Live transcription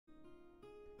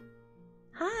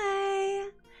Hi!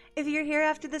 If you're here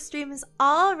after the stream is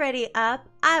already up,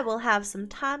 I will have some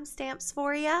timestamps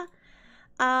for you.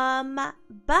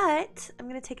 But I'm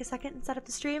going to take a second and set up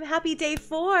the stream. Happy day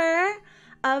 4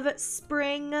 of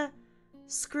Spring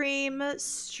Scream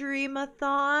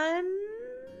Streamathon,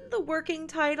 the working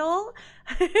title.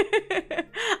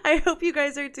 I hope you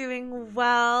guys are doing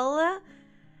well.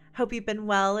 Hope you've been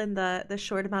well in the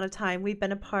short amount of time we've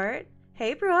been apart.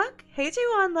 Hey, Brooke. Hey,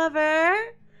 Juwan Lover.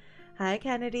 Hi,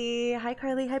 Kennedy. Hi,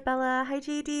 Carly. Hi, Bella. Hi,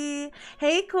 JD.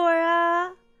 Hey,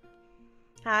 Cora.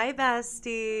 Hi,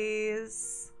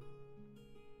 besties.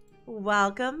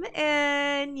 Welcome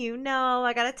in. You know,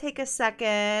 I gotta take a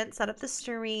second, set up the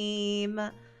stream.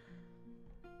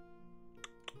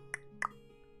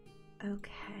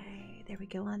 Okay, there we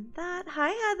go on that. Hi,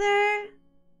 Heather.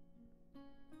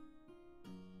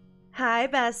 Hi,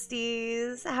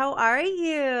 besties. How are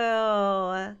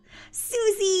you?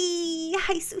 Susie.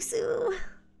 Hi, Susu.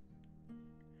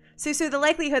 Susu, the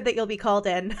likelihood that you'll be called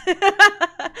in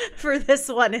for this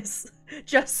one is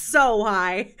just so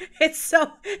high. It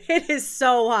is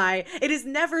so high. It is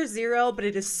never 0, but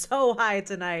it is so high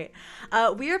tonight.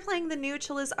 We are playing the new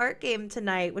Chillas Art game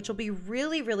tonight, which will be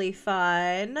really, really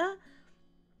fun.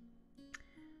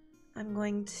 I'm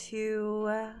going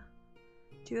to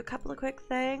do a couple of quick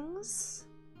things.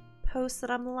 Post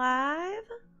that I'm live.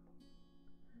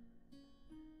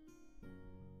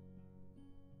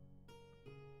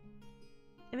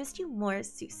 I missed you more,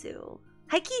 Susu.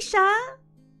 Hi, Keisha.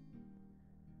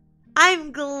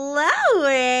 I'm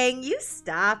glowing. You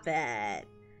stop it.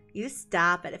 You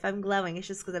stop it. If I'm glowing, it's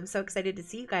just because I'm so excited to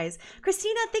see you guys.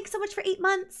 Christina, thanks so much for 8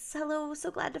 months. Hello. So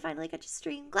glad to finally get you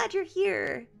stream. Glad you're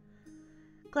here.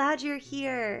 Glad you're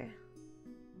here.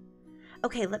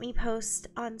 Okay, let me post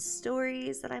on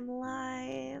stories that I'm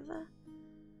live.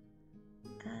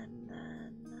 And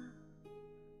then...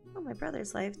 oh, my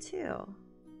brother's live too.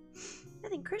 I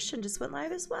think Christian just went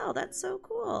live as well. That's so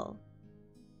cool.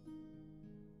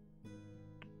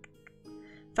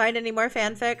 Find any more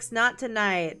fanfics? Not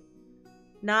tonight.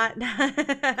 Not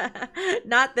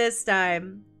this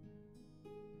time.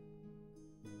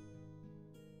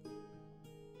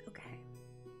 Okay.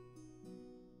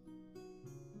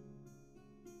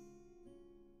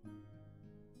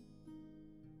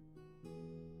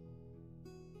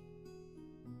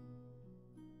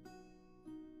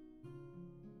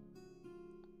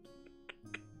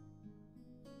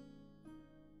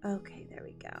 Okay, there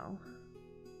we go.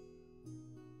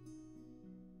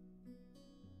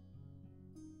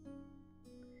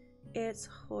 It's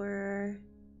horror.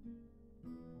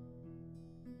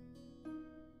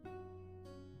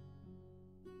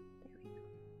 There we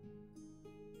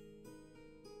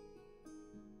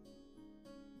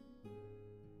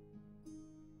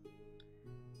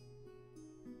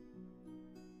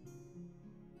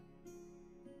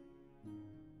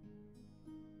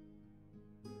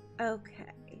go. Okay.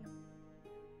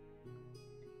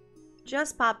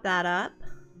 Just pop that up.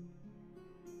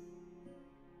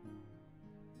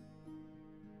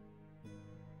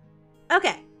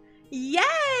 Okay. Yay!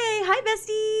 Hi,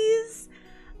 besties!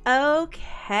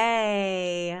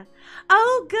 Okay.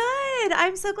 Oh, good!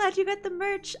 I'm so glad you got the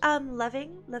merch.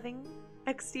 Loving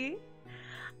XD.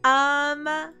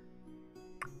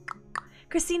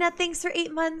 Christina, thanks for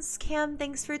 8 months. Cam,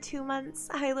 thanks for 2 months.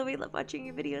 Hi, Loey, love watching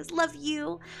your videos. Love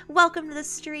you. Welcome to the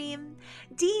stream.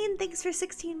 Dean, thanks for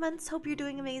 16 months. Hope you're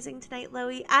doing amazing tonight,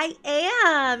 Loey. I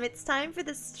am. It's time for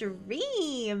the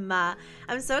stream.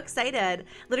 I'm so excited.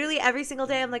 Literally every single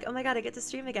day, I'm like, oh my god, I get to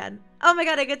stream again. Oh my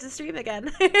god, I get to stream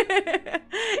again.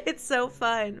 It's so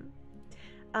fun.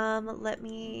 Let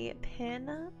me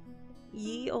pin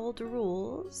ye old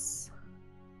rules.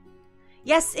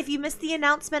 Yes, if you missed the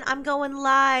announcement, I'm going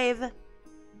live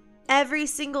every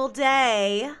single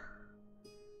day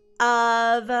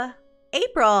of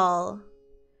April.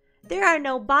 There are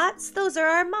no bots, those are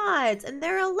our mods, and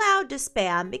they're allowed to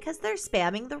spam because they're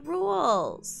spamming the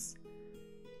rules.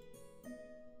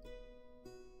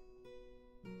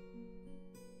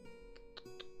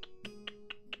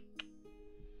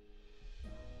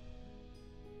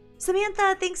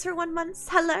 Samantha, thanks for 1 month.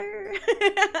 Hello.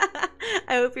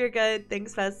 I hope you're good.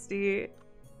 Thanks, bestie.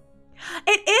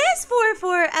 It is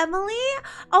 4-4, Emily.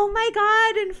 Oh my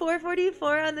god, and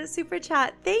 444 on the super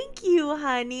chat. Thank you,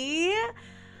 honey.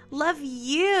 Love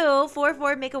you.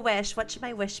 4-4, make a wish. What should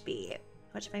my wish be?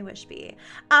 What should my wish be?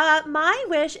 My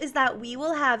wish is that we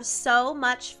will have so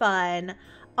much fun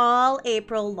all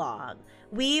April long.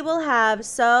 We will have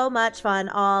so much fun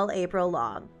all April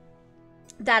long.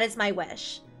 That is my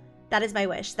wish. That is my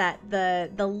wish, that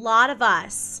the lot of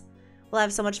us will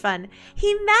have so much fun.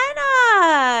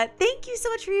 Jimena! Thank you so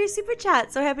much for your super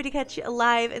chat. So happy to catch you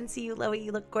alive and see you, Loey.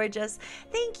 You look gorgeous.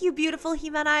 Thank you, beautiful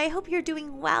Jimena. I hope you're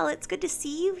doing well. It's good to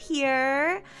see you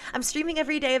here. I'm streaming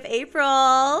every day of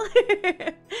April.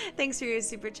 Thanks for your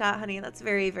super chat, honey. That's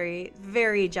very, very,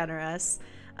 very generous.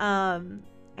 I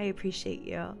appreciate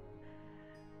you.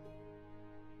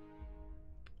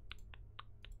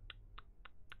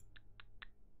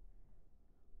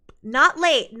 Not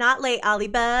late,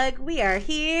 Olliebug. We are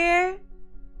here.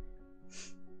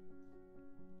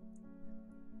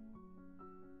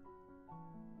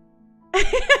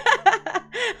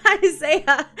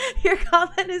 Isaiah, your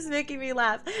comment is making me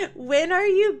laugh. When are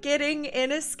you getting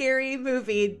in a scary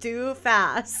movie? Do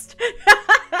fast.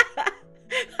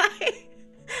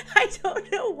 I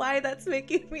don't know why that's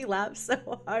making me laugh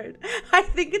so hard. I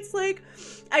think it's like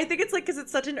because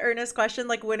it's such an earnest question,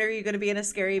 like, when are you going to be in a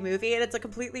scary movie? And it's a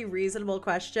completely reasonable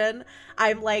question.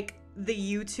 I'm like the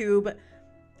YouTube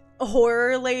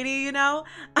horror lady, you know?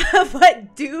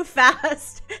 But Do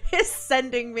Fast is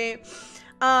sending me.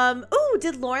 Ooh,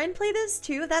 did Lauren play this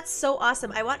too? That's so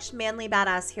awesome. I watched Manly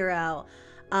Badass Hero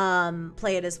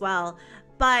play it as well.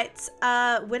 But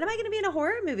when am I going to be in a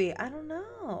horror movie? I don't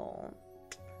know.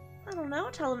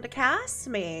 Tell him to cast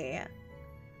me.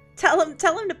 Tell him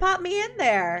to pop me in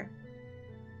there.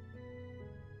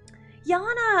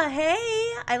 Yana,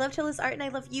 hey. I love Chillas Art and I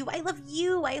love you. I love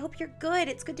you. I hope you're good.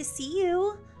 It's good to see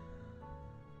you.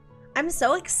 I'm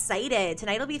so excited.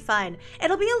 Tonight will be fun.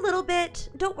 It'll be a little bit.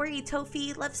 Don't worry,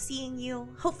 Tofi. Love seeing you.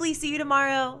 Hopefully see you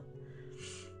tomorrow.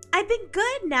 I've been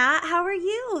good, Nat. How are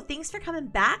you? Thanks for coming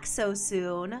back so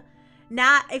soon.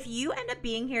 Nat, if you end up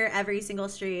being here every single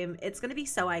stream, it's going to be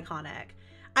so iconic.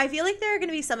 I feel like there are going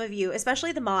to be some of you,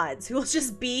 especially the mods, who will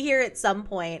just be here at some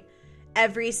point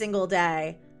every single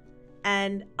day.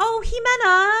 And, oh,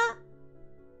 Jimena!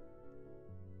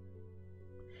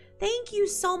 Thank you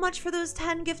so much for those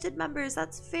 10 gifted members.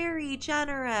 That's very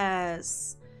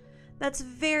generous. That's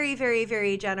very, very,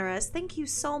 very generous. Thank you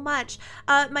so much.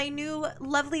 My new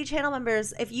lovely channel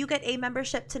members, if you get a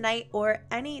membership tonight or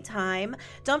anytime,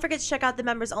 don't forget to check out the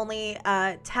members only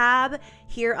tab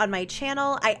here on my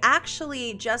channel. I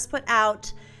actually just put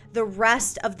out the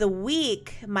rest of the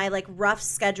week, my like rough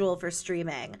schedule for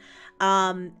streaming.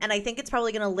 And I think it's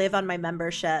probably going to live on my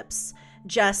memberships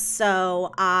just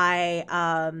so I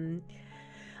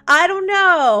don't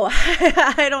know.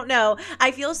 I don't know. I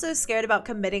feel so scared about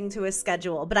committing to a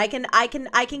schedule, but I can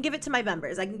give it to my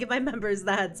members. I can give my members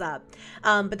the heads up.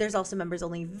 But there's also members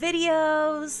only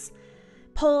videos,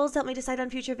 polls to help me decide on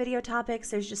future video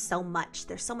topics. There's just so much.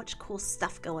 There's so much cool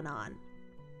stuff going on.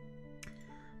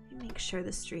 Let me make sure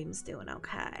the stream's doing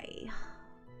okay.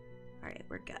 All right,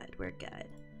 we're good. We're good.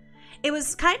 It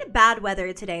was kind of bad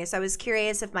weather today, so I was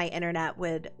curious if my internet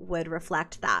would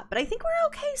reflect that. But I think we're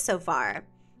okay so far.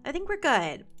 I think we're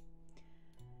good.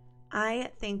 I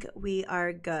think we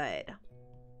are good.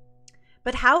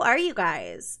 But how are you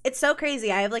guys? It's so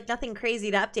crazy. I have like nothing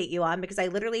crazy to update you on because I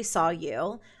literally saw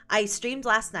you. I streamed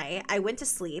last night. I went to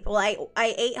sleep. Well,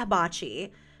 I ate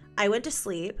hibachi. I went to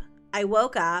sleep. I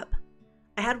woke up.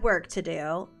 I had work to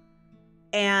do.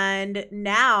 And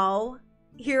now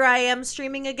here I am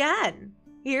streaming again.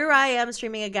 Here I am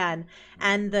streaming again.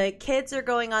 And the kids are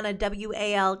going on a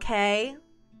WALK a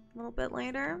little bit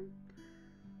later.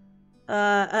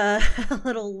 A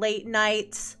little late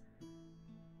night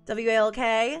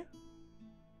WALK.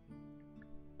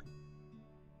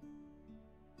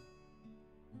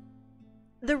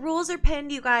 The rules are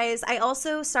pinned, you guys. I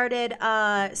also started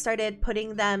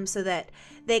putting them so that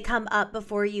they come up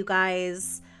before you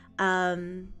guys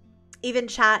even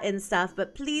chat and stuff.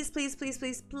 But please, please, please,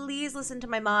 please, please listen to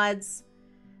my mods.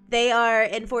 They are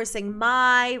enforcing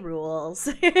my rules.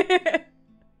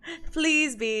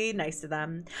 Please be nice to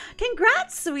them.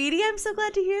 Congrats, sweetie. I'm so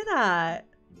glad to hear that.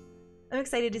 I'm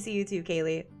excited to see you too,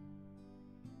 Kaylee.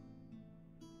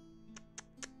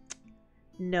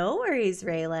 No worries,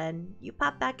 Raylan. You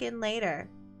pop back in later.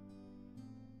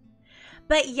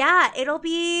 But yeah, it'll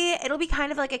be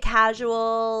kind of like a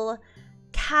casual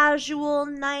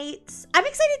night. I'm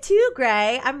excited too,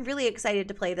 Gray. I'm really excited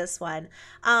to play this one.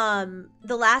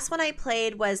 The last one I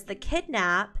played was the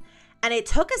Kidnap, and it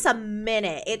took us a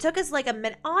minute. It took us like a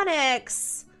minute.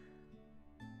 Onyx,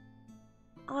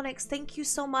 thank you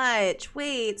so much.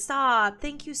 Wait, stop.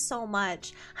 Thank you so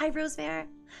much. Hi, Rosemary.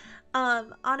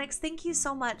 Onyx, thank you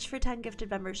so much for 10 gifted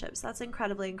memberships. That's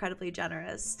incredibly, incredibly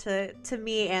generous to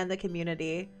me and the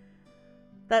community.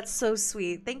 That's so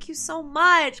sweet. Thank you so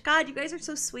much. God, you guys are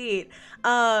so sweet.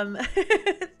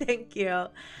 Thank you.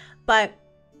 But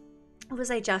what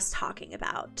was I just talking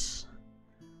about?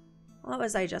 What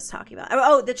was I just talking about?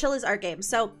 Oh, the Chillas Art game.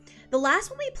 So the last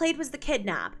one we played was the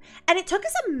Kidnap, and it took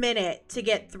us a minute to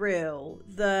get through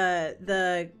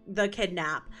the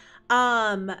Kidnap.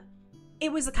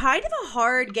 It was kind of a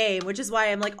hard game, which is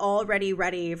why I'm like already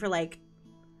ready for like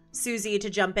Susie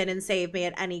to jump in and save me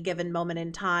at any given moment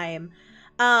in time.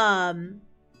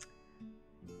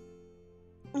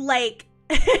 Like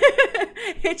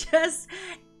it just,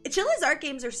 Chilla's art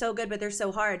games are so good, but they're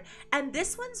so hard. And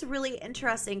this one's really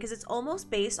interesting because it's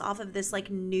almost based off of this like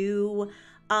new,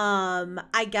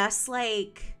 I guess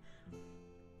like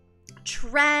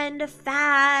trend,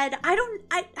 fad.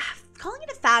 Calling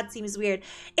it a fad seems weird.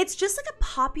 It's just like a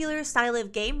popular style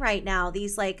of game right now.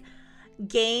 These like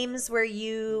games where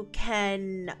you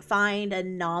can find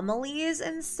anomalies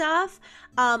and stuff.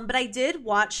 But I did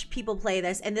watch people play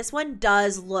this, and this one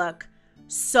does look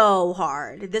so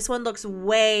hard. This one looks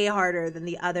way harder than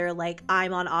the other like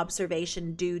I'm on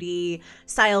observation duty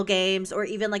style games, or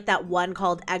even like that one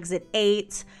called Exit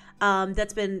 8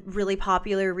 that's been really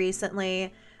popular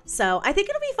recently. So I think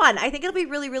it'll be fun. I think it'll be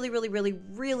really, really, really, really,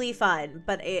 really fun.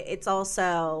 But it's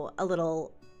also a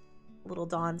little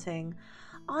daunting.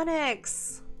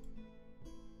 Onyx,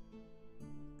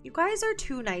 you guys are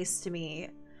too nice to me.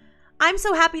 I'm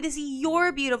so happy to see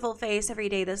your beautiful face every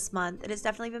day this month. It has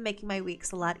definitely been making my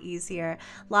weeks a lot easier.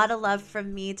 A lot of love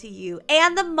from me to you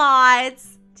and the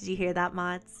mods. Did you hear that,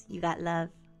 mods? You got love.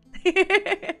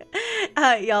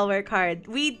 Y'all work hard.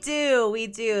 We do.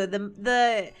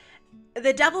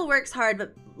 The devil works hard,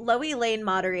 but LoeyLane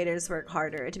moderators work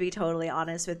harder, to be totally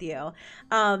honest with you.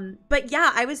 But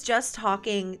yeah, I was just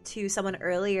talking to someone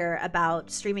earlier about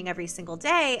streaming every single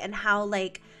day and how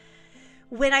like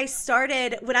when I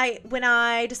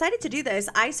decided to do this,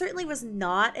 I certainly was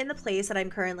not in the place that I'm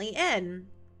currently in.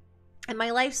 And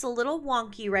my life's a little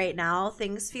wonky right now.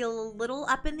 Things feel a little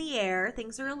up in the air.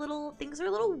 Things are a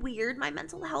little weird. My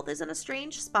mental health is in a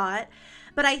strange spot.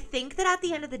 But I think that at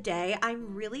the end of the day,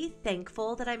 I'm really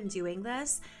thankful that I'm doing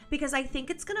this because I think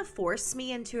it's going to force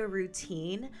me into a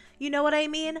routine. You know what I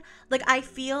mean? Like, I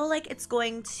feel like it's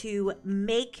going to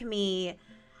make me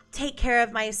take care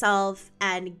of myself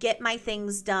and get my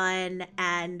things done.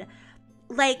 And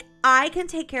like, I can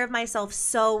take care of myself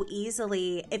so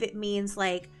easily if it means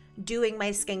like doing my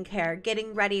skincare,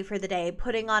 getting ready for the day,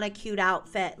 putting on a cute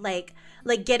outfit, like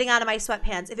getting out of my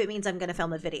sweatpants if it means I'm going to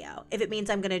film a video, if it means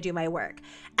I'm going to do my work.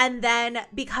 And then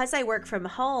because I work from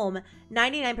home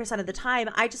 99% of the time,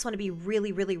 I just want to be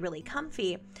really, really, really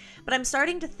comfy. But I'm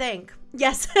starting to think,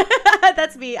 yes,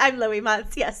 that's me. I'm Loey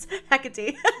Months. Yes,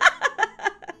 Hecate.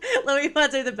 Loey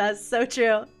Months are the best. So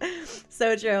true.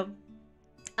 So true.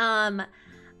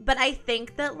 But I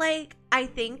think that like,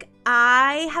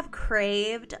 I have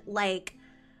craved like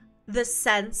the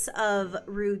sense of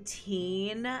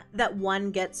routine that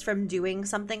one gets from doing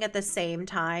something at the same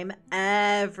time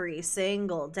every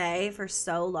single day for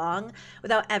so long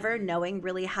without ever knowing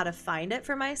really how to find it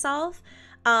for myself.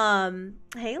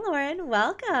 Hey Lauren,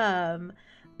 welcome.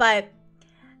 But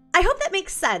I hope that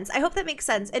makes sense.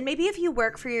 And maybe if you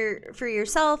work for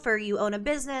yourself, or you own a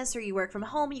business, or you work from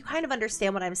home, you kind of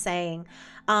understand what I'm saying.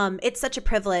 It's such a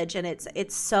privilege, and it's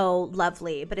so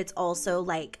lovely, but it's also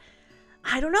like,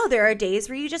 I don't know, there are days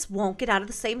where you just won't get out of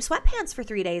the same sweatpants for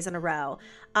 3 days in a row.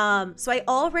 So I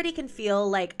already can feel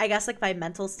like, I guess like my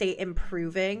mental state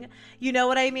improving. You know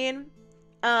what I mean?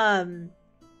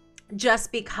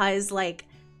 Just because like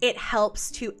it helps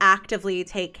to actively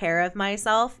take care of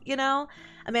myself, you know?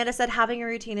 Amanda said having a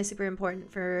routine is super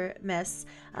important for Miss,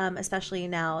 especially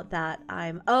now that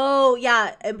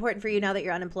important for you now that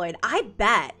you're unemployed. I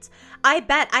bet.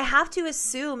 I have to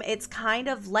assume it's kind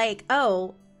of like,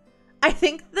 oh, I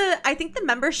think the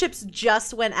memberships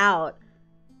just went out.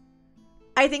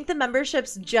 Onyx.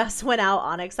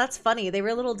 That's funny. They were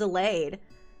a little delayed.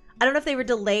 I don't know if they were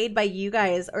delayed by you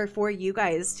guys or for you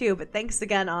guys too, but thanks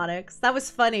again, Onyx. That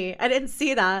was funny. I didn't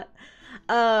see that.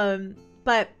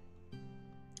 But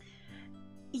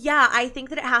yeah, I think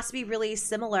that it has to be really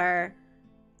similar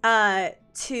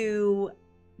to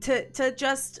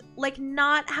just like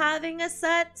not having a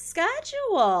set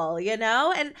schedule, you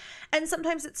know? And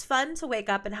sometimes it's fun to wake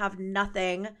up and have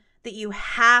nothing that you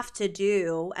have to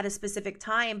do at a specific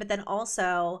time, but then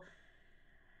also,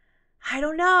 I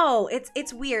don't know,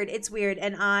 it's weird,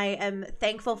 and I am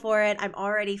thankful for it. I'm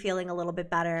already feeling a little bit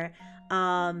better.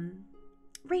 Rena,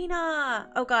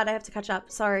 oh god, I have to catch up,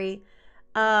 sorry.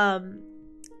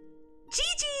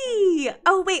 Gigi!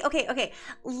 Oh, wait, okay.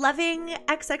 Loving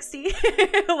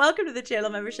XXD, welcome to the channel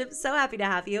membership. So happy to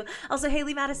have you. Also,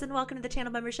 Haley Madison, welcome to the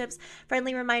channel memberships.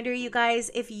 Friendly reminder, you guys,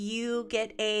 if you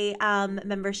get a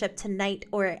membership tonight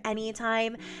or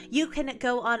anytime, you can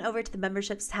go on over to the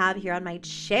memberships tab here on my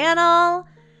channel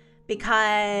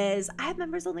because I have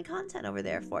members-only content over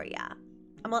there for ya.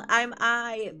 When am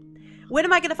I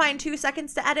going to find 2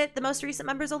 seconds to edit the most recent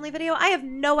members-only video? I have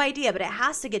no idea, but it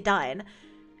has to get done.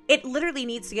 It literally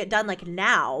needs to get done like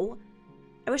now.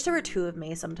 I wish there were 2 of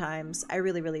me sometimes. I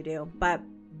really, really do. But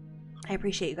I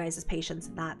appreciate you guys' patience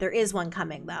in that. There is one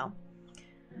coming though.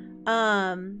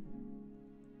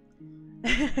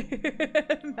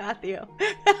 Matthew.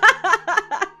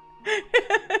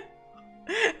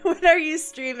 When are you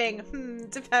streaming?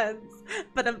 Depends.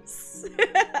 But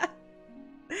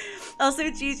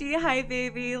also, Gigi, hi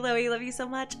baby. Loey, love you so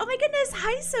much. Oh my goodness,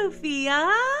 hi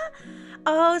Sophia.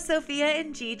 Oh, Sophia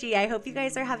and Gigi, I hope you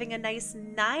guys are having a nice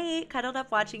night. Cuddled up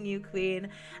watching you, queen.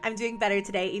 I'm doing better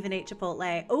today, even ate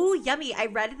Chipotle. Oh, yummy. I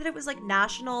read that it was like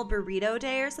National Burrito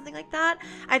Day or something like that.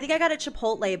 I think I got a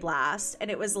Chipotle blast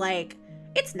and it was like,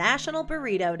 it's National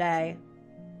Burrito Day.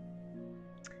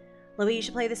 Loey, you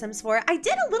should play The Sims 4. I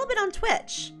did a little bit on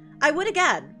Twitch. I would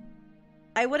again.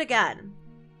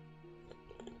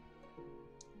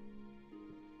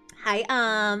 Hi,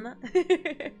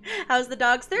 how's the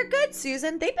dogs? They're good,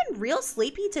 Susan. They've been real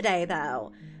sleepy today,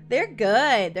 though. They're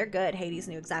good. They're good. Hades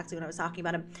knew exactly when I was talking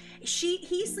about him.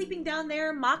 He's sleeping down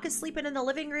there. Mock is sleeping in the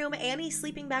living room. Annie's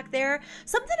sleeping back there.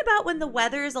 Something about when the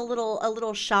weather's a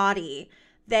little shoddy,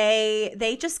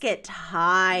 they just get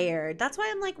tired. That's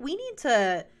why I'm like, I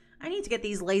need to get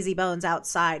these lazy bones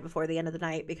outside before the end of the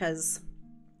night because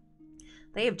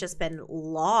they have just been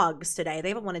logs today. They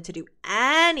haven't wanted to do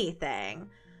anything.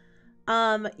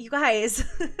 You guys,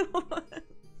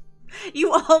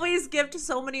 you always gift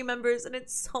so many members and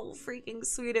it's so freaking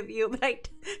sweet of you, but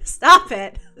stop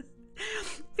it.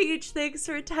 Peach, thanks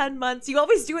for 10 months. You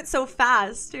always do it so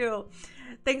fast too.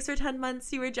 Thanks for 10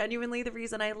 months. You are genuinely the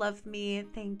reason I love me.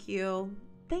 Thank you.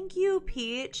 Thank you,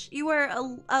 Peach. You are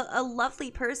a lovely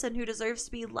person who deserves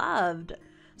to be loved.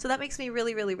 So that makes me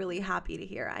really, really, really happy to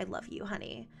hear. I love you,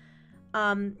 honey.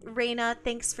 Raina,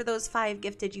 thanks for those 5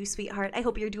 gifted, you sweetheart. I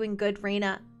hope you're doing good,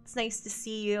 Raina. It's nice to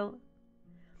see you.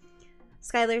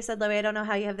 Skylar said, Loey, I don't know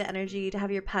how you have the energy to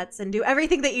have your pets and do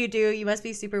everything that you do. You must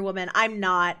be superwoman. I'm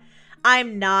not. I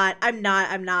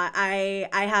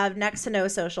have next to no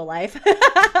social life.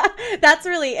 That's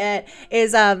really it.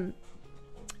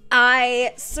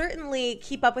 I certainly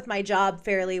keep up with my job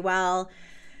fairly well.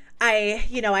 I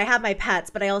have my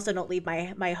pets, but I also don't leave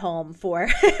my home for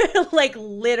like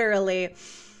literally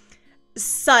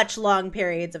such long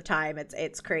periods of time.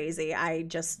 It's crazy. I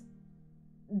just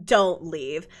don't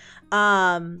leave.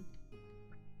 But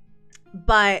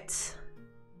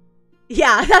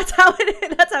yeah, that's how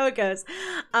it goes.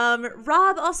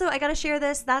 Rob, also, I gotta share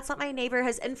this. That's Not My Neighbor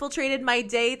has infiltrated my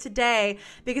day today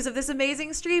because of this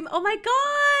amazing stream. Oh my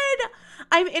God.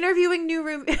 I'm interviewing new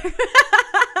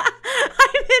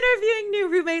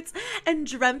roommates and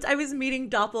dreamt I was meeting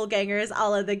doppelgangers a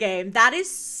la the game. That is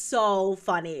so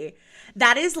funny.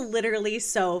 That is literally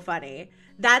so funny.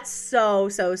 That's so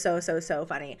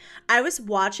funny. I was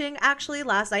watching actually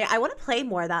last night. I want to play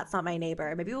more That's Not My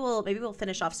Neighbor. Maybe we'll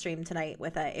finish off stream tonight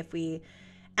with it if we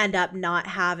end up not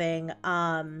having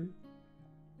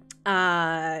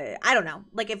I don't know,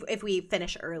 like if we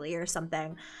finish early or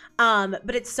something.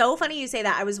 But it's so funny you say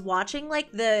that. I was watching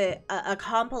like a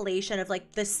compilation of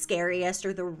like the scariest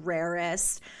or the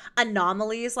rarest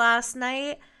anomalies last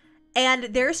night, and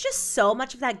there's just so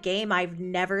much of that game I've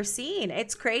never seen.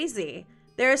 It's crazy.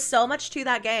 There is so much to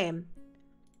that game.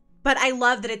 But I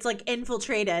love that it's like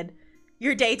infiltrated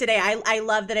your day to day. I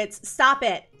love that it's, stop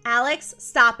it. Alex,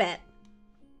 stop it.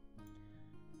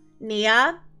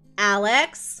 Nia,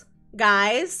 Alex,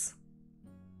 guys.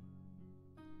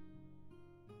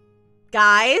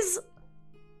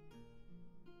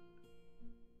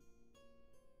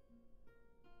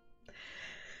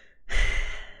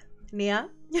 Nia.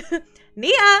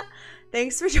 Nia,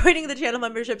 thanks for joining the channel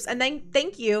memberships. And then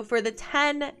thank you for the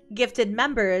 10 gifted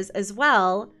members as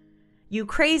well. You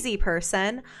crazy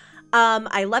person.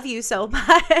 I love you so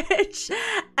much.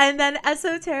 And then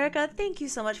Esoterica, thank you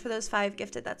so much for those 5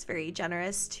 gifted. That's very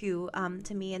generous to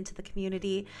me and to the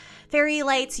community. Fairy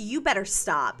Lights, you better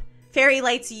stop. Fairy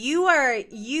Lights, you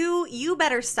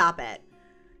better stop it.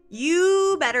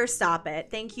 You better stop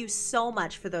it. Thank you so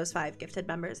much for those 5 gifted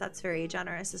members. That's very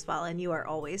generous as well. And you are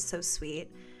always so sweet.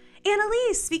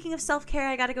 Annalise, speaking of self-care,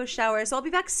 I gotta go shower, so I'll be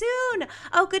back soon.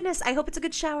 Oh goodness, I hope it's a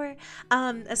good shower.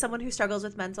 As someone who struggles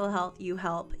with mental health, you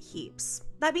help heaps.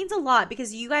 That means a lot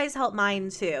because you guys help mine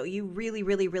too. You really,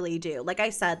 really, really do. Like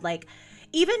I said, like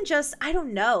even just, I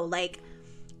don't know, like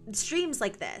streams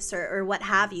like this or what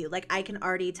have you, like I can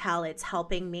already tell it's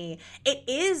helping me.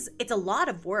 It's a lot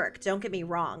of work, don't get me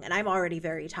wrong, and I'm already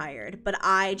very tired, but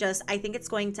I think it's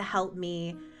going to help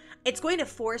me. It's going to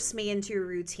force me into a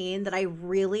routine that I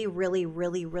really, really,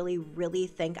 really, really, really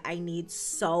think I need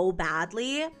so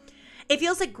badly. It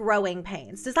feels like growing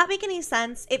pains. Does that make any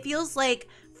sense? It feels like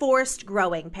forced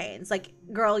growing pains. Like,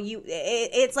 girl,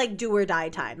 it's like do or die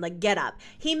time. Like, get up.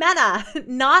 Jimena,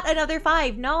 not another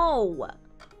 5. No.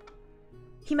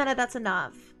 Jimena, that's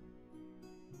enough.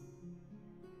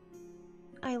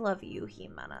 I love you,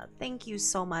 Jimena. Thank you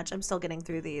so much. I'm still getting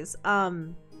through these.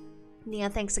 Nia,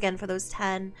 thanks again for those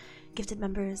 10 gifted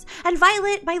members. And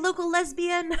Violet, my local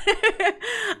lesbian.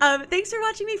 Thanks for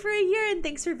watching me for a year, and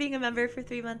thanks for being a member for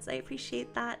 3 months. I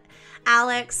appreciate that.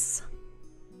 Alex,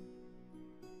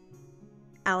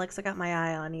 I got my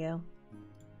eye on you.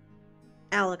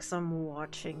 Alex, I'm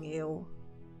watching you.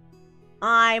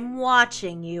 I'm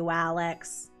watching you,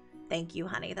 Alex. Thank you,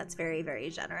 honey. That's very, very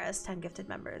generous. 10 gifted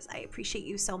members. I appreciate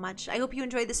you so much. I hope you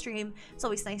enjoyed the stream. It's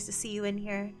always nice to see you in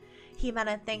here.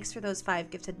 Jimena, thanks for those 5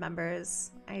 gifted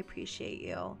members. I appreciate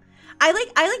you. I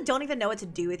don't even know what to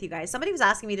do with you guys. Somebody was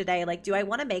asking me today, like, do I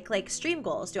want to make like stream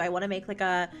goals? Do I want to make like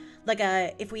a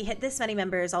if we hit this many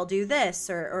members, I'll do this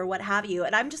or what have you?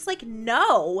 And I'm just like,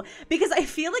 no, because I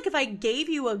feel like if I gave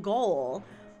you a goal,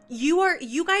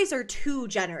 you guys are too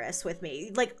generous with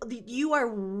me. Like, you are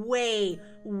way,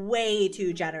 way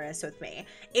too generous with me.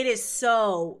 It is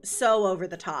so over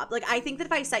the top. Like, I think that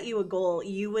if I set you a goal,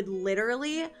 you would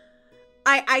literally,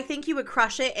 I think you would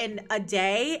crush it in a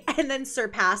day and then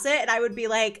surpass it. And I would be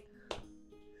like,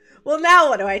 well, now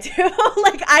what do I do?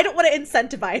 Like, I don't want to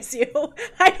incentivize you.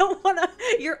 I don't want to,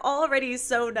 you're already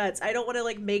so nuts. I don't want to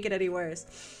like make it any worse.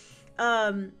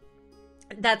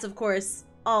 That's of course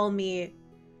all me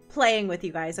playing with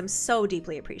you guys. I'm so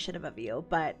deeply appreciative of you,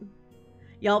 but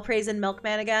y'all praising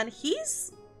Milkman again.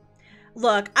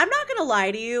 Look, I'm not gonna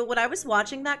lie to you. When I was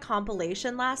watching that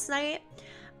compilation last night,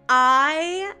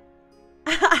 I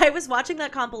was watching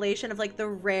that compilation of like the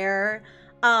rare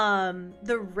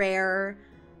doppelgangers.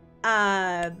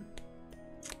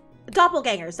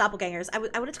 I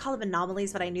wanted to call them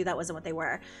anomalies, but I knew that wasn't what they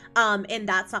were. And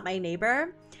That's Not My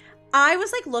Neighbor. I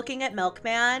was like looking at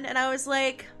Milkman and I was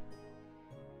like,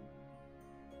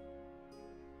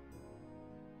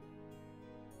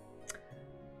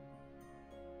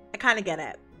 I kind of get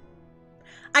it.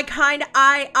 I get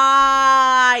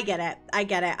it. I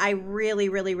get it. I really,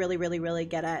 really, really, really, really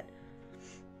get it.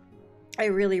 I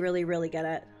really, really, really get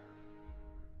it.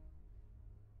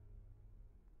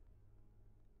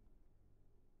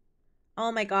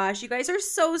 Oh my gosh, you guys are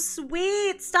so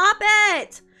sweet. Stop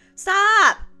it.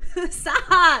 Stop.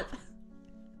 Stop.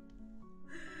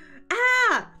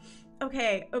 Ah.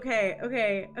 Okay.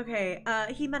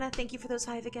 Jimena, thank you for those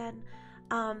 5 again.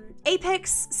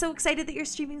 Apex, so excited that you're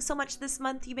streaming so much this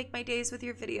month. You make my days with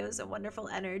your videos and wonderful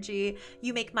energy.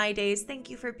 You make my days. Thank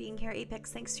you for being here,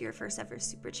 Apex. Thanks to your first ever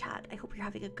super chat. I hope you're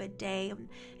having a good day.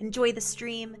 Enjoy the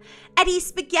stream. Eddie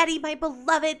Spaghetti, my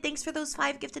beloved. Thanks for those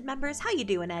 5 gifted members. How you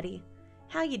doing, Eddie?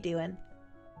 How you doing?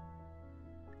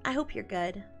 I hope you're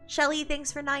good. Shelly,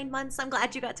 thanks for 9 months. I'm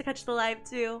glad you got to catch the live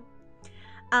too.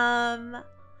 Kaylee!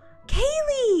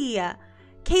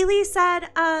 Kaylee said,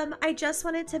 I just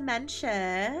wanted to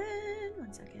mention,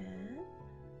 one second.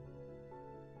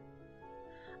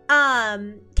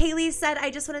 Kaylee said, I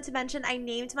just wanted to mention I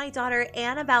named my daughter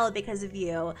Annabelle because of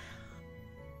you.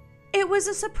 It was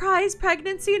a surprise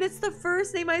pregnancy and it's the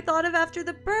first name I thought of after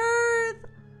the birth.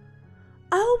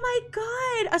 Oh my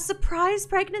God, a surprise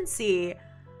pregnancy.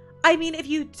 I mean, if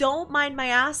you don't mind my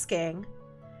asking,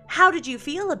 how did you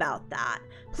feel about that?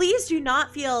 Please do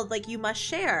not feel like you must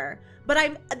share.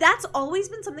 But that's always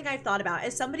been something I've thought about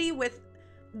as somebody with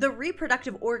the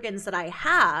reproductive organs that I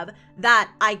have,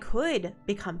 that I could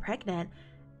become pregnant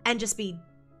and just be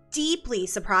deeply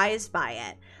surprised by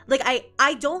it. Like,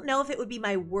 I don't know if it would be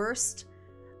my worst,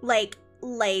 like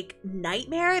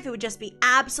nightmare, if it would just be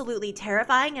absolutely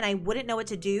terrifying and I wouldn't know what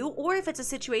to do, or if it's a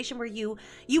situation where you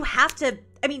have to,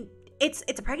 I mean, it's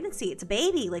a pregnancy, it's a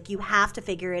baby, like you have to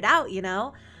figure it out, you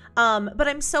know? But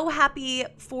I'm so happy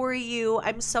for you.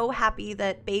 I'm so happy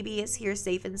that baby is here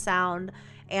safe and sound.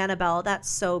 Annabelle, that's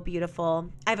so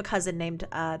beautiful. I have a cousin named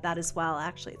that as well,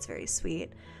 actually. It's very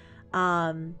sweet.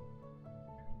 Oh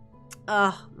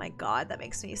my God, that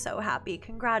makes me so happy.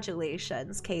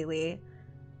 Congratulations, Kaylee.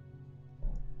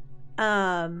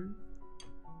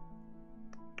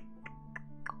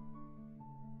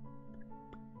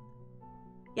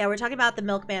 Yeah, we're talking about the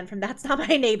milkman from That's Not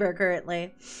My Neighbor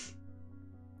currently.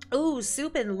 Ooh,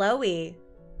 Soup and Loey.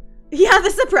 Yeah, the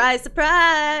surprise,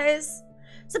 surprise.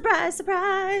 Surprise,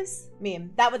 surprise.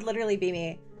 Meme. That would literally be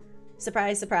me.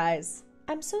 Surprise, surprise.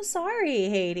 I'm so sorry,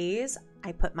 Hades.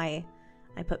 I put my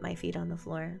feet on the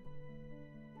floor.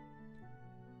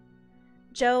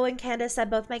 Joe and Candace said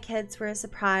both my kids were a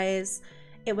surprise.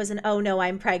 It was an, oh no,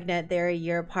 I'm pregnant. They're a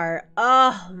year apart.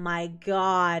 Oh my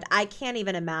God. I can't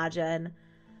even imagine.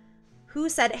 Who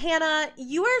said, Hannah,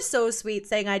 you are so sweet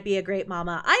saying I'd be a great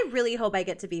mama. I really hope I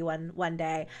get to be one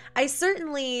day. I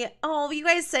certainly, oh, you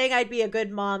guys saying I'd be a good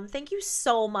mom. Thank you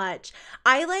so much.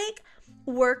 I like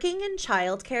working in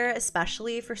childcare,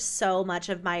 especially for so much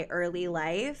of my early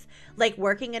life, like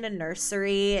working in a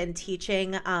nursery and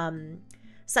teaching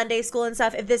Sunday school and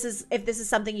stuff. If this is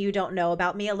something you don't know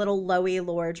about me, a little Loey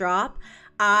lore drop.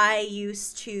 I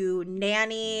used to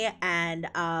nanny and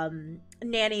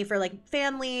nanny for like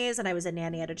families, and I was a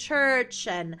nanny at a church,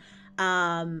 and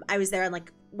I was there on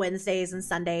like Wednesdays and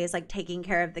Sundays, like taking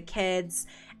care of the kids.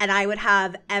 And I would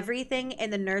have everything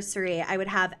in the nursery. I would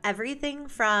have everything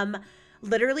from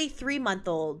literally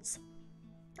 3-month-olds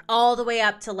all the way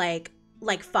up to like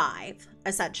 5,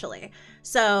 essentially.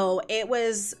 So it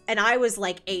was, and I was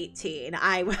like 18.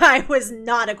 I was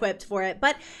not equipped for it,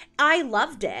 but I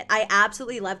loved it. I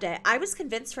absolutely loved it. I was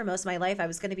convinced for most of my life I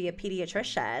was going to be a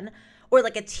pediatrician or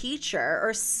like a teacher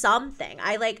or something.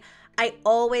 I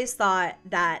always thought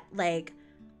that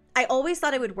I always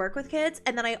thought I would work with kids,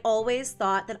 and then I always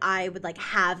thought that I would like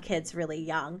have kids really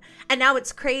young. And now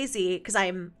it's crazy because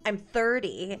I'm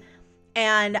 30.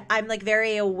 And I'm like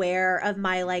very aware of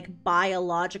my like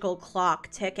biological clock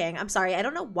ticking. I'm sorry, I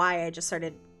don't know why I just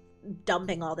started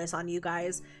dumping all this on you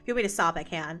guys. If you want me to stop, I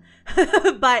can.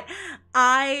 But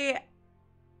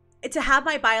to have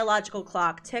my biological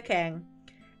clock ticking,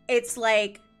 it's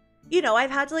like, you know,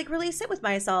 I've had to like really sit with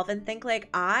myself and think like,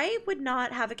 I would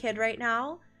not have a kid right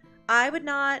now. I would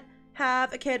not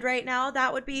have a kid right now.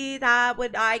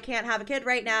 I can't have a kid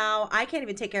right now. I can't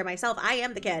even take care of myself. I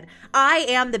am the kid. I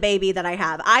am the baby that I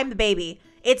have. I'm the baby.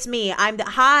 It's me. I'm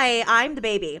the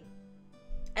baby.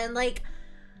 And like,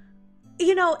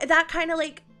 you know, that kind of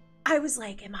like, I was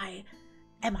like, am I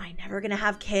never going to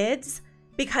have kids?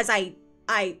 Because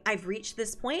I've reached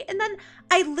this point. And then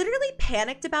I literally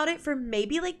panicked about it for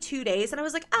maybe like 2 days. And I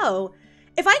was like, oh,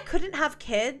 if I couldn't have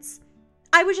kids,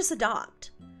 I would just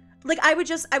adopt. Like, I would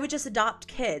just adopt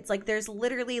kids. Like, there's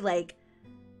literally, like,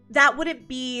 that wouldn't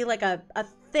be, like, a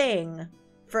thing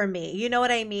for me. You know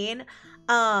what I mean?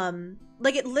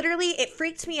 Like, it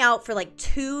freaked me out for, like,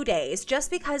 2 days. Just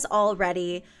because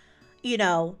already, you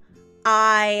know,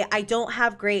 I don't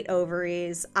have great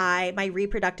ovaries. My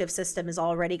reproductive system is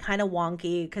already kind of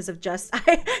wonky because of just,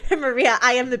 Maria,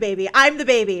 I am the baby. I'm the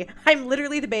baby. I'm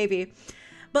literally the baby.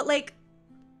 But, like,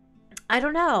 I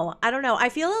don't know. I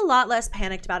feel a lot less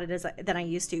panicked about it than I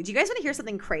used to. Do you guys want to hear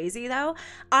something crazy, though?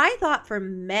 I thought for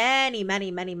many,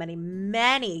 many, many, many,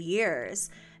 many years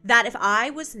that if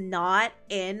I was not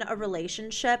in a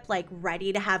relationship, like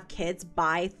ready to have kids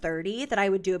by 30, that I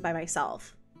would do it by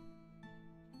myself.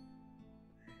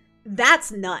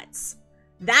 That's nuts.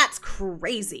 That's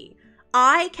crazy.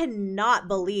 I cannot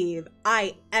believe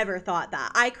I ever thought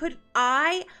that.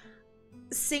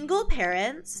 Single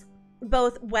parents,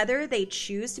 both whether they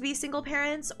choose to be single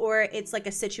parents or it's like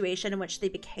a situation in which they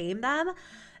became them,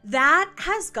 that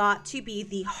has got to be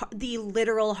the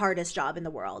literal hardest job in the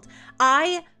world.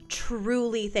 I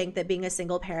truly think that being a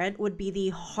single parent would be the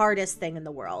hardest thing in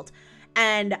the world.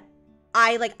 And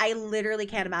I literally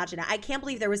can't imagine it. I can't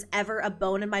believe there was ever a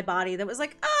bone in my body that was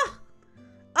like, oh,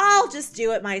 I'll just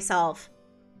do it myself.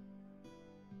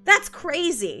 That's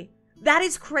crazy. That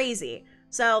is crazy.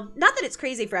 So, not that it's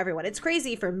crazy for everyone. It's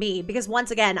crazy for me because,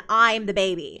 once again, I'm the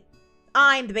baby.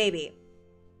 I'm the baby.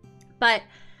 But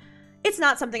it's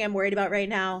not something I'm worried about right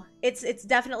now. It's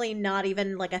definitely not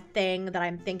even, like, a thing that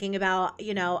I'm thinking about.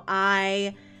 You know,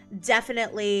 I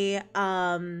definitely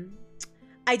am,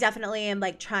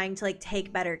 like, trying to, like,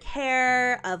 take better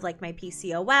care of, like, my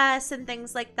PCOS and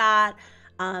things like that.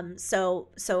 So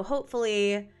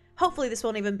hopefully this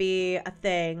won't even be a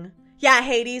thing. Yeah,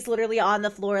 Hades literally on the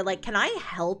floor, like, can I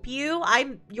help you?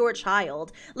 I'm your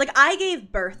child. Like, I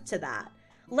gave birth to that.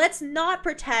 Let's not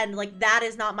pretend like that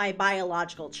is not my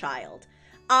biological child.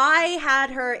 I had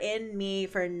her in me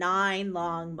for 9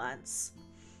 long months.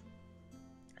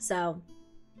 So,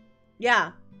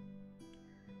 yeah.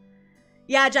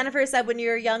 Yeah, Jennifer said when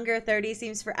you're younger, 30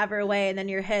 seems forever away, and then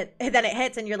it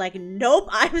hits and you're like, nope,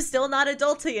 I'm still not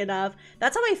adulty enough.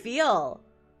 That's how I feel.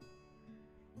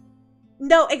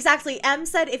 No, exactly. M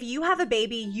said, if you have a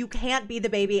baby, you can't be the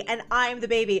baby, and I'm the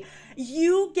baby.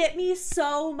 You get me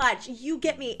so much. You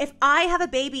get me. If I have a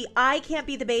baby, I can't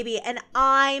be the baby, and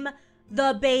I'm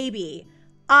the baby.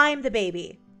 I'm the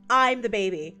baby. I'm the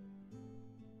baby.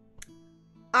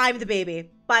 I'm the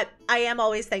baby. But I am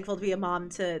always thankful to be a mom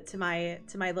to my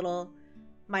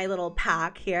little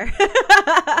pack here.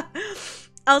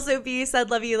 Also, B said,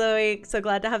 love you, Loey. So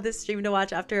glad to have this stream to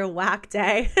watch after a whack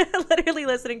day. Literally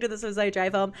listening to this as I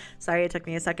drive home. Sorry it took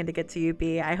me a second to get to you,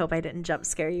 B. I hope I didn't jump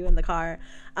scare you in the car.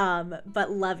 But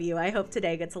love you. I hope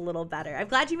today gets a little better. I'm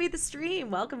glad you made the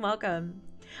stream. Welcome, welcome.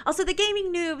 Also, the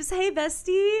gaming noobs. Hey,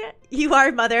 bestie. You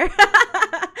are mother.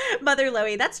 Mother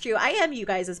Loey. That's true. I am you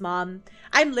guys' mom.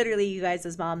 I'm literally you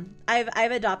guys' mom.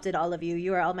 I've adopted all of you.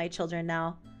 You are all my children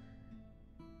now.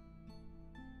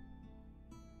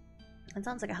 That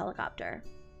sounds like a helicopter.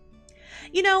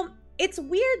 You know, it's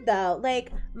weird though.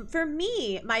 Like for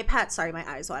me, my pets, sorry, my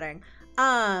eyes watering.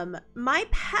 My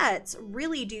pets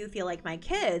really do feel like my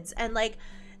kids. And like,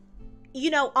 you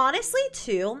know, honestly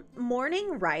too,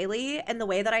 mourning Riley and the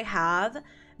way that I have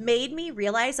made me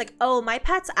realize like, oh, my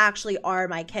pets actually are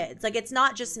my kids. Like it's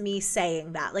not just me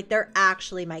saying that, like they're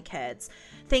actually my kids.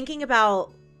 Thinking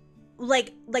about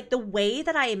like the way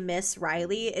that I miss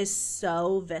Riley is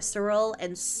so visceral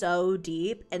and so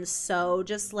deep and so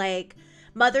just like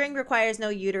mothering requires no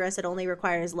uterus. It only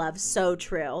requires love. So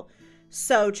true.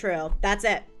 So true. That's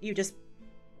it.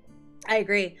 I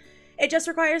agree. It just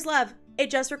requires love.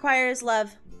 It just requires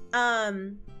love.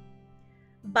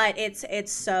 But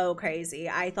it's so crazy.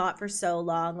 I thought for so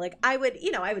long, like I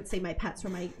would say my pets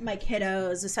were my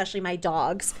kiddos, especially my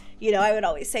dogs. You know, I would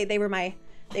always say they were my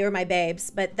babes.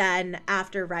 But then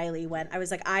after Riley went, I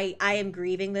was like, I am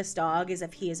grieving this dog as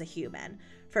if he is a human.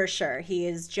 For sure. He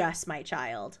is just my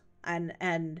child.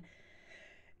 And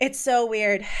it's so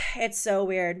weird. It's so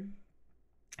weird.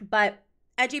 But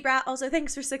Edgy Brat, also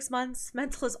thanks for 6 months.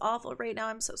 Mental is awful right now.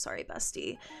 I'm so sorry,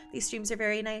 bestie. These streams are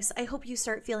very nice. I hope you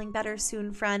start feeling better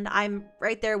soon, friend. I'm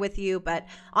right there with you, but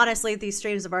honestly, these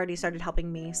streams have already started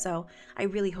helping me, so I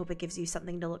really hope it gives you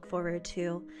something to look forward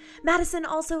to. Madison,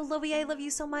 also, Lovey, I love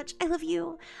you so much. I love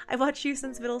you. I've watched you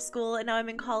since middle school, and now I'm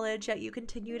in college, yet you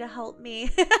continue to help me.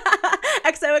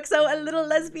 XOXO, a little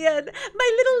lesbian.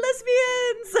 My little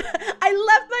lesbians. I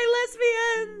love my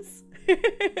lesbians.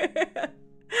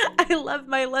 I love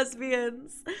my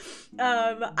lesbians.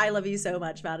 I love you so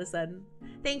much, Madison.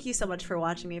 Thank you so much for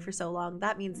watching me for so long.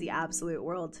 That means the absolute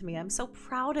world to me. I'm so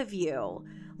proud of you.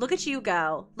 Look at you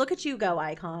go. Look at you go,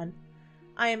 Icon.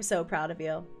 I am so proud of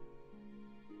you.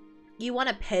 You want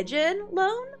a pigeon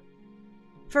loan?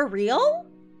 For real?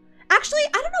 Actually,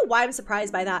 I don't know why I'm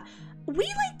surprised by that. We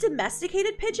like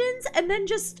domesticated pigeons and then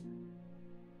just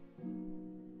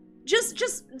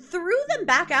threw them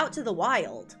back out to the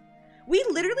wild. We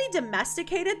literally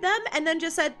domesticated them and then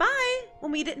just said bye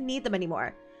when we didn't need them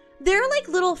anymore. They're like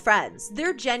little friends.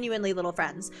 They're genuinely little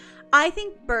friends. I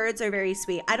think birds are very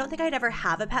sweet. I don't think I'd ever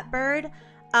have a pet bird,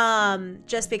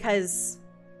 just because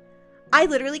I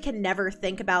literally can never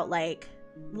think about like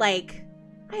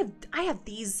I have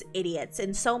these idiots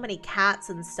and so many cats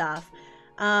and stuff.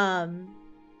 Oh,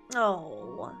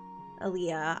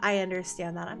 Aaliyah, I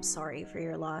understand that. I'm sorry for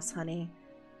your loss, honey.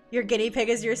 Your guinea pig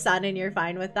is your son and you're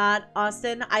fine with that,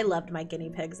 Austin? I loved my guinea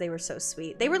pigs. They were so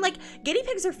sweet. They were like, guinea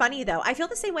pigs are funny though. I feel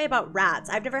the same way about rats.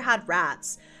 I've never had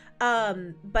rats.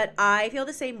 But I feel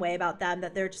the same way about them,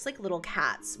 that they're just like little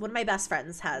cats. One of my best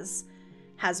friends has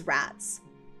rats.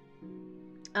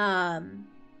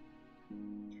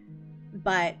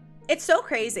 But it's so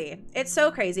crazy. It's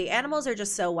so crazy. Animals are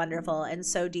just so wonderful and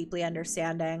so deeply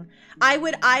understanding. I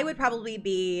would probably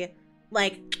be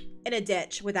like in a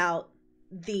ditch without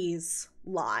these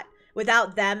lot,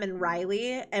 without them and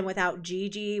Riley, and without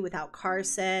Gigi, without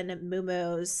Carson,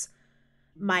 Moomoo's,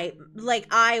 I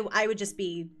would just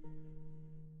be,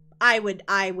 I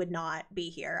would not be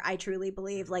here. I truly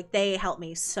believe like they helped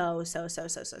me so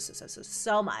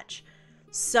much.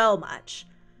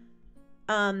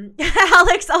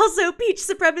 Alex, also peach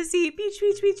supremacy,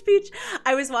 peach.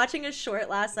 I was watching a short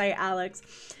last night, Alex,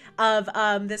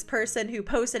 of this person who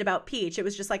posted about Peach. It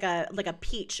was just like a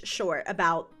Peach short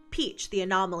about Peach, the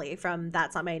anomaly from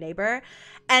That's Not My Neighbor.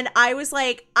 And I was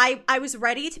like, I was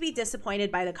ready to be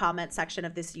disappointed by the comment section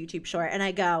of this YouTube short. And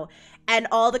I go, and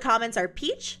all the comments are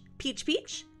peach.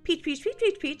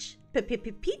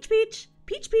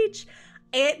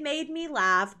 It made me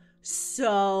laugh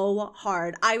so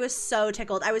hard. I was so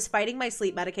tickled. I was fighting my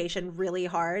sleep medication really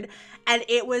hard. And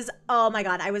it was, oh my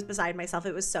God, I was beside myself.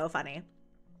 It was so funny.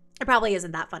 It probably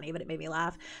isn't that funny, but it made me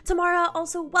laugh. Tamara,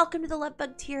 also welcome to the Love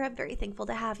Bug tier. I'm very thankful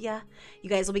to have you. You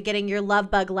guys will be getting your Love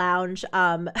Bug lounge.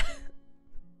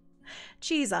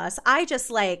 Jesus, I just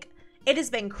like, it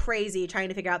has been crazy trying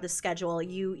to figure out the schedule.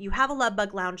 You have a Love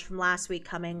Bug lounge from last week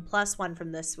coming, plus one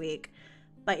from this week,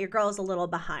 but your girl's a little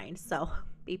behind, so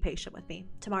be patient with me.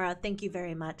 Tamara, thank you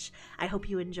very much. I hope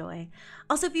you enjoy.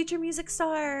 Also, future music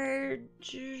star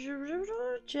Jazz.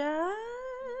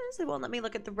 It won't let me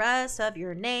look at the rest of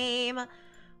your name.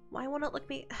 Why won't it let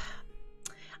me?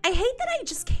 I hate that I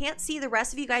just can't see the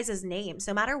rest of you guys' names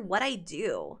no matter what I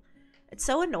do. It's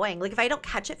so annoying. Like if I don't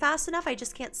catch it fast enough, I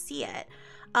just can't see it.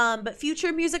 But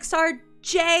future music star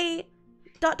J ...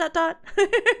 Hi,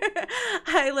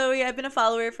 Loey. I've been a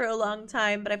follower for a long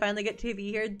time, but I finally get to be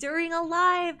here during a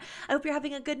live. I hope you're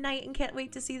having a good night and can't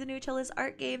wait to see the new Chillas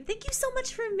Art game. Thank you so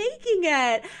much for making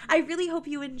it. I really hope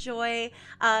you enjoy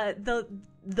the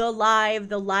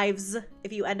lives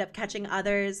if you end up catching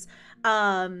others.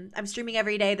 I'm streaming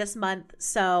every day this month,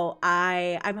 so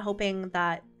I'm hoping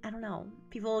that, I don't know,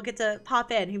 people will get to pop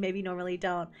in who maybe normally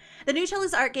don't. The new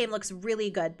Chillas Art game looks really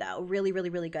good, though. Really, really,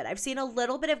 really good. I've seen a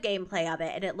little bit of gameplay of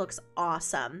it, and it looks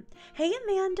awesome. Hey,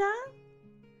 Amanda.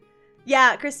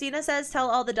 Yeah, Christina says, tell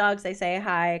all the dogs I say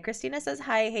hi. Christina says,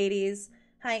 hi, Hades.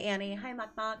 Hi, Annie. Hi, Mok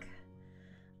Mok.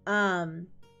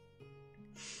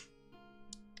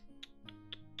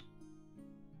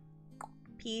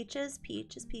 Peaches,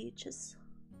 peaches, peaches.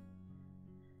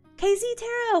 KZ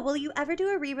Tara, will you ever do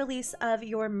a re-release of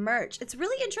your merch? It's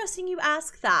really interesting you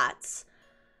ask that.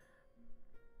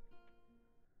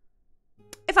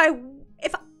 If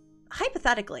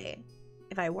hypothetically,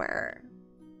 if I were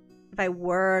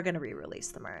gonna re-release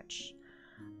the merch,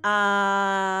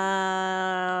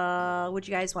 would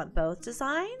you guys want both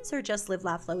designs or just Live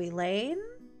Laugh LoeyLane?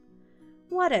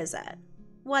 What is it?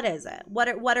 What is it? What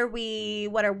are we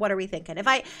thinking? If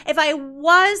I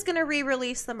was gonna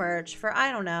re-release the merch for,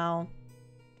 I don't know,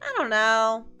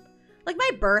 like my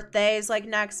birthday's like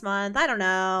next month, I don't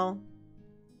know,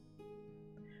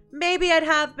 maybe I'd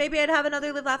have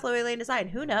another Live Laugh LoeyLane design.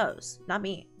 Who knows? Not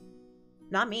me.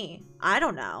 I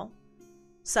don't know.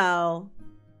 So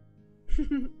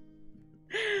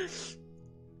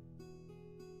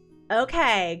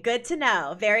okay, good to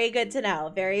know. Very good to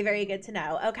know. Very, very good to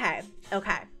know. Okay.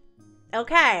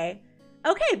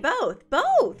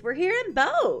 Both. We're hearing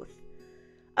both.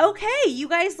 Okay, you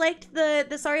guys liked the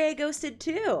Sorry I Ghosted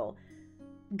too.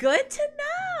 Good to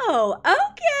know.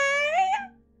 Okay.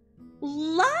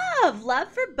 Love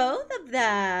for both of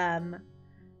them.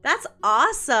 That's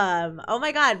awesome. Oh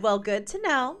my God. Well, good to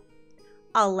know.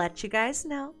 I'll let you guys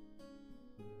know.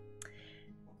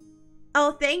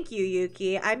 Oh, thank you,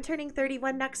 Yuki. I'm turning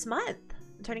 31 next month.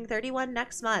 I'm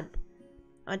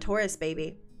a Taurus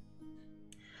baby.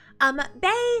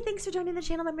 Bay, thanks for joining the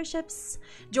channel memberships.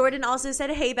 Jordan also said,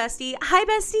 hey, bestie. Hi,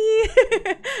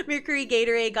 bestie. Mercury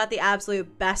Gatorade got the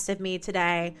absolute best of me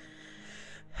today.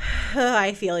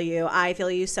 I feel you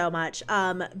so much.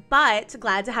 But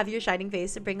glad to have your shining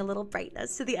face and bring a little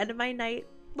brightness to the end of my night.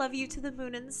 Love you to the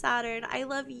moon and Saturn. I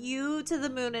love you to the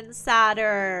moon and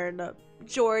Saturn.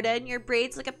 Jordan, your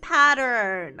braids like a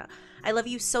pattern. I love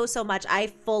you so, so much. I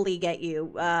fully get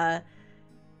you.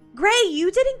 Gray,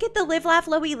 you didn't get the Live Laugh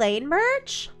LoeyLane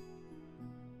merch?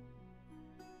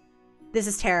 This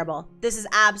is terrible. This is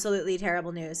absolutely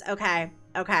terrible news. Okay.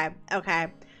 All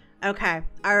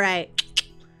right.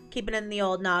 Keeping it in the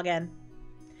old noggin.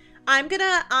 I'm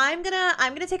gonna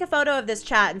take a photo of this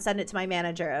chat and send it to my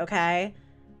manager, okay?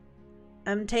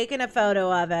 I'm taking a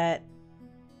photo of it.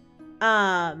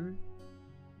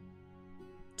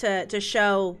 To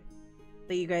show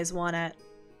that you guys want it.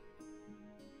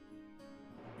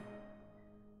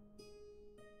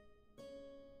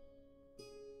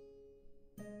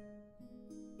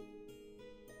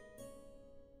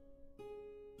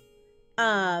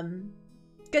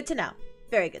 Good to know.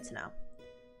 Very good to know.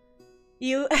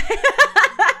 You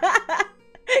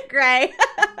Gray.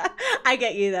 I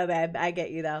get you though, babe. I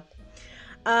get you though.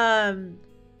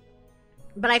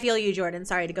 But I feel you, Jordan.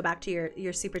 Sorry to go back to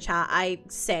your super chat. I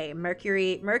say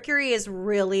Mercury is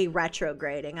really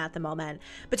retrograding at the moment.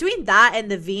 Between that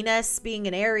and the Venus being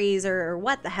in Aries or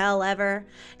what the hell ever.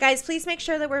 Guys, please make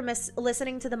sure that we're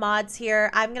listening to the mods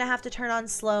here. I'm going to have to turn on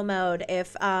slow mode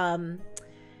if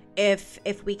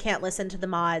we can't listen to the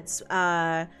mods.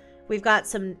 We've got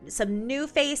some new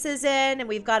faces in, and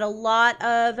we've got a lot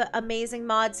of amazing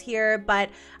mods here, but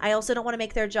I also don't want to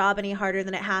make their job any harder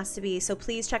than it has to be. So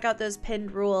please check out those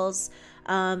pinned rules.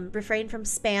 Refrain from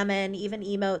spamming, even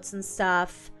emotes and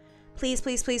stuff. Please,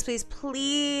 please, please, please,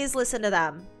 please listen to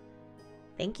them.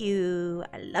 Thank you.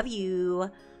 I love you.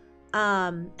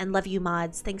 And love you,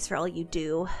 mods. Thanks for all you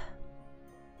do.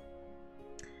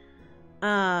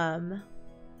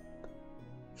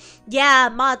 Yeah,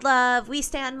 mod love. We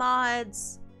stand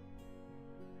mods.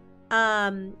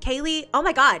 Kaylee. Oh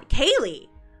my god, Kaylee.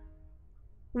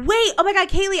 Wait, oh my god,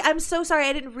 Kaylee, I'm so sorry.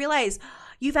 I didn't realize.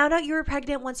 You found out you were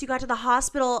pregnant once you got to the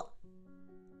hospital.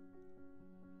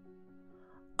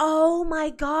 Oh my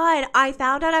god, I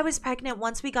found out I was pregnant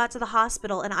once we got to the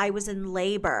hospital and I was in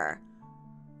labor.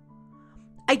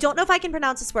 I don't know if I can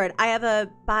pronounce this word. I have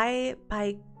a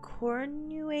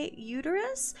bicornuate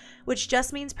uterus, which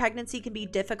just means pregnancy can be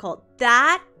difficult.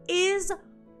 That is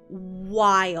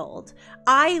wild.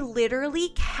 I literally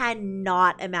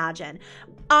cannot imagine.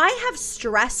 I have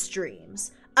stress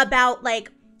dreams about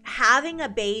like having a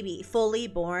baby fully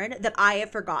born that I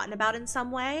have forgotten about in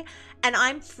some way, and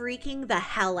I'm freaking the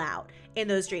hell out in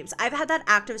those dreams. I've had that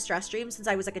active stress dream since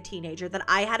I was like a teenager, that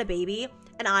I had a baby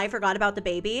and I forgot about the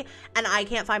baby and I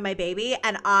can't find my baby,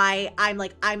 and I'm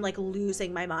like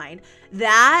losing my mind.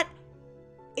 That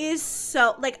is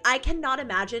so, like, I cannot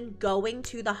imagine going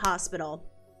to the hospital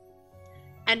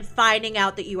and finding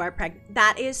out that you are pregnant.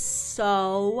 That is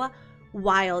so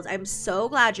wild. I'm so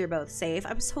glad you're both safe.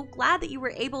 I'm so glad that you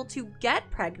were able to get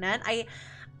pregnant.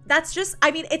 That's just,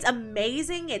 I mean, it's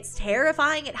amazing. It's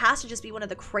terrifying. It has to just be one of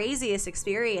the craziest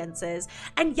experiences.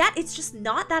 And yet it's just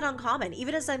not that uncommon.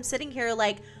 Even as I'm sitting here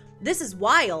like, this is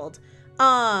wild.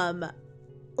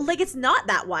 Like, it's not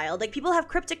that wild. Like, people have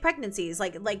cryptic pregnancies.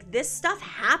 Like this stuff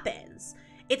happens.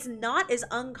 It's not as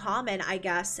uncommon, I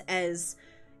guess, as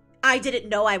I didn't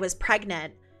know I was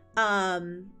pregnant.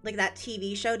 Like that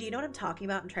TV show. Do you know what I'm talking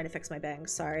about? I'm trying to fix my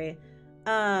bangs. Sorry.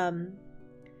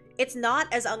 It's not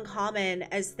as uncommon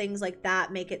as things like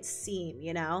that make it seem,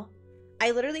 you know? I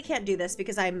literally can't do this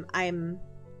because I'm I'm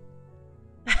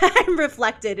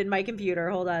reflected in my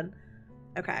computer. Hold on.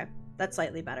 Okay. That's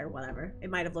slightly better. Whatever. It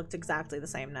might have looked exactly the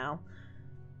same now.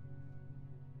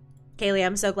 Kaylee,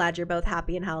 I'm so glad you're both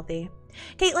happy and healthy.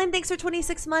 Caitlin, thanks for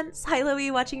 26 months. Hi,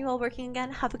 Loey, watching you while working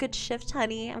again. Have a good shift,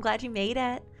 honey. I'm glad you made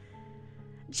it.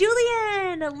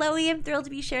 Julian! Loey, I'm thrilled to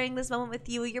be sharing this moment with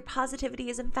you. Your positivity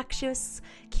is infectious.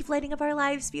 Keep lighting up our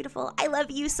lives, beautiful. I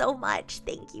love you so much.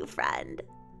 Thank you, friend.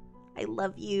 I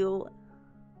love you.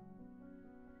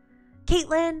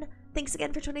 Caitlin, thanks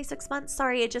again for 26 months.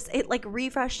 Sorry, it like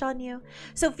refreshed on you.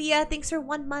 Sophia, thanks for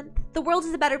 1 month. The world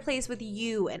is a better place with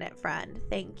you in it, friend.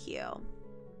 Thank you.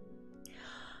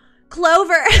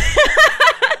 Clover.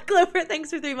 Clover, thanks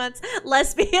for 3 months.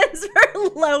 Lesbians for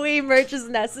Loey merch is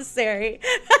necessary.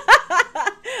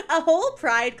 A whole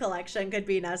Pride collection could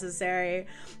be necessary.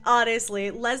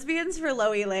 Honestly. Lesbians for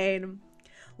LoeyLane.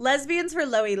 Lesbians for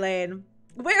LoeyLane.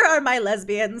 Where are my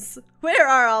lesbians? Where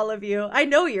are all of you? I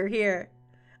know you're here.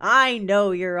 I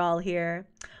know you're all here.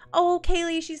 Oh,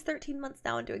 Kaylee, she's 13 months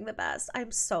now and doing the best.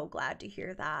 I'm so glad to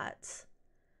hear that.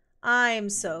 I'm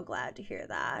so glad to hear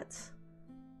that.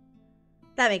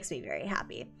 That makes me very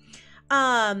happy.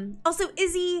 Also,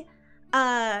 Izzy,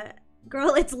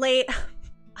 girl, it's late.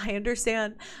 I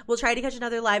understand. We'll try to catch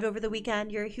another live over the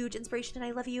weekend. You're a huge inspiration and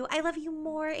I love you. I love you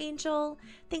more, Angel.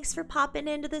 Thanks for popping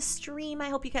into the stream. I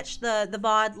hope you catch the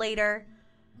VOD later.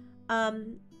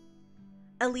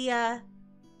 Aaliyah,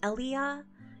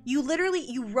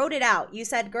 you wrote it out. You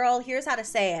said, girl, here's how to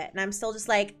say it. And I'm still just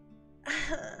like,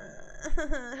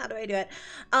 how do I do it?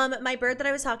 My bird that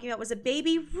I was talking about was a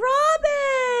baby robin.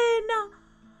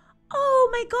 Oh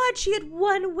my god, she had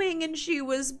one wing and she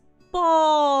was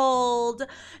bald.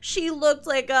 She looked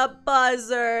like a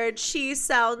buzzard. She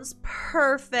sounds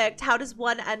perfect. How does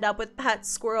one end up with pet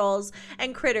squirrels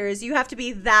and critters? You have to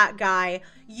be that guy.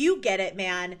 You get it,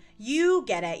 man. You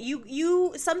get it.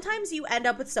 You sometimes you end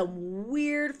up with some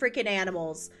weird freaking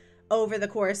animals over the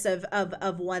course of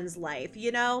one's life,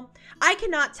 you know? I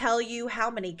cannot tell you how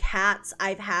many cats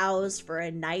I've housed for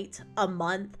a night, a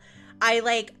month. I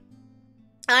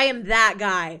am that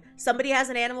guy. Somebody has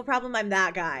an animal problem, I'm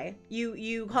that guy.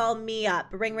 You call me up.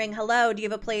 Ring, ring, hello. Do you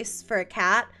have a place for a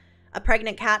cat? A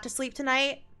pregnant cat to sleep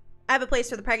tonight? I have a place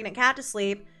for the pregnant cat to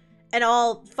sleep and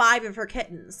all 5 of her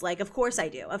kittens. Like, of course I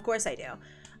do. Of course I do.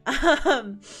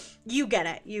 You get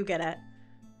it. You get it.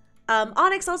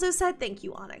 Onyx also said, thank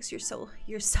you, Onyx.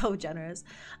 You're so generous.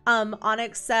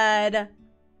 Onyx said,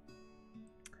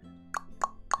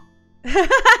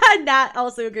 Nat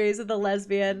also agrees with the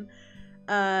lesbian.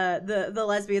 The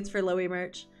lesbians for Loey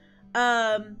merch.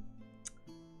 More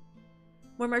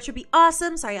merch would be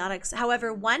awesome. Sorry, Onyx.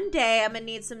 However, one day I'm gonna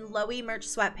need some Loey merch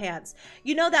sweatpants.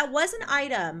 You know, that was an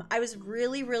item I was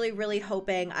really, really, really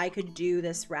hoping I could do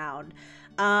this round.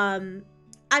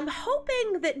 I'm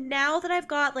hoping that now that I've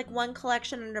got like one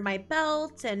collection under my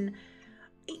belt and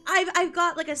I've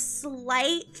got like a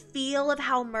slight feel of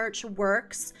how merch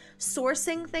works,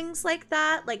 sourcing things like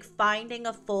that, like finding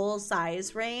a full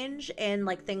size range in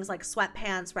like things like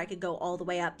sweatpants where I could go all the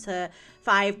way up to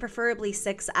 5, preferably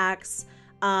 6X,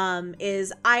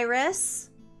 is Iris.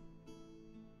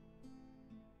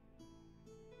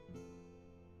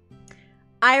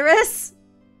 Iris?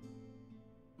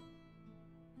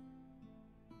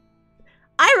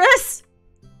 Iris!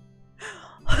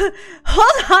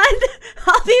 Hold on.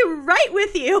 I'll be right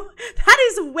with you. That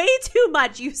is way too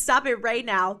much. You stop it right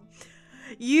now.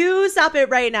 You stop it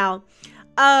right now.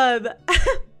 That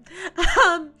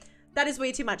is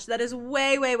way too much. That is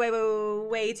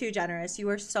way too generous. You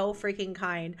are so freaking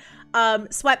kind.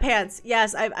 Sweatpants.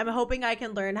 Yes, I'm hoping I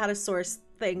can learn how to source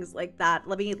things like that.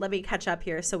 Let me catch up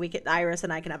here so we can, Iris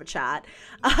and I can have a chat.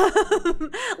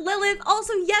 Lilith,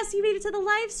 also, yes, you made it to the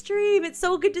live stream. It's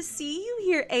so good to see you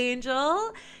here,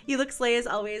 Angel. You look slay as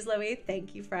always, Loey.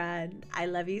 Thank you, friend. I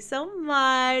love you so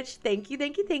much. Thank you.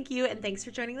 And thanks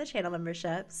for joining the channel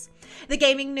memberships. The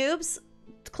gaming noobs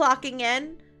clocking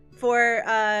in for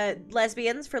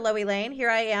lesbians for LoeyLane. Here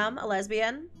I am, a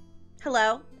lesbian.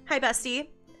 Hello. Hi, bestie.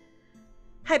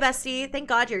 Hi, bestie. Thank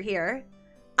God you're here.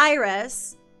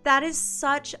 Iris, that is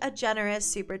such a generous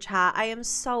super chat. I am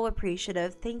so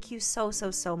appreciative. Thank you so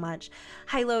much.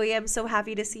 Hi, Loey. I'm so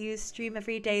happy to see you stream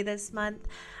every day this month.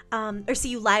 Or see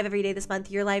you live every day this month.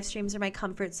 Your live streams are my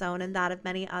comfort zone and that of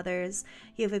many others.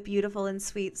 You have a beautiful and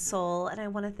sweet soul, and I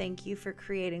want to thank you for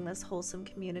creating this wholesome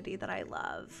community that I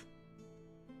love.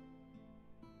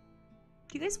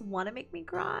 Do you guys want to make me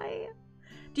cry?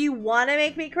 Do you want to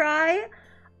make me cry?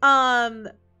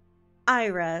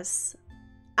 Iris,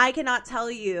 I cannot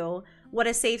tell you what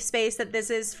a safe space that this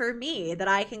is for me, that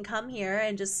I can come here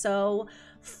and just so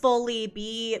fully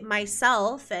be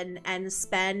myself and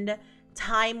spend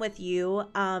time with you,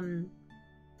 and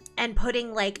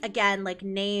putting, like, again, like,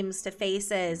 names to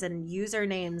faces and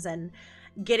usernames and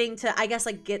getting to, I guess,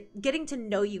 like, getting to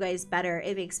know you guys better.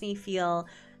 It makes me feel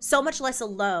so much less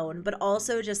alone, but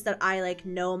also just that I, like,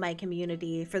 know my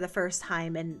community for the first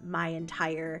time in my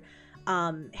entire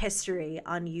history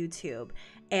on YouTube,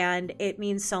 and it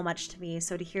means so much to me.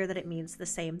 So to hear that it means the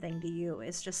same thing to you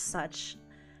is just such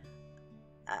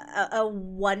a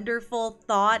wonderful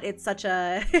thought. It's such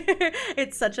a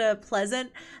it's such a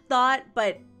pleasant thought,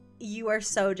 but you are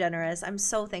so generous. I'm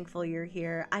so thankful you're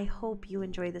here. I hope you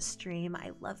enjoy the stream.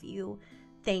 I love you.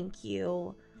 Thank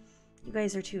you. You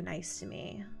guys are too nice to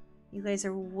me. You guys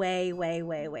are way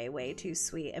too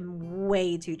sweet and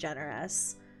way too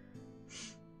generous.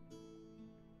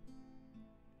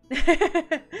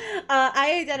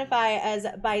 I identify as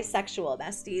bisexual,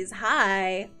 besties.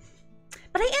 Hi.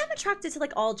 But I am attracted to,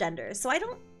 like, all genders, so I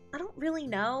don't really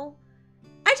know.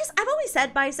 I've always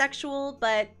said bisexual,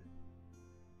 but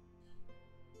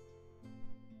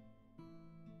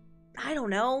I don't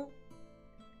know.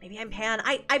 Maybe I'm pan.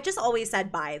 I've just always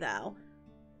said bi, though.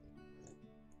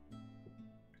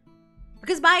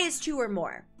 Because bi is 2 or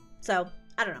more. So,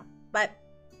 I don't know. But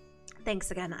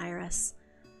thanks again, Iris.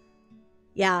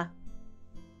 Yeah.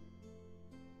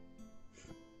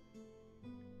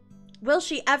 Will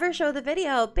she ever show the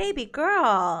video? Baby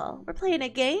girl, we're playing a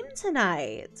game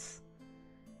tonight.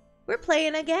 We're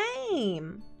playing a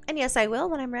game. And yes, I will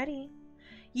when I'm ready.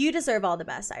 You deserve all the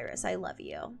best, Iris. I love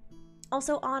you.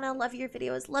 Also, Anna, love your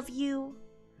videos. Love you.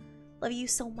 Love you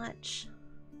so much.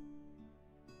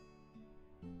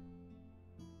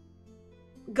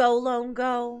 Go, Lone,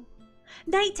 go.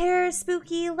 Night Terror,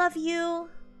 Spooky, love you.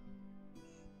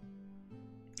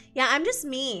 Yeah, I'm just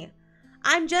me.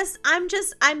 I'm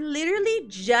literally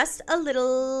just a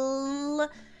little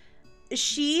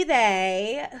she,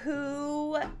 they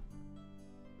who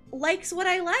likes what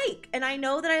I like. And I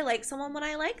know that I like someone when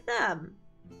I like them.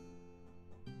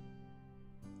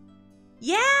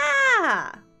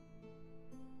 Yeah.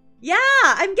 Yeah,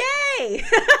 I'm gay.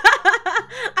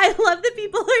 I love that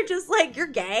people are just like, you're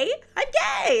gay? I'm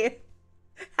gay.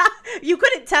 You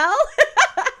couldn't tell?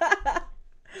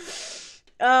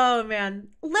 Oh, man.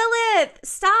 Lilith,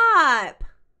 stop.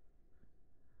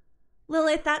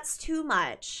 Lilith, that's too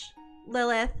much.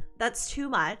 Lilith, that's too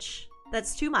much.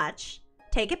 That's too much.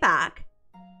 Take it back.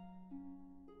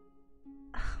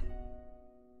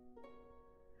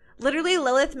 Literally,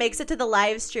 Lilith makes it to the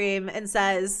live stream and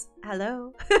says,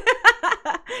 hello.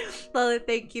 Lilith,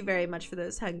 thank you very much for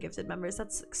those 10 gifted members.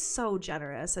 That's so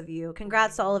generous of you.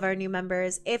 Congrats to all of our new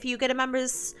members. If you get a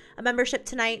membership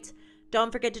tonight,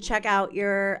 don't forget to check out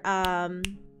your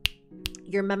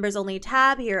members only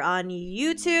tab here on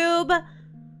YouTube.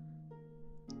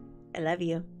 I love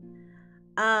you.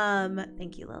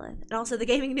 Thank you, Lilith. And also the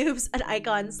gaming noobs, an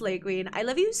icon, Slay Queen. I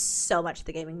love you so much,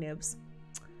 the gaming noobs.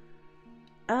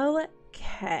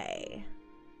 Okay.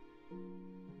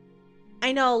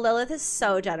 I know, Lilith is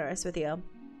so generous with you.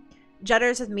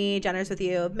 Generous with me, generous with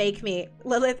you. Make me.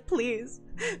 Lilith, please.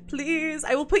 Please.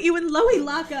 I will put you in Loey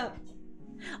lockup.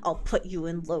 I'll put you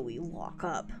in Loey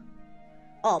lockup.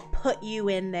 I'll put you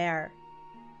in there.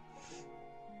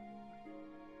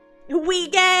 We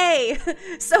gay.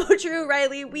 So true,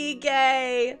 Riley. We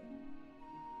gay.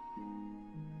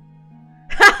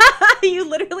 You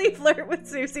literally flirt with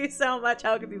Susie so much.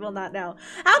 How could people not know?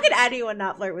 How could anyone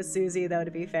not flirt with Susie, though,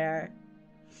 to be fair?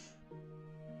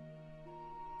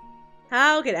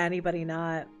 How could anybody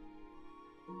not?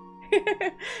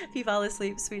 If you fall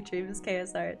asleep, sweet dreams,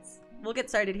 Chillas Arts. We'll get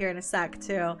started here in a sec,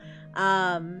 too.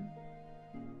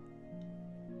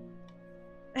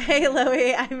 Hey,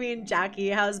 Loey. I mean, Jackie.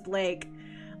 How's Blake?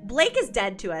 Blake is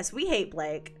dead to us. We hate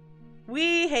Blake.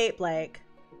 We hate Blake.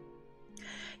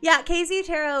 Yeah, KZ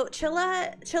Taro,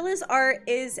 Chillas Art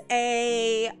is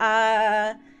a,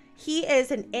 he is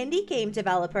an indie game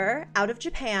developer out of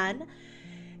Japan.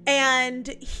 And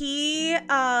he,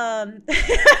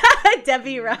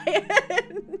 Debbie Ryan.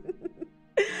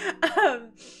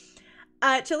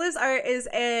 Chillas Art is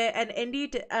an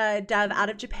indie dev out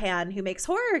of Japan who makes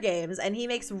horror games. And he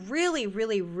makes really,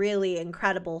 really, really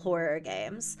incredible horror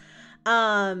games.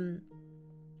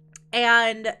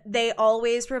 And they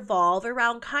always revolve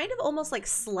around kind of almost like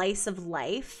slice of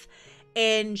life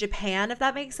in Japan, if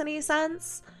that makes any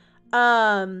sense.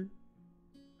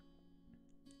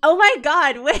 Oh my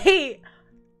god, wait.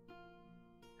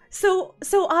 So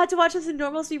odd to watch this in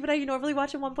normal speed, but I normally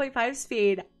watch in 1.5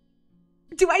 speed.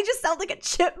 Do I just sound like a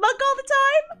chipmunk all the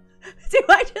time? Do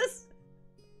I just...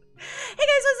 Hey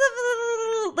guys,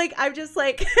 what's up? Like, I'm just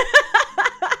like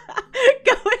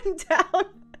going down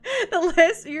the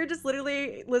list. You're just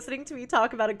literally listening to me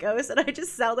talk about a ghost and I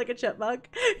just sound like a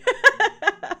chipmunk.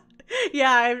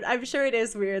 Yeah, I'm sure it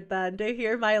is weird then to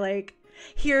hear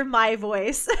my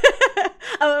voice.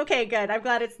 Oh, okay, good. I'm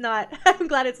glad it's not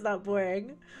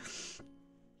boring.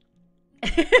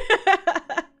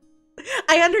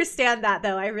 I understand that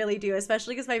though. I really do,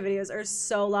 especially because my videos are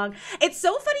so long. It's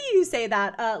so funny you say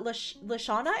that.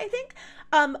 Lashana, I think.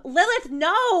 Lilith,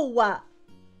 no.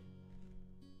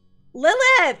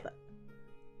 Lilith!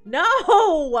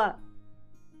 No!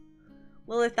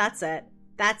 Lilith, that's it.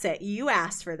 That's it. You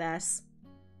asked for this.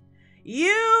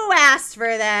 You asked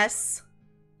for this.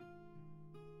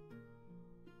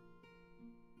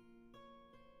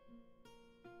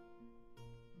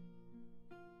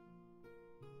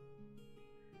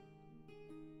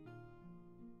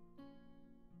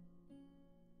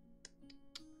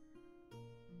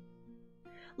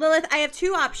 Lilith, I have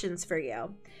two options for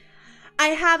you. I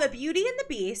have a Beauty and the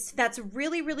Beast that's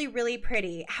really, really, really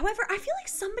pretty. However, I feel like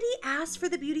somebody asked for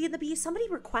the Beauty and the Beast. Somebody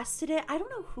requested it. I don't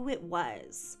know who it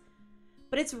was,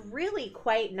 but it's really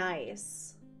quite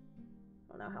nice.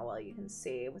 I don't know how well you can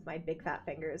see with my big fat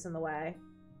fingers in the way.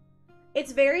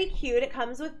 It's very cute. It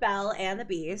comes with Belle and the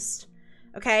Beast.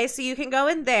 Okay, so you can go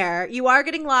in there. You are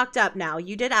getting locked up now.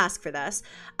 You did ask for this.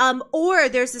 Or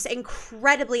there's this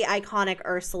incredibly iconic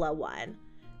Ursula one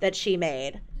that she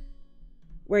made,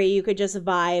 where you could just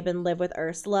vibe and live with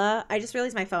Ursula. I just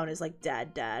realized my phone is like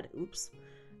dead. Oops.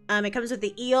 It comes with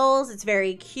the eels. It's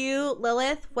very cute.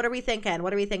 Lilith, what are we thinking?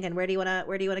 What are we thinking? Where do you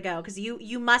wanna go? Because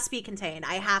you must be contained.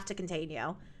 I have to contain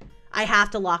you. I have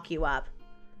to lock you up.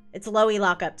 It's Loey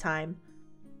lockup time.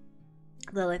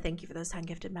 Lilith, thank you for those 10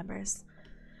 gifted members.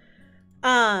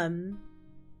 Nina,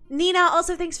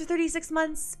 also thanks for 36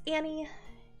 months. Annie,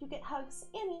 you get hugs.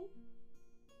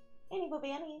 Annie, Bobby,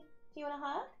 Annie, do you want a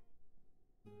hug?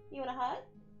 You want a hug?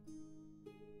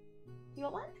 You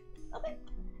want one? Okay.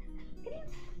 Come here.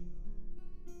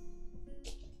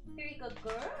 Here you go,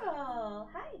 girl.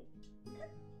 Hi.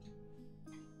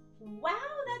 Wow,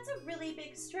 that's a really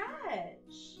big stretch.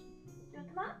 You want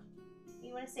to come up?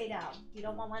 You want to stay down? You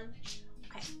don't want one?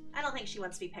 Okay. I don't think she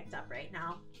wants to be picked up right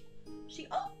now.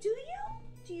 Oh, do you?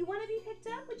 Do you want to be picked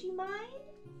up? Would you mind?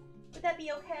 Would that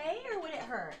be okay, or would it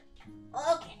hurt?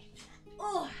 Okay.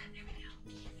 Oh,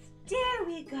 there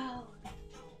we go.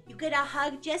 You get a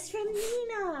hug just from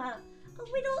Nina. A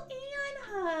little Anne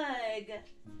hug.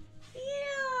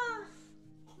 Yeah.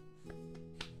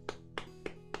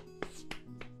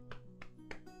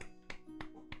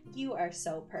 You are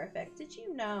so perfect. Did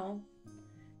you know?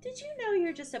 Did you know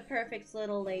you're just a perfect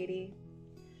little lady?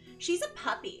 She's a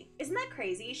puppy. Isn't that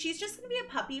crazy? She's just gonna be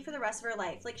a puppy for the rest of her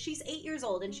life. Like, she's 8 years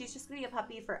old and she's just gonna be a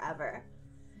puppy forever.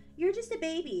 You're just a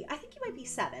baby. I think you might be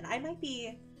 7. I might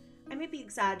be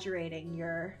exaggerating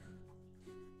your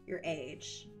your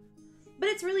age. But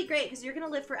it's really great because you're going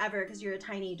to live forever because you're a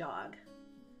tiny dog.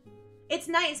 It's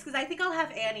nice because I think I'll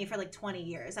have Annie for like 20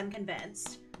 years. I'm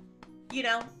convinced. You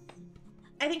know?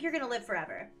 I think you're going to live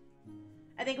forever.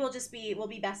 I think we'll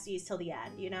be besties till the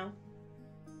end, you know?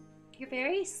 You're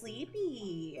very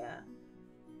sleepy.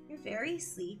 You're very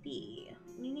sleepy.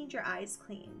 You need your eyes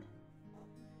cleaned.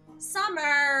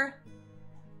 Summer!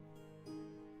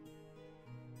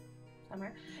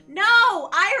 Summer?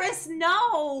 No! Iris,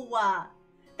 no!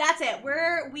 That's it.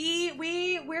 We're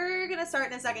gonna start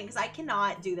in a second because I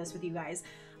cannot do this with you guys.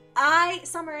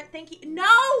 Summer, thank you. No!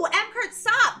 Kurt,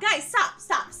 stop! Guys,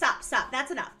 stop.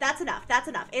 That's enough.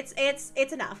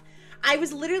 It's enough. I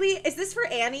was literally, is this for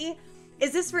Annie?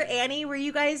 Is this for Annie? Were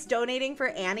you guys donating for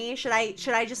Annie? Should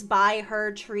I just buy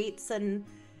her treats and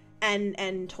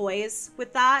toys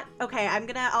with that? Okay,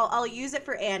 I'll use it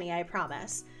for Annie, I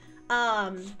promise.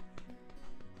 Summer,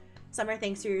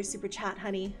 thanks for your super chat,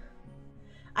 honey.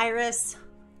 Iris,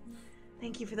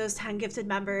 thank you for those 10 gifted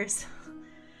members.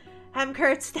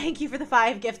 Kurtz, thank you for the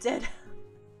 5 gifted.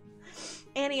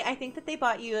 Annie, I think that they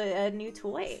bought you a new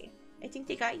toy. I think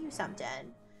they got you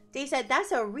something. They said,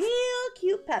 that's a real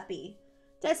cute puppy.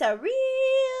 That's a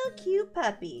real cute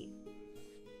puppy.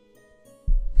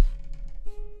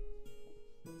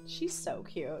 She's so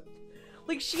cute.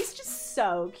 Like, she's just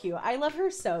so cute. I love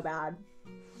her so bad.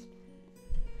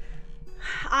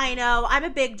 I know. I'm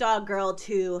a big dog girl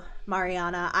too,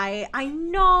 Mariana. I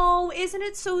know. Isn't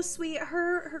it so sweet?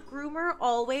 Her groomer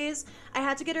always, I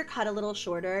had to get her cut a little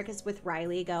shorter because with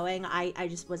Riley going, I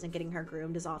just wasn't getting her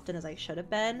groomed as often as I should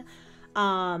have been.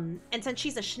 And since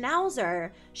she's a schnauzer,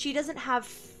 she doesn't have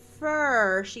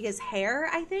fur. She has hair,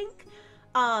 I think.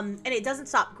 And it doesn't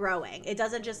stop growing. It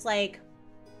doesn't just like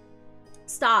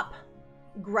stop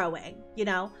growing, you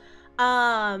know?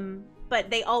 But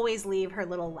they always leave her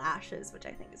little lashes, which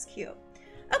I think is cute.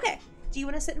 Okay, do you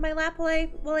want to sit in my lap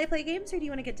while I play games, or do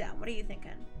you want to get down? What are you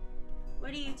thinking?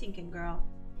 What are you thinking, girl?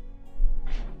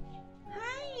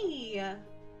 Hi!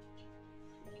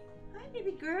 Hi,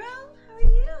 baby girl. How are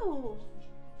you?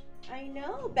 I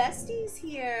know, Bestie's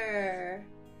here.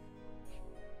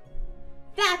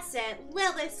 That's it.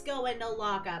 Lilith's going to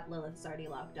lock up. Lilith's already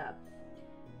locked up.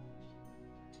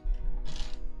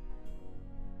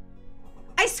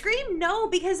 I scream no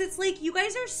because it's like, you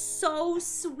guys are so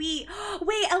sweet.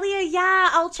 Wait, Elia, yeah,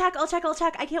 I'll check.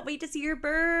 I can't wait to see your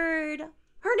bird.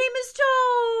 Her name is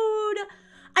Toad.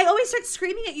 I always start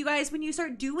screaming at you guys when you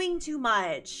start doing too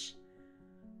much.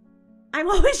 I'm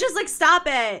always just like, stop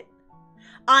it.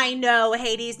 I know,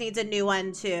 Hades needs a new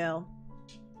one too.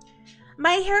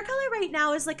 My hair color right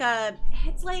now is like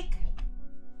it's like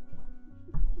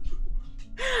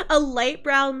a light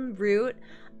brown root.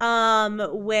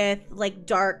 With like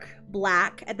dark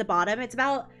black at the bottom. It's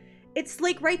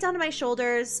like right down to my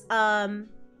shoulders.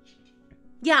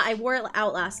 Yeah, I wore it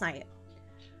out last night.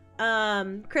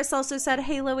 Chris also said,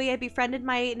 hey, Loey, I befriended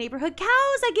my neighborhood cows.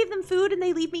 I gave them food and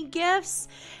they leave me gifts.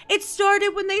 It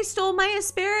started when they stole my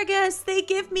asparagus. They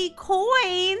give me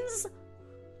coins.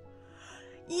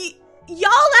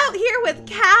 Y'all out here with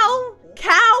cow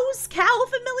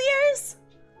familiars?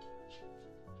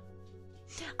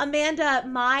 Amanda,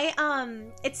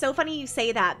 it's so funny you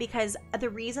say that because the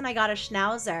reason I got a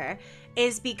schnauzer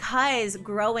is because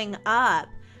growing up,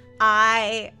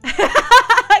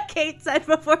 Kate said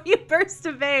before you burst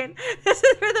a vein, this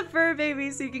is for the fur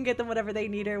babies so you can get them whatever they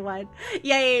need or want.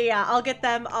 Yeah. I'll get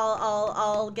them.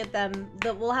 I'll get them.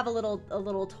 We'll have a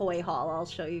little toy haul. I'll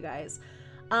show you guys.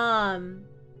 What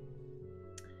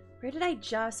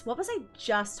was I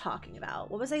just talking about?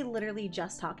 What was I literally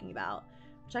just talking about?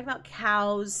 Talking about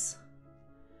cows.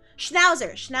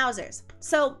 Schnauzers.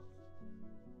 So,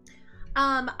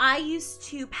 I used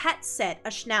to pet sit a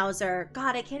schnauzer.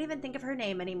 God, I can't even think of her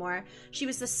name anymore. She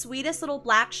was the sweetest little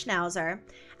black schnauzer,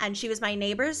 and she was my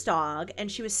neighbor's dog,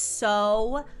 and she was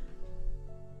so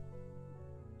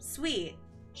sweet.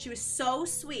 She was so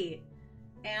sweet.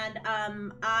 And,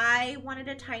 I wanted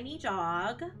a tiny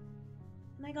dog,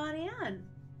 and I got Anne.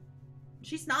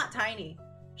 She's not tiny.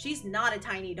 She's not a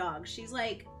tiny dog. She's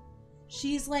like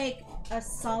a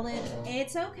solid,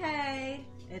 it's okay.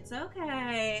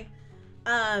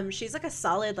 She's like a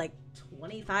solid, like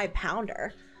 25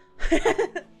 pounder.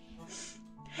 It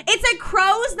said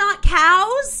crows, not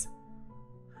cows.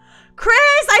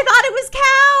 Chris, I thought it was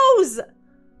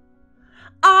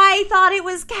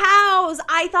cows.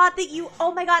 I thought that you,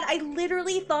 oh my God, I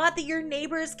literally thought that your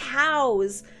neighbor's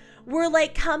cows were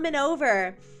like coming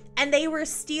over and they were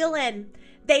stealing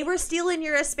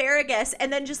your asparagus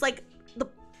and then just like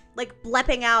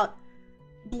blepping out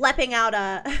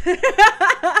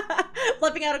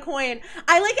flipping out a coin.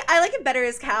 I like it better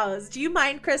as cows. Do you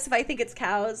mind, Chris, if I think it's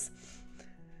cows?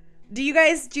 Do you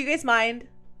guys mind?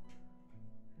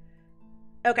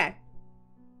 Okay.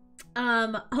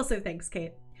 Also thanks,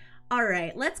 Kate. All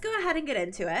right, let's go ahead and get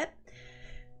into it.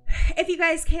 If you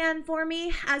guys can, for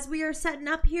me, as we are setting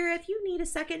up here, if you need a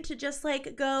second to just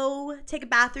like go take a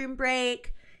bathroom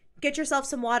break, get yourself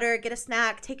some water, get a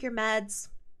snack, take your meds.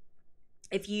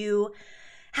 If you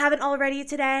haven't already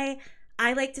today,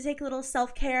 I like to take little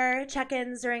self-care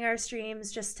check-ins during our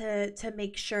streams just to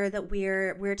make sure that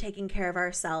we're taking care of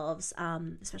ourselves,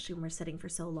 especially when we're sitting for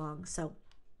so long. So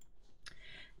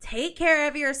take care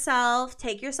of yourself.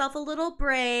 Take yourself a little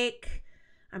break.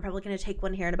 I'm probably going to take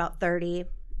one here in about 30.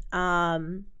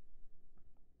 My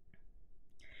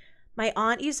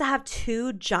aunt used to have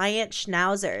 2 giant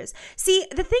schnauzers. See,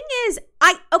 the thing is,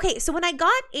 okay, so when I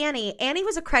got Annie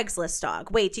was a Craigslist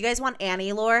dog. Wait, do you guys want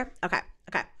Annie lore? Okay.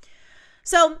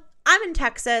 So I'm in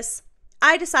Texas.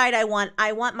 I decide I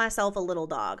want myself a little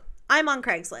dog. I'm on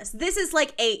Craigslist. This is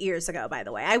like 8 years ago, by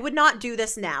the way. I would not do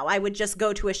this now. I would just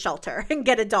go to a shelter and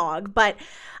get a dog. But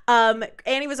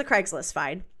Annie was a Craigslist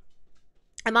find.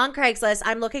 I'm on Craigslist.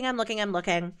 I'm looking. And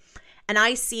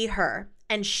I see her.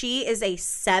 And she is a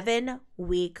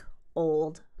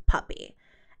 7-week-old puppy.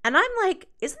 And I'm like,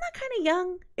 isn't that kind of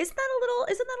young? Isn't that a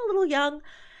little young?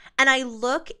 And I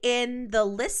look in the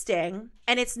listing,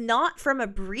 and it's not from a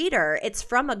breeder. It's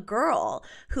from a girl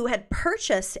who had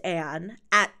purchased Anne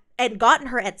and gotten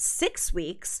her at 6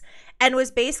 weeks and was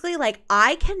basically like,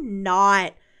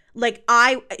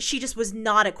 she just was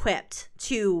not equipped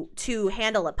to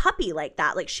handle a puppy like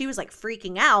that. Like, she was like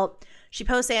freaking out. She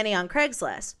posts Annie on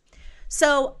Craigslist.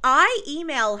 So I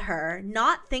email her,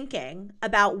 not thinking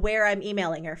about where I'm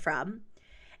emailing her from.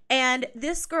 And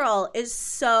this girl is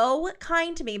so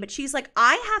kind to me, but she's like,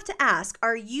 I have to ask,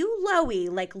 are you Loey,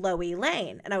 like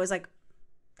LoeyLane? And I was like,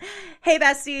 hey,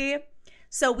 bestie.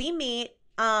 So we meet.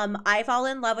 I fall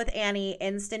in love with Annie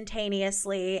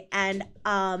instantaneously. And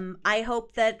I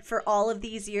hope that for all of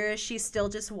these years, she still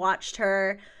just watched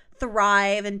her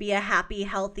thrive and be a happy,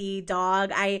 healthy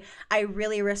dog. I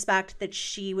really respect that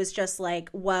she was just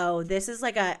like, whoa, this is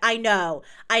like I know.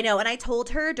 And I told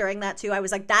her during that too, I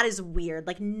was like, that is weird.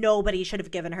 Like, nobody should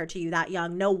have given her to you that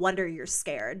young. No wonder you're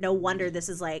scared. No wonder this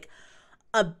is like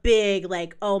a big,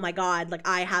 like, oh my God, like,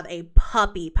 I have a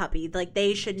puppy. Like,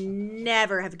 they should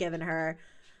never have given her.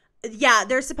 Yeah,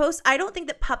 I don't think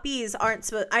that puppies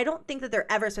I don't think that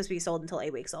they're ever supposed to be sold until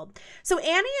 8 weeks old. So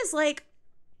Annie is like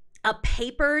a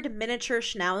papered miniature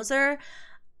schnauzer.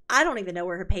 I don't even know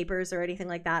where her papers or anything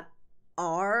like that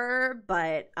are,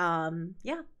 but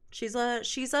yeah, she's a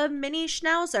mini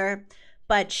schnauzer,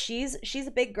 but she's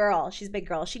a big girl. She's a big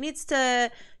girl. She needs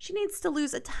to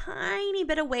lose a tiny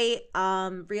bit of weight,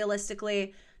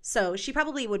 realistically. So she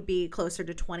probably would be closer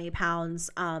to 20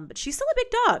 pounds, but she's still a big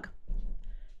dog.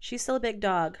 She's still a big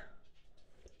dog.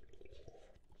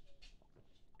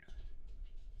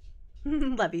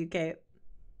 Love you, Kate.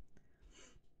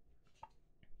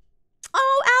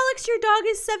 Oh, Alex, your dog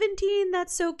is 17.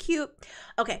 That's so cute.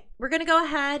 Okay, we're going to go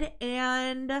ahead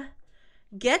and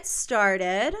get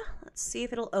started. Let's see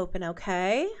if it'll open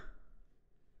okay.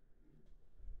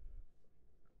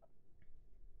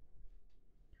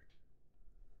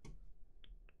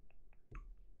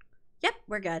 Yep,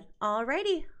 we're good.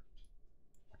 Alrighty.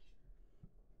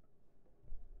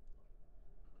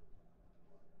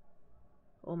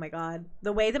 Oh my God.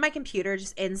 The way that my computer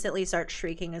just instantly starts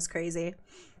shrieking is crazy.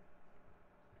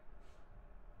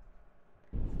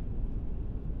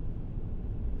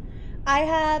 I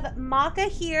have Maka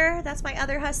here. That's my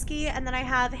other husky. And then I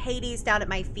have Hades down at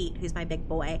my feet, who's my big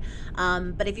boy.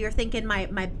 But if you're thinking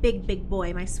my big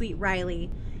boy, my sweet Riley,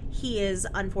 he is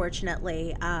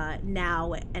unfortunately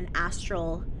now an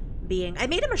astral being. I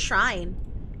made him a shrine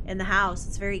in the house.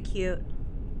 It's very cute.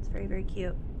 It's very, very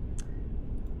cute.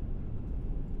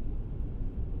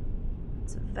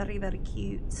 It's very, very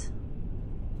cute.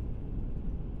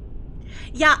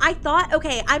 Yeah, I thought,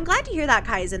 okay, I'm glad to hear that,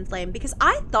 Kaizen Flame, because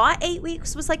I thought 8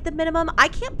 weeks was like the minimum. I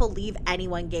can't believe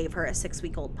anyone gave her a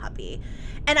 6-week-old puppy.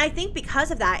 And I think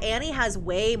because of that, Annie has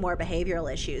way more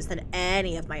behavioral issues than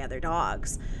any of my other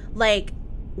dogs. Like,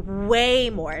 way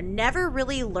more. Never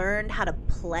really learned how to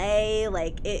play.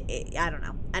 Like, I don't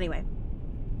know. Anyway.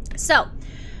 So,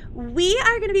 we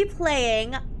are going to be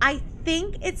playing, I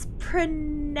think it's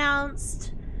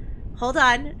pronounced... Hold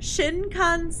on,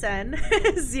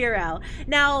 Shinkansen 0.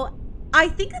 Now, I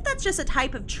think that that's just a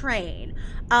type of train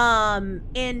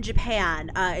in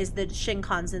Japan, is the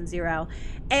Shinkansen 0.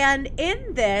 And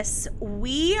in this,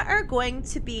 we are going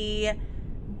to be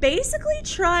basically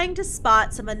trying to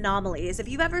spot some anomalies. If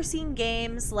you've ever seen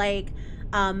games like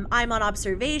I'm on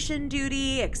observation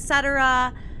duty,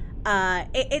 etc.,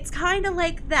 it's kind of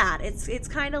like that. It's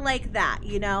kind of like that,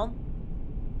 you know?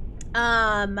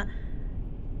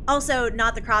 Also,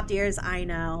 not the cropped ears. I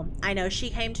know. She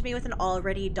came to me with an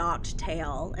already docked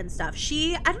tail and stuff.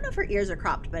 I don't know if her ears are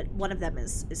cropped, but one of them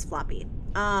is floppy.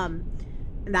 And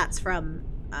that's from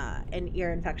an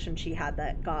ear infection she had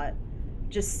that got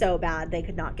just so bad they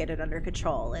could not get it under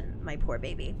control, and my poor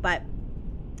baby. But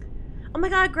oh my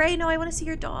god, Gray, no, I want to see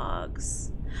your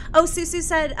dogs. Oh, Susu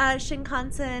said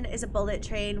Shinkansen is a bullet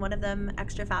train, one of them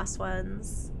extra fast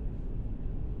ones.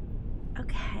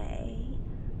 Okay.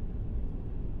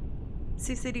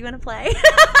 Susu, do you want to play?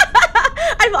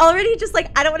 I'm already just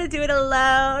like, I don't want to do it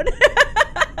alone.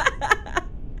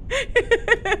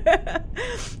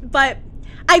 But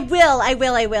I will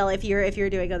if you're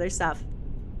doing other stuff.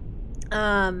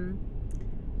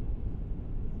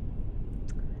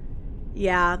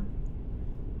 Yeah.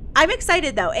 I'm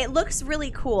excited though. It looks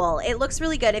really cool. It looks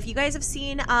really good. If you guys have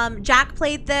seen, Jack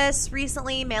played this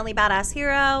recently, Manly Badass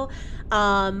Hero.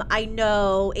 I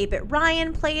know 8-Bit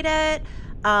Ryan played it.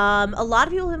 A lot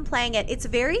of people have been playing it. It's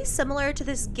very similar to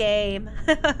this game.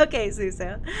 Okay,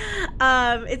 Susu.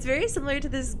 It's very similar to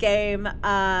this game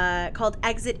called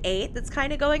Exit 8 that's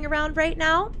kind of going around right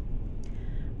now.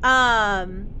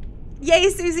 Yay,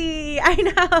 Susie! I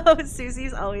know.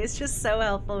 Susie's always just so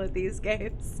helpful with these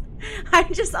games.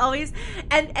 I'm just always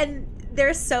and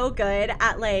they're so good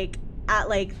at like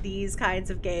these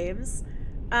kinds of games.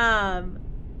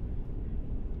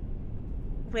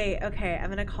 Wait, okay, I'm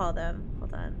gonna call them.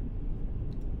 Hold on.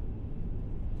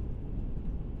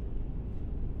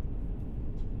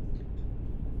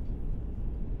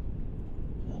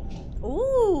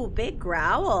 Ooh, big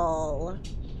growl.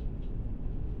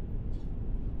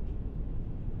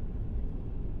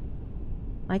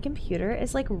 My computer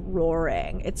is like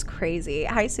roaring. It's crazy.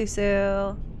 Hi,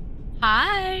 Susu.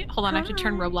 Hi. Hold on, Hi. I have to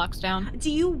turn Roblox down.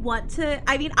 Do you want to?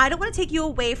 I mean, I don't want to take you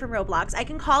away from Roblox. I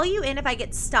can call you in if I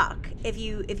get stuck. If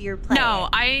you're playing. No,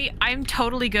 I'm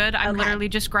totally good. I'm literally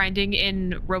just grinding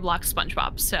in Roblox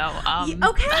SpongeBob. So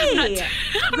okay.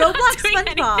 Roblox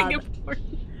SpongeBob.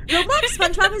 Roblox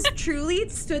SpongeBob has truly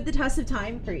stood the test of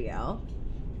time for you.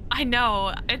 I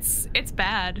know it's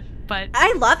bad, but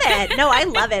I love it. No, I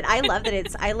love it. I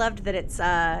loved that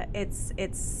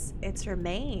it's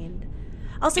remained.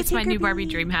 Also, it's my new Barbie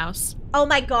Dreamhouse. Oh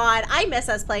my god, I miss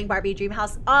us playing Barbie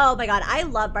Dreamhouse. Oh my god, I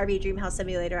love Barbie Dreamhouse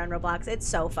Simulator on Roblox. It's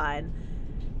so fun.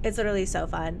 It's literally so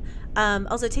fun.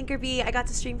 Also, Tinkerbee, I got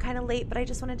to stream kind of late, but I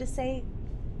just wanted to say,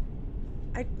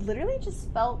 I literally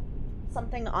just felt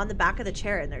something on the back of the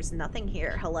chair, and there's nothing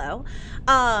here. Hello.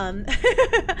 That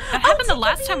happened the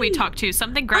last time we talked to.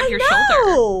 Something grabbed your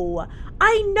shoulder.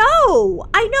 I know.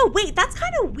 Wait, that's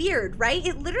kind of weird, right?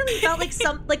 It literally felt like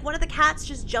like one of the cats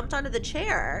just jumped onto the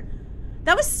chair.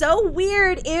 That was so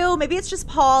weird. Ew, maybe it's just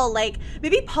Paul. Like,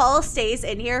 maybe Paul stays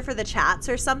in here for the chats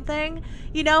or something.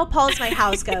 You know, Paul's my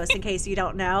house ghost, in case you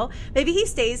don't know. Maybe he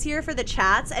stays here for the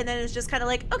chats and then is just kind of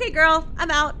like, okay, girl,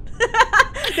 I'm out.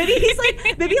 maybe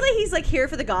he's like here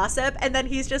for the gossip, and then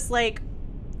he's just like,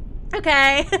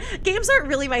 okay, games aren't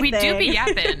really my thing. We do be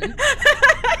yapping.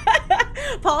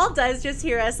 Paul does just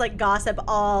hear us like gossip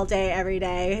all day, every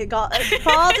day. Paul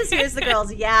just hears the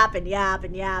girls yap and yap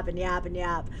and yap and yap and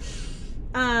yap.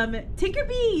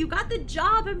 Tinkerbee, you got the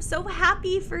job. I'm so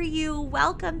happy for you.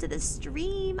 Welcome to the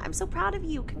stream. I'm so proud of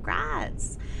you.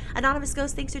 Congrats. Anonymous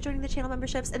Ghost, thanks for joining the channel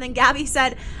memberships. And then Gabby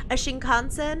said a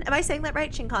Shinkansen. Am I saying that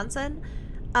right? Shinkansen?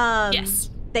 Yes.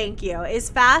 Thank you. Is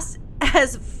fast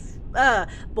as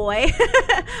boy.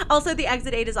 Also, the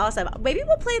Exit 8 is awesome. Maybe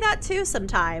we'll play that too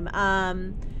sometime.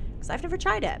 Because I've never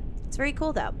tried it. It's very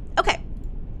cool though. Okay.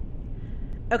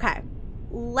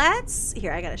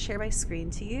 Here, I gotta share my screen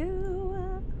to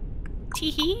you.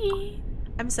 Teehee.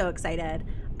 I'm so excited.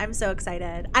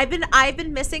 I've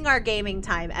been missing our gaming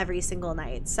time every single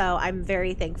night, so I'm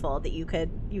very thankful that you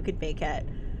could make it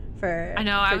for. I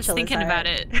know. I was Chillas thinking Art. about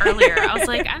it earlier. I was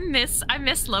like, I miss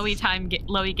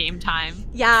Loey game time.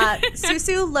 Yeah,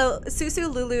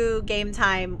 Susu Lulu game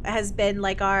time has been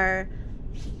like our.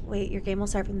 Wait, your game will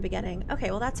start from the beginning.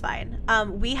 Okay, well that's fine.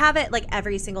 We have it like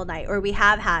every single night, or we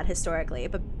have had historically,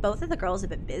 but both of the girls have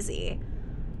been busy.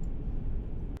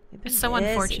 It's so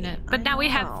unfortunate. But now we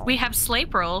have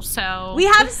Slapril, so we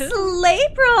have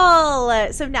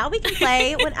Slapril, so now we can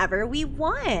play whenever we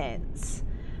want.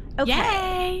 Okay.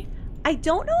 Yay! I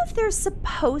don't know if there's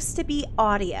supposed to be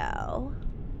audio.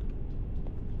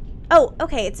 Oh,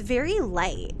 okay. It's very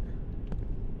light.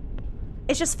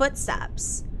 It's just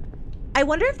footsteps. I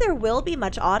wonder if there will be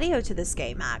much audio to this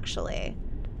game, actually.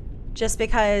 just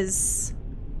because,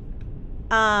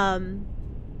 gotcha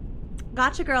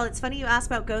girl, it's funny you asked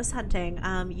about ghost hunting.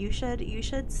 You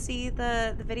should see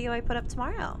the video I put up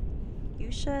tomorrow.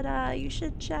 You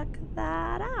should check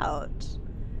that out.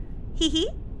 Hee hee.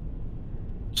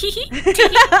 Hee hee.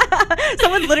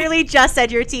 Someone literally just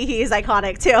said your tee-hee is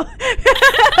iconic too.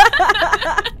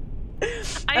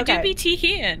 I do be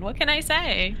tee-heeing. What can I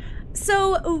say?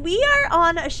 So we are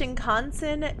on a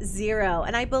Shinkansen 0,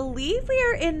 and I believe we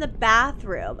are in the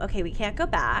bathroom. Okay, we can't go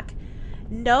back.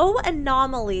 No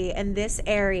anomaly in this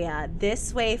area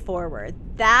this way forward.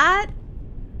 That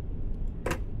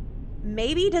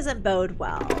maybe doesn't bode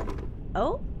well.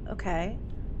 Oh, okay.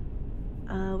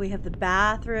 We have the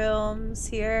bathrooms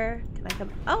here. Can I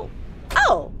come?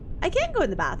 Oh, I can go in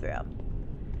the bathroom.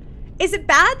 Is it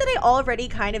bad that I already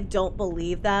kind of don't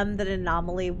believe them that an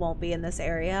anomaly won't be in this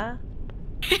area?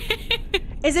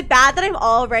 Is it bad that I'm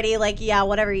already like, yeah,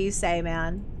 whatever you say,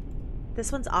 man?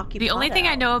 This one's occupied. The only thing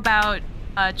I know about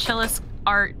Chillas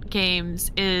Art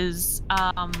games is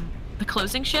the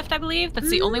closing shift, I believe. That's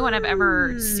the only one I've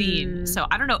ever seen. So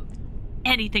I don't know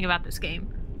anything about this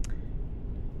game.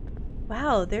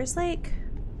 Wow, there's like...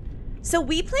 So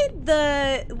we played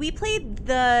the,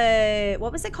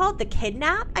 what was it called? The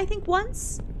Kidnap, I think,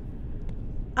 once.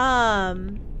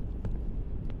 Oh,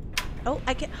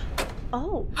 I can,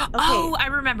 oh, okay. Oh, I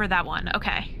remember that one.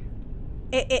 Okay.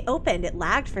 It opened, it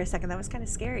lagged for a second. That was kind of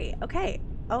scary. Okay.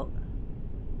 Oh.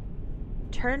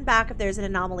 Turn back if there's an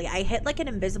anomaly. I hit like an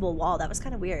invisible wall. That was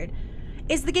kind of weird.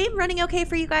 Is the game running okay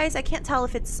for you guys? I can't tell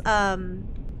if it's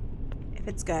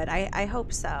good. I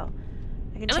hope so.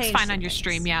 It looks fine on your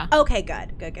stream, yeah. Okay,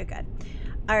 good.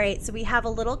 All right, so we have a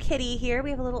little kitty here. We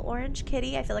have a little orange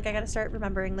kitty. I feel like I gotta start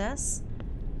remembering this.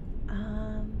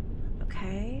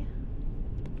 Okay.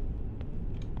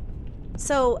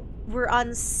 So we're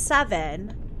on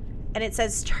 7, and it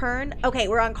says turn. Okay,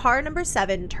 we're on car number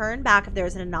 7. Turn back if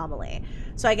there's an anomaly.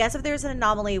 So I guess if there's an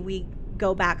anomaly, we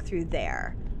go back through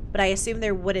there. But I assume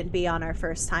there wouldn't be on our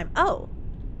first time. Oh,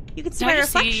 you can see my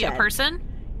reflection. See a person?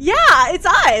 Yeah, it's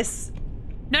us.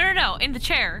 No, in the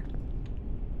chair.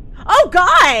 Oh,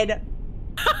 God.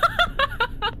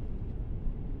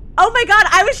 Oh, my God.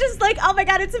 I was just like, oh, my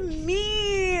God, it's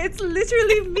me. It's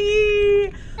literally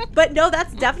me. But no,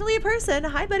 that's definitely a person.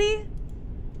 Hi, buddy.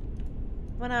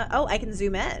 Oh, I can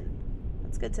zoom in.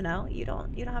 That's good to know. You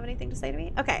don't have anything to say to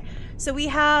me? Okay. So we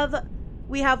have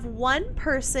one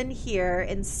person here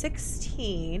in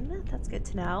 16. That's good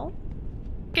to know.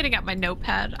 Getting out my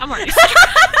notepad. I'm already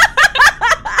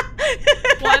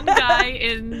One guy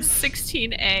in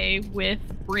 16A with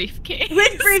briefcase.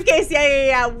 With briefcase,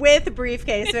 yeah. With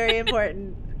briefcase, very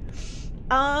important.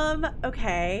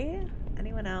 Okay.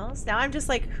 Anyone else? Now I'm just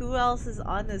like, who else is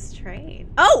on this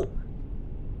train? Oh,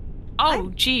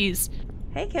 jeez.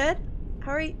 Hey, kid.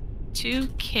 How are you? 2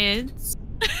 kids.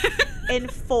 In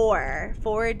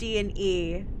 4 D and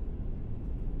E.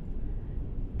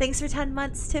 Thanks for 10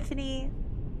 months, Tiffany.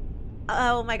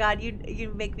 Oh my God,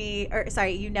 you make me, or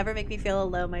sorry, you never make me feel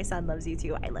alone. My son loves you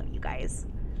too. I love you guys.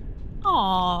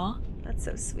 Aww. That's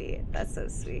so sweet. That's so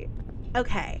sweet.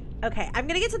 Okay. I'm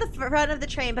gonna get to the front of the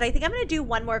train, but I think I'm gonna do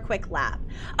one more quick lap.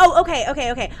 Oh,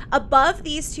 okay. Above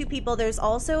these 2 people, there's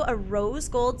also a rose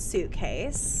gold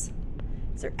suitcase.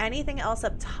 Is there anything else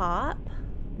up top?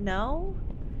 No?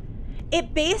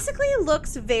 It basically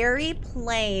looks very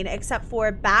plain, except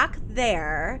for back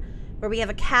there, where we have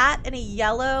a cat and a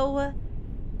yellow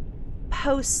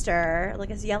poster, like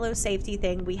a yellow safety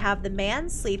thing. We have the man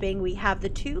sleeping. We have the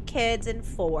 2 kids in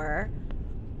 4.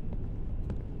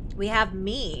 We have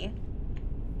me.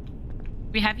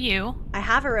 We have you. I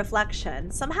have a reflection.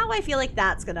 Somehow I feel like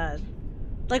that's gonna...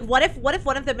 Like, what if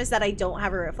one of them is that I don't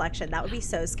have a reflection? That would be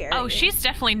so scary. Oh, she's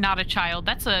definitely not a child.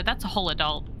 That's a whole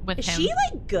adult with him. Is she,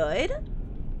 like, good?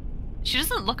 She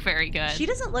doesn't look very good. She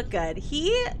doesn't look good.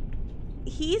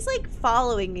 He's like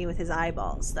following me with his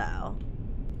eyeballs though.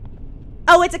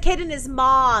 Oh, it's a kid and his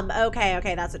mom. Okay,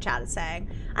 that's what chat is saying.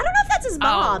 I don't know if that's his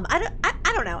mom. I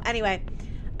don't know. Anyway,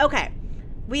 okay.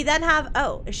 We then have,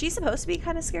 is she supposed to be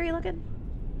kind of scary looking?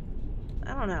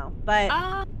 I don't know,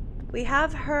 but we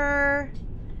have her.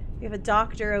 We have a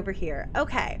doctor over here.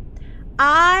 Okay,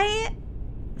 I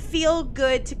feel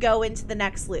good to go into the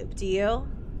next loop. Do you?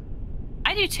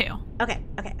 I do too. Okay.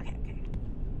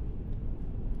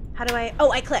 How do I...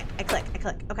 Oh, I click.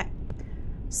 Okay.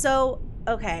 So,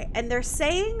 okay. And they're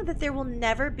saying that there will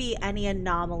never be any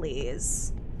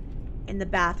anomalies in the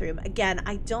bathroom. Again,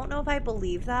 I don't know if I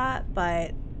believe that,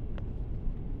 but...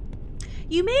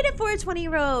 You made it, 420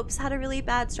 ropes. Had a really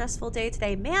bad, stressful day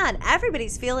today. Man,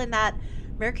 everybody's feeling that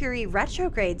Mercury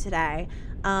retrograde today.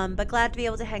 But glad to be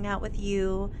able to hang out with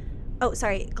you. Oh,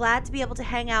 sorry. Glad to be able to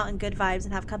hang out in good vibes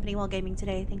and have company while gaming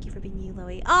today. Thank you for being you,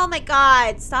 Loey. Oh my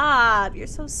god, stop. You're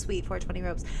so sweet, 420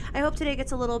 ropes. I hope today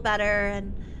gets a little better,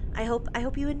 and I hope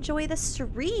you enjoy the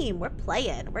stream. We're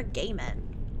playing. We're gaming.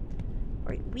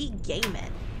 We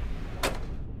gaming.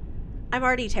 I'm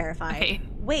already terrified. Okay.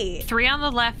 Wait. 3 on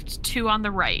the left, 2 on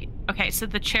the right. Okay, so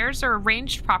the chairs are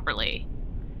arranged properly.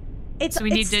 It's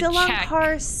check. still on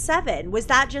par 7. Was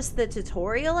that just the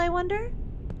tutorial, I wonder?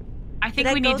 I think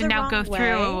we need to now go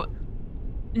through...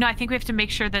 No, I think we have to make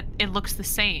sure that it looks the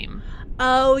same.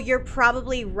 Oh, you're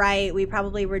probably right. We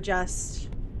probably were just...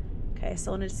 Okay,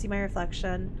 so I wanted to see my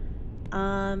reflection.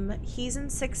 He's in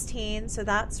 16, so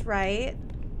that's right.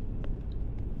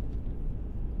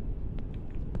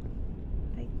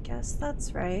 I guess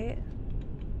that's right.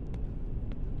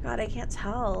 God, I can't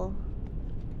tell.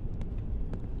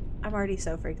 I'm already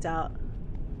so freaked out.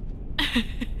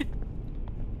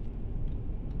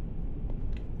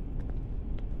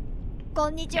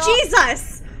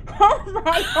 Jesus! Oh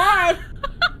my god!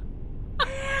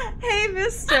 Hey,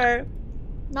 mister.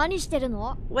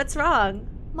 What's wrong?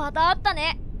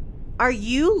 Are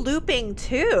you looping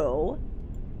too?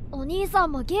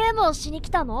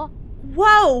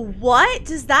 Whoa, what?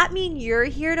 Does that mean you're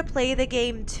here to play the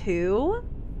game too?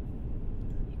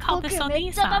 Call this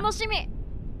Oni-san.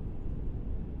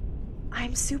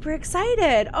 I'm super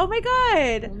excited. Oh my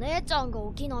god.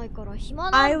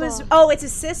 Oh, it's a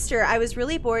sister. I was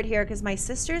really bored here because my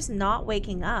sister's not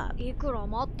waking up.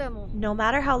 No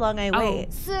matter how long I wait.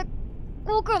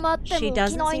 She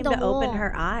doesn't seem to open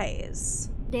her eyes.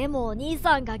 But now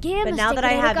that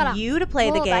I have you to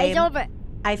play the game,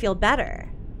 I feel better.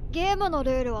 Do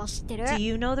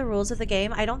you know the rules of the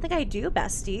game? I don't think I do,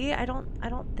 bestie. I don't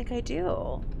think I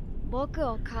do. No,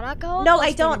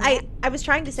 I don't. I was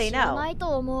trying to say no. Okay.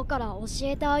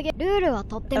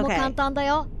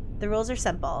 The rules are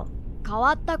simple.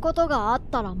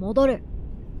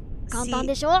 See,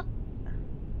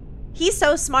 he's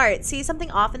so smart. See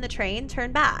something off in the train?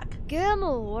 Turn back.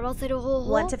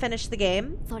 Want to finish the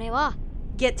game?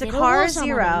 Get to car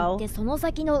 0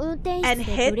 and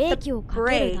hit the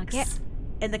brakes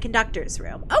in the conductor's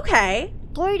room. Okay.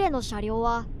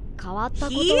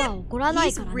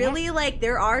 He's really like,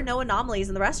 there are no anomalies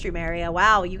in the restroom area.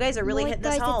 Wow, you guys are really hitting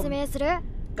this home.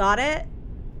 Got it?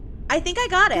 I think I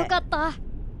got it.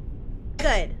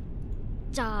 Good.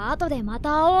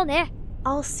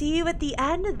 I'll see you at the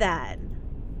end then.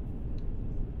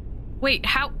 Wait,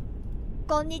 how?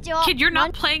 Kid, you're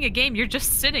not playing a game, you're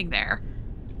just sitting there.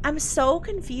 I'm so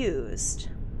confused.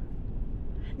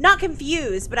 Not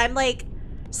confused, but I'm like,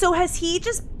 so has he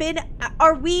just been,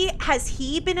 has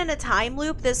he been in a time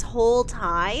loop this whole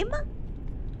time?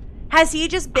 Has he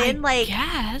just been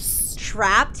guess.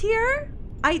 Trapped here?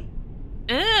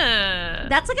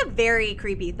 That's like a very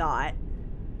creepy thought.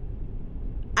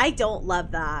 I don't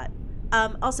love that.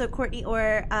 Also, Courtney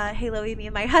or Halo, me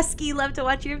and my husky love to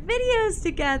watch your videos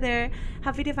together.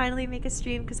 Happy to finally make a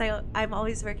stream because I'm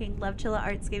always working. Love Chilla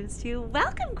Arts games too.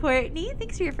 Welcome, Courtney.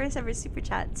 Thanks for your first ever super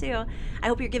chat too. I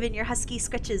hope you're giving your husky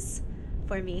scritches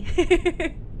for me.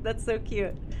 That's so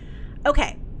cute.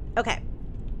 Okay.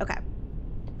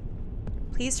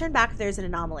 Please turn back if there's an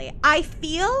anomaly. I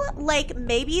feel like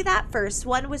maybe that first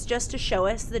one was just to show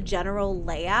us the general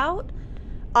layout,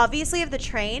 obviously, of the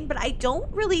train, but I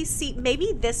don't really see,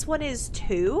 maybe this one is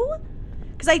too?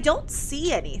 Because I don't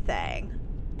see anything.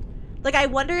 Like, I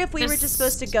wonder if we were just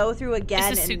supposed to go through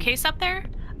again. Is the suitcase up there?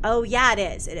 Oh, yeah, it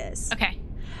is. It is. Okay.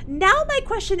 Now my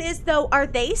question is, though, are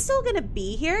they still going to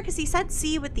be here? Because he said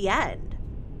see you at the end.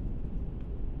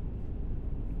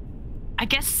 I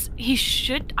guess he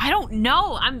should. I don't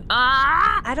know.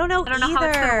 I don't know either. How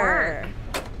it's gonna work.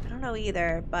 I don't know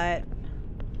either, but...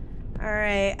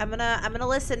 Alright, I'm gonna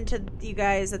listen to you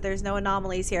guys that there's no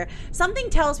anomalies here.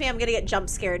 Something tells me I'm gonna get jump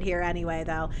scared here anyway,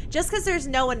 though. Just because there's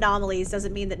no anomalies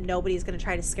doesn't mean that nobody's gonna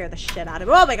try to scare the shit out of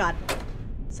me. Oh my god!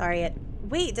 Sorry,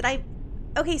 wait, did I...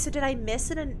 Okay, so did I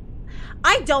miss an...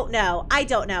 I don't know.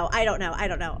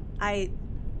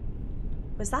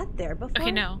 Was that there before?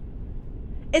 Okay, no.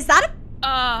 Is that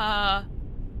a...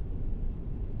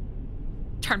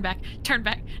 Turn back.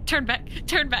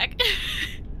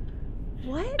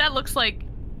 What? That looks like...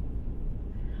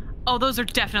 Oh, those are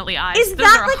definitely eyes. Is those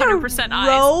that are like 100% a eyes.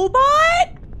 robot?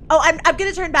 Oh, I'm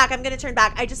gonna turn back.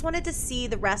 I just wanted to see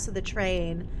the rest of the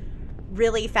train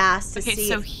really fast to see. Okay,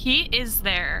 so he is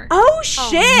there. Oh, shit!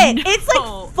 Oh, no. It's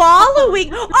like following.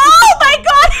 Oh my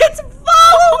god, it's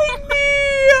following me!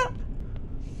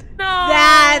 No!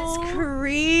 That's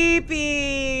creepy.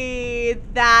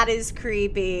 That is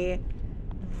creepy.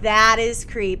 That is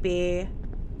creepy.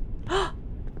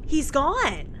 He's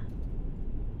gone.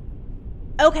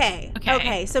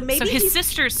 Okay, so maybe his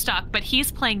sister's stuck, but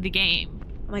he's playing the game.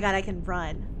 Oh my god, I can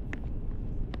run.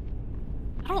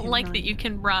 I don't like that you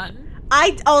can run.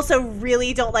 I also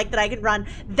really don't like that I can run.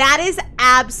 That is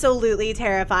absolutely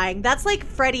terrifying. That's like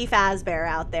Freddy Fazbear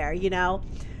out there, you know?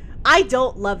 I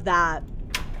don't love that.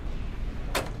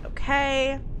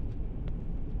 Okay.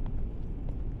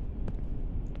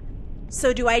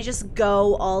 So do I just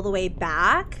go all the way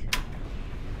back?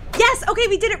 Yes, okay,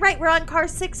 we did it right. We're on car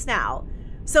 6 now.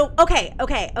 So, okay.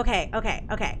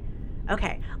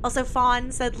 Also,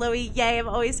 Fawn said, Loey, yay, I'm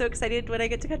always so excited when I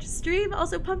get to catch a stream.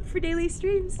 Also, pumped for daily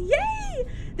streams. Yay!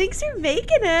 Thanks for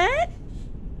making it.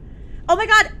 Oh my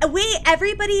god, wait,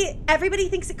 everybody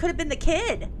thinks it could have been the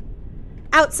kid.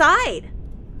 Outside.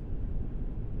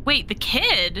 Wait, the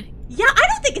kid? Yeah, I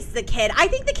don't think it's the kid. I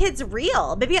think the kid's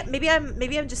real. Maybe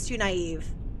I'm just too naive.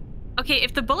 Okay,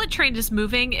 if the bullet train is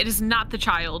moving, it is not the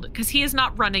child, because he is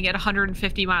not running at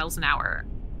 150 miles an hour.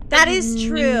 That is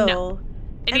true. No.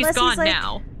 And he's gone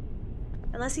now.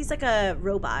 Unless he's like a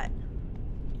robot.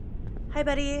 Hi,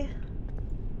 buddy.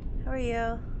 How are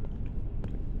you?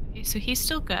 Okay, so he's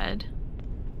still good.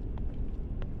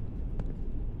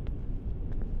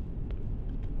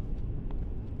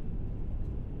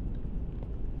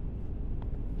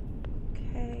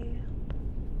 Okay.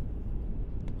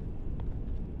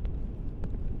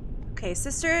 Okay,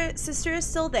 sister is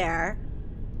still there.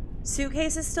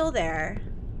 Suitcase is still there.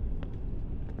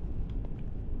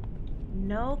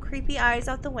 No creepy eyes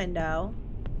out the window.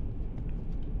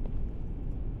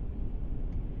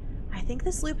 I think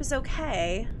this loop is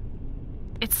okay.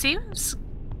 It seems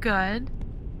good.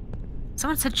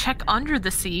 Someone said check under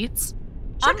the seats.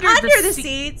 Check under the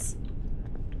seats?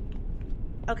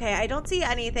 Okay, I don't see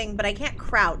anything, but I can't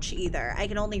crouch either. I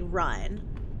can only run.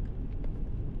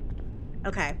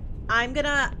 Okay. I'm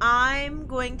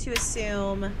going to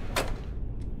assume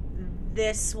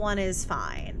this one is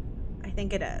fine. I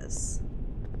think it is.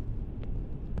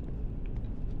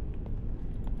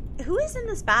 Who is in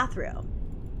this bathroom?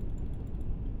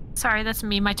 Sorry, that's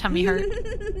me. My tummy hurt.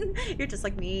 You're just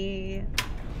like me.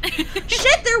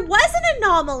 Shit, there was an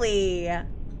anomaly.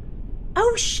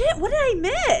 Oh shit, what did I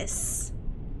miss?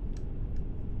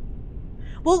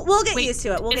 We'll get used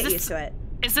to it. We'll get used to it.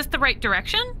 Is this the right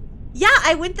direction? Yeah,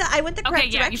 I went the correct direction. Okay,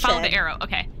 yeah, you followed the arrow.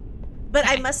 Okay. But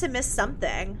I must have missed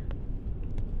something.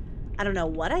 I don't know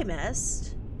what I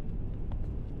missed.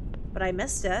 But I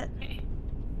missed it. Okay.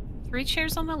 3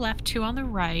 chairs on the left, 2 on the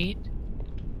right.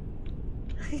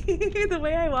 The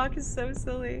way I walk is so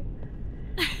silly.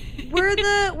 Were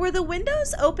the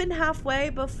windows open halfway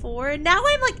before? Now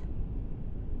I'm like,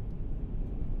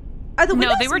 are the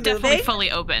windows No, they were moving? definitely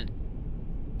fully open.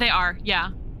 They are, yeah.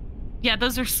 Yeah,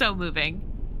 those are so moving.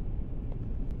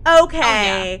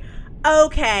 Okay. Oh,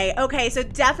 yeah. Okay, so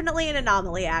definitely an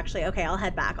anomaly, actually. Okay, I'll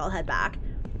head back.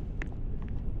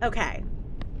 Okay.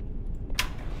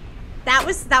 That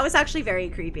was actually very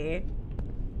creepy.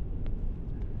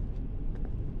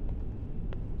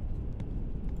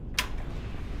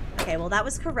 Okay, well that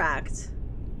was correct.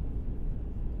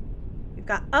 We've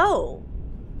got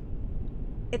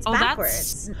it's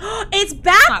backwards. It's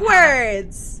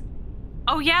backwards.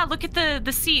 Oh yeah, look at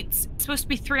the seats. It's supposed to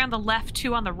be 3 on the left,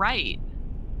 2 on the right.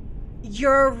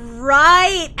 You're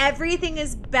right. Everything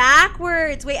is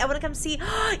backwards. Wait, I want to come see.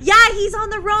 Yeah, he's on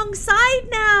the wrong side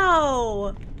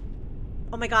now.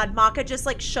 Oh my god, Maka just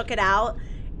like shook it out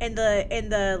in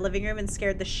the living room and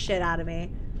scared the shit out of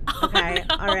me. Okay,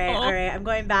 oh, no. all right, I'm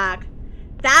going back.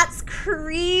 That's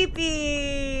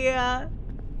creepy.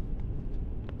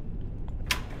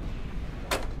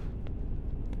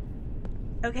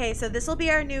 Okay, so this will be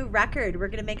our new record. We're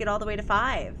gonna make it all the way to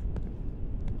 5.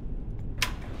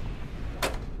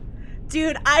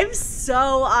 Dude, I'm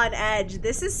so on edge.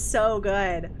 This is so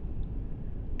good.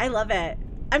 I love it.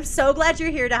 I'm so glad you're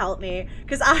here to help me,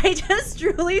 because I just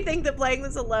truly think that playing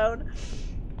this alone.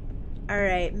 All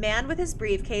right, man with his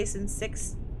briefcase and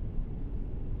 6.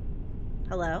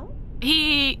 Hello?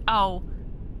 Oh,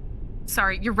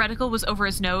 sorry, your reticle was over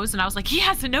his nose, and I was like, he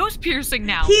has a nose piercing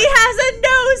now. He has a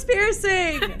nose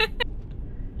piercing.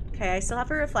 Okay, I still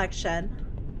have a reflection.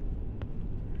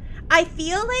 I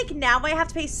feel like now I have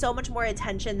to pay so much more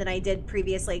attention than I did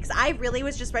previously, because I really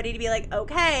was just ready to be like,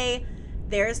 okay,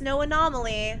 there's no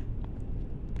anomaly.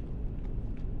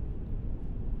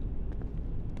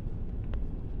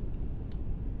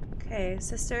 Okay,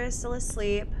 sister is still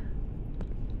asleep.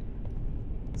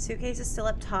 Suitcase is still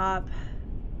up top.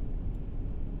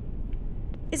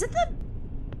 Is it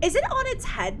on its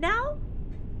head now?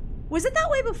 Was it that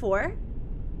way before?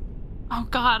 Oh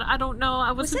god, I don't know.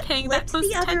 I wasn't paying that close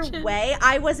attention. Was it flipped the other way?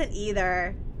 I wasn't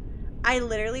either. I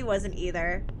literally wasn't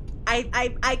either.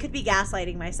 I could be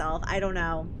gaslighting myself. I don't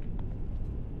know.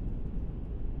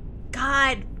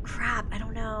 God, crap. I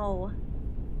don't know.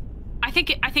 I think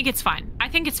it's fine. I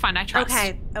think it's fine. I trust.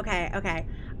 Okay.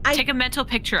 Take a mental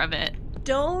picture of it.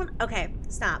 Okay,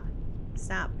 stop.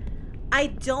 I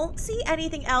don't see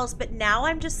anything else, but now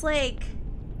I'm just like,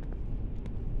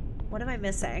 what am I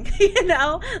missing? You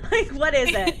know? Like, what is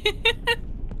it?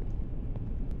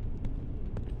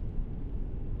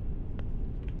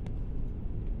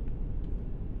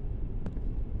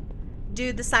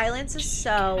 Dude, the silence is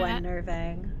so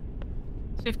unnerving.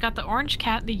 So we've got the orange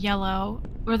cat, the yellow,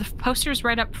 or the poster's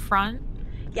right up front.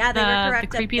 Yeah, they were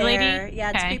correct the creepy up there. Lady?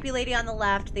 Yeah, it's creepy lady on the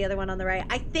left, the other one on the right.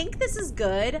 I think this is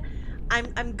good.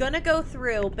 I'm gonna go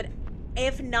through, but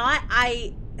if not,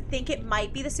 I think it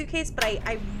might be the suitcase, but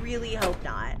I really hope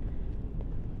not.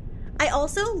 I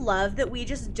also love that we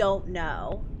just don't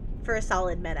know for a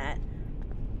solid minute.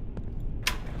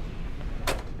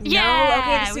 Yeah, no,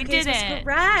 okay, the suitcase we did was it.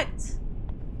 Correct.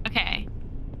 Okay.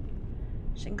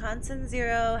 Shinkansen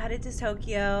 0, headed to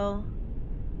Tokyo.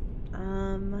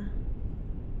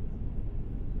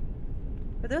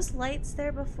 Were those lights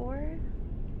there before?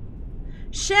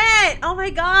 Shit! Oh my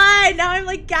god! Now I'm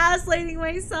like gaslighting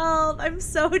myself. I'm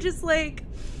so just like...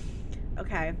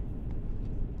 Okay.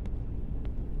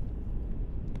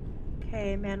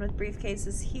 Okay, man with briefcase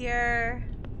is here.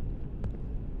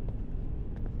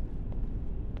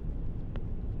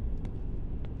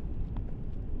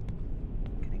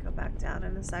 Gonna go back down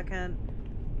in a second.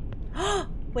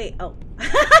 Wait, oh.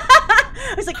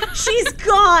 I was like, she's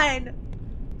gone!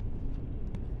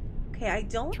 Okay, I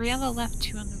don't 3 on the left,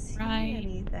 2 on the right.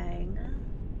 Anything.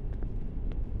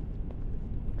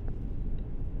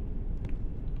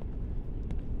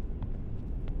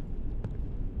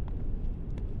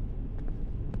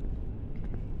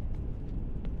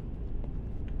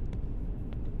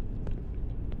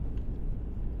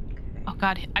 Oh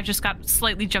god, I just got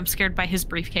slightly jump scared by his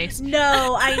briefcase.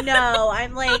 No, I know.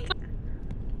 I'm like...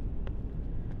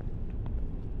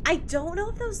 I don't know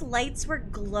if those lights were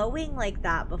glowing like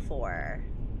that before.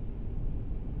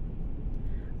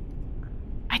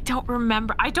 I don't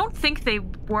remember. I don't think they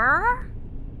were.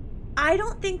 I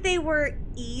don't think they were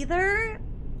either.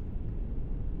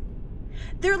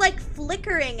 They're like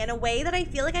flickering in a way that I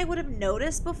feel like I would have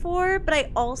noticed before, but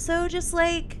I also just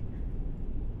like...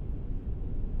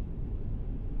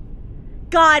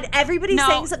 God, everybody's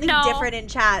saying something different in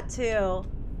chat too.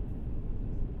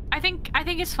 I think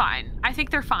it's fine. I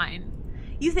think they're fine.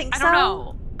 You think so? I don't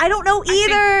know. I don't know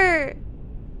either.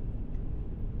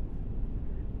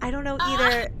 I don't know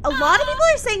either. A lot of people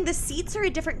are saying the seats are a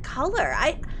different color.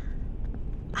 I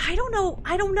don't know.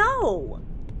 I don't know.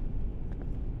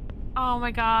 Oh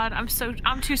my god, I'm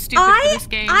too stupid for this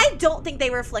game. I don't think they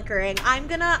were flickering. I'm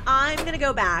gonna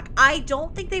go back. I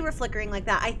don't think they were flickering like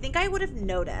that. I think I would have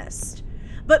noticed.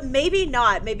 But maybe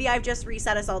not. Maybe I've just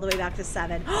reset us all the way back to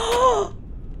 7.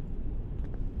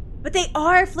 But they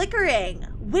are flickering.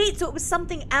 Wait, so it was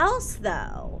something else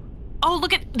though. Oh,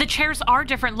 look at the chairs are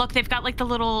different. Look, they've got like the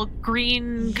little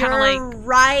green kind of like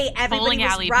right. Everybody bowling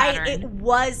was alley right. pattern.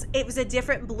 It was a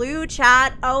different blue,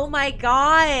 chat. Oh my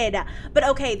god. But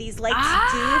okay, these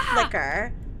lights do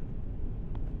flicker.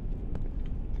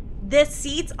 The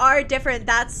seats are different.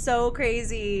 That's so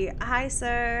crazy. Hi,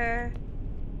 sir.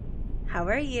 How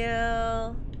are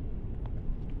you?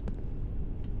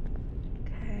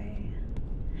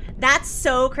 That's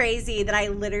so crazy that I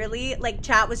literally, like,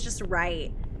 chat was just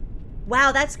right.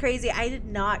 Wow, that's crazy. I did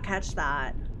not catch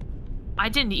that. I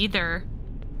didn't either.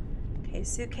 Okay,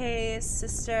 suitcase,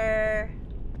 sister.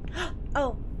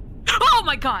 Oh. Oh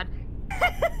my god.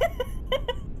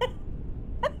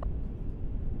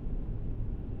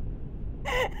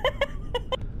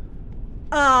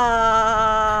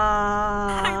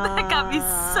 That got me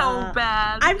so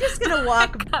bad. I'm just gonna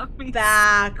walk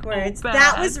backwards. So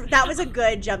that was a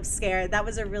good jump scare. That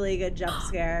was a really good jump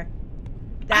scare.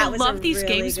 I love these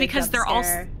games because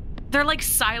they're like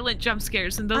silent jump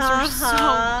scares, and those are so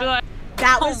good.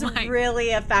 That was really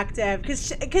effective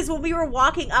because when we were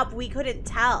walking up, we couldn't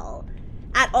tell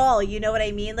at all. You know what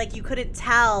I mean? Like you couldn't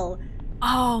tell.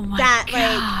 Oh my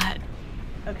god.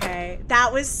 Like, okay,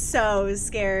 that was so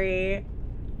scary.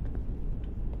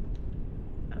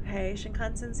 Okay,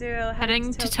 Shinkansen 0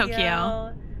 heading to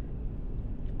Tokyo.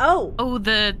 Oh. Oh,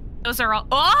 those are all.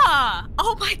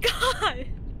 Oh my god.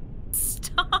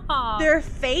 Stop. Their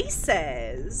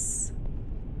faces.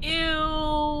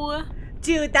 Ew.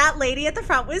 Dude, that lady at the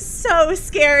front was so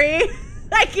scary.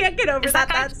 I can't get over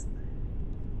that.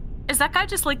 Is that guy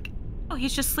just like? Oh,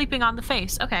 he's just sleeping on the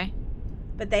face. Okay.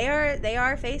 But they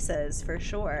are faces for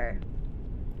sure.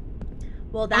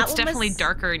 Well, that it's definitely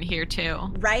darker in here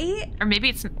too. Right? Or maybe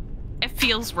it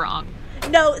feels wrong.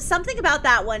 No, something about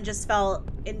that one just felt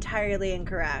entirely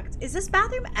incorrect. Is this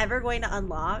bathroom ever going to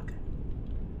unlock?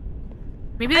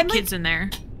 Maybe the kid's in there.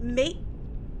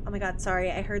 Oh my god,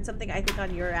 sorry. I heard something I think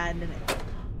on your end. And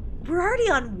we're already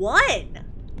on 1.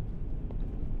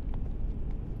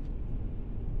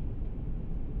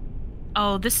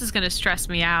 Oh, this is gonna stress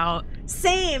me out.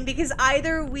 Same, because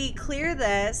either we clear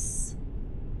this.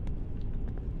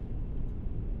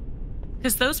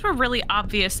 Because those were really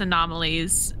obvious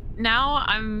anomalies. Now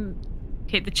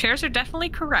okay, the chairs are definitely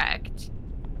correct.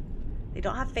 They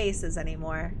don't have faces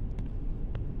anymore.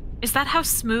 Is that how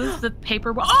smooth the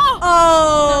paper was? Oh!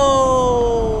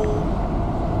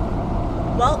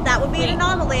 Oh! Well, that would be an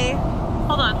anomaly.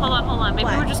 Hold on. Maybe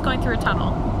we're just going through a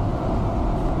tunnel.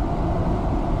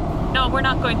 No, we're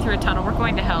not going through a tunnel. We're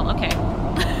going to hell. Okay.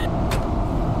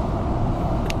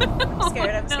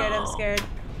 I'm scared.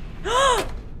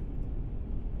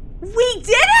 We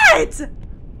did it! On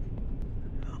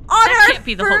that our can't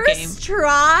be the whole game. First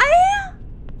try?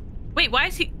 Wait, why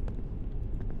is he...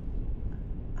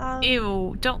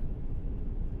 Ew, don't...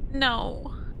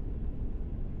 No.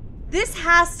 This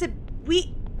has to...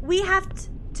 We have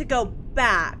to go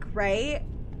back, right?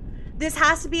 This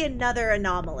has to be another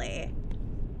anomaly.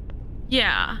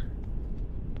 Yeah.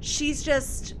 She's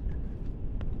just...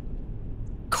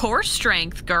 Core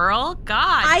strength, girl.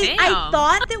 God damn. I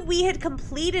thought that we had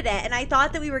completed it, and I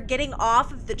thought that we were getting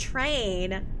off of the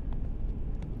train.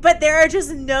 But there are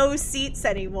just no seats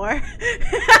anymore.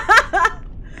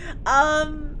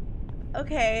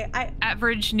 Okay,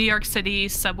 Average New York City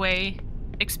subway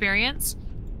experience.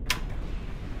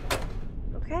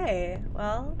 Okay,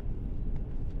 well...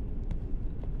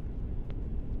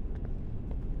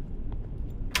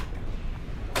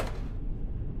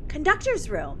 Conductor's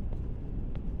room.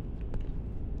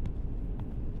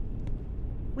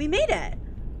 We made it.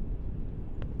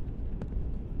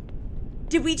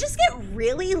 Did we just get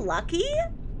really lucky?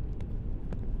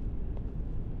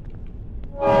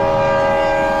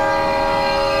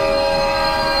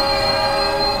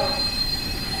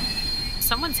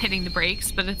 Someone's hitting the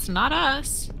brakes, but it's not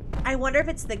us. I wonder if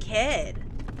it's the kid.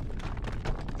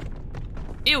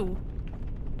 Ew.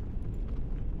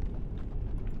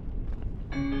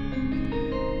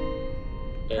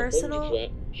 Personal.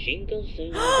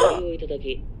 Shinkansenをご利用いただ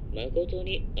き誠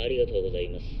にありがとうござい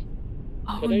ます。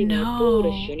 Oh ただいま当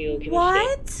列車におきまし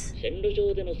て What? 線路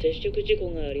上での接触事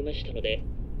故がありましたので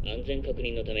安全確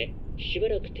認のためしば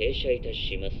らく停車いた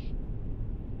します。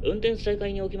運転再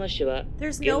開におきましては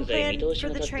There's no 現在 plan 見通し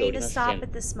for が the 立ってお train り to ませ stop ん。 at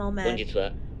this 本 moment. 日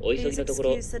はお急ぎのとこ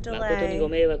ろ Please excuse the 誠に delay. ご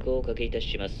迷惑をおかけいた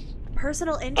します。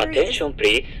 Personal injury is... Attention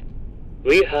please.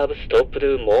 We have stopped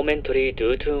momentary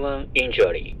due to an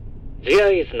injury.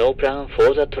 There is no plan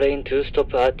for the train to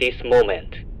stop at this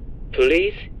moment.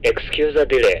 Please excuse the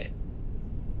delay.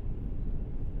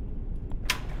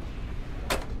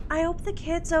 I hope the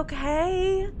kid's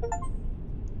okay.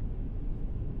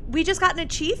 We just got an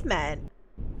achievement.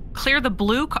 Clear the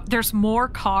blue car. There's more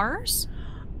cars?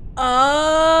 Oh.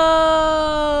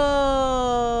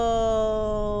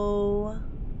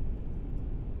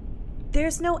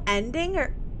 There's no ending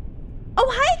or... Oh,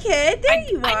 hi, kid. There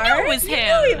you are. I knew it was him. You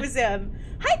knew it was him.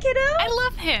 Hi, kiddo. I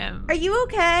love him. Are you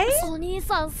okay? お兄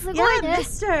さんすごい Yeah, ね。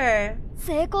 mister.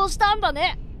 成功したんだ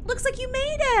ね。 Looks like you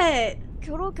made it. キ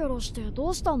ョロキョロしてど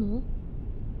うしたの？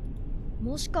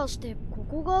もしかしてこ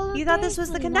こが運 You 転 thought this 室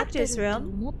was the になってるって conductor's room?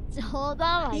 思っ冗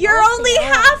談は You're よ only して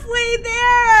よ。 halfway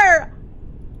there.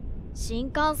 新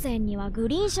幹線にはグ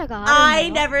リーン車が I あ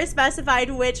るんだよ。 never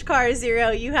specified which car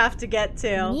zero you have to get お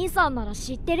to. 兄さんなら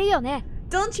知ってるよね。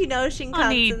 Don't you know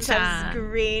Shinkansen has Anita.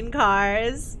 green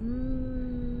cars? うー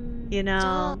ん。 You じ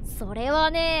ゃあ know. それ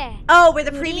はね。 Oh, where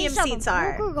the グリー premium ン車 seats の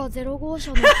are. 僕が0号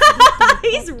車の次って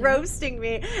言 He's ったって。 roasting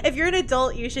me. If you're an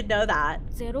adult, you should know that.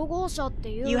 0号車って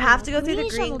いうの You は have to go グ through リー the ン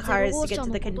車 green の cars 0 to 号 get 車 to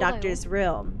の the ことだよ。 conductor's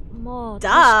room. まあ Duh. 確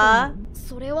かに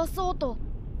それはそうと。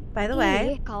 By the い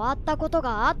way, い変わったこと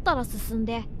があったら進ん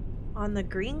で。 on the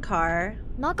green car.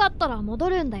 なかったら戻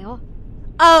るんだよ。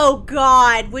 Oh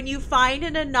god, when you find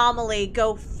an anomaly,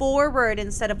 go forward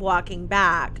instead of walking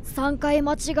back. 3回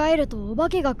間違えるとお化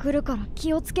けが来るから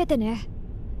気をつけてね。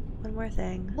 One more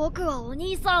thing. 僕はお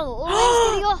兄さんを応援し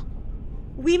てるよ。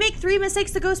 We make 3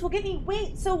 mistakes, the ghost will get me.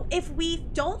 Wait, so if we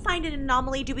don't find an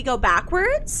anomaly, do we go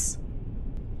backwards?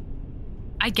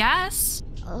 I guess.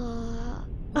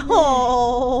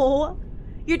 Oh,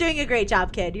 you're doing a great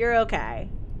job, kid. You're okay.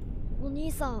 お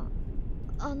兄さん、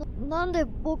なんで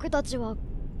僕たちは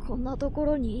こんなとこ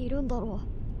ろにいるんだろ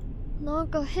う。なん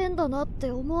か変だなって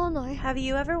思わない？ Have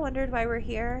you ever wondered why we're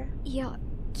here? いや、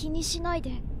気にしない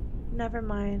で。Never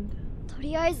mind. と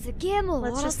りあえずゲームを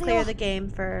終 Let's わら just せ clear よ the う。 game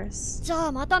first. じゃ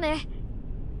あまたね。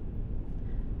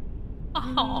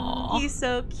 Aww. He's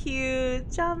so cute.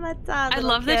 Jamata, I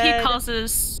love that he calls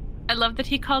us. I love that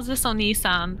he calls us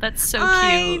Oni-san. That's so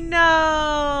I cute.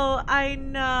 know. I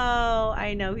know.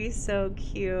 I know. He's so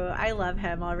cute. I love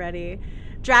him already.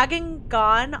 Dragon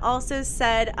Gone also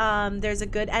said there's a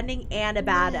good ending and a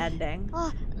bad ending.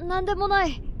 あ、なんでもな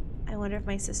い。 I wonder if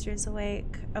my sister's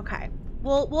awake. Okay.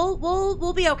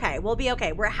 We'll be okay. We'll be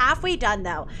okay. We're halfway done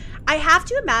though. I have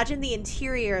to imagine the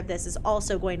interior of this is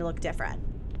also going to look different.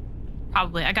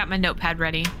 Probably. I got my notepad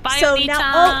ready. Bye, So Oni-chan.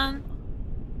 now-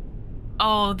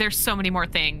 Oh, there's so many more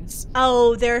things.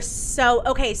 Oh, there's so...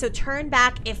 Okay, so turn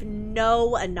back if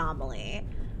no anomaly.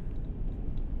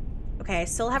 Okay, I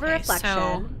still have a reflection.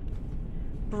 So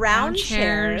Brown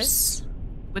chairs.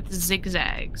 with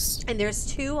zigzags. And there's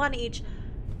 2 on each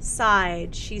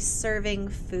side. She's serving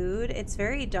food. It's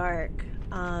very dark.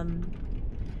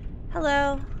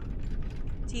 Hello.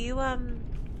 Do you,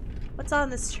 what's on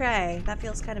this tray? That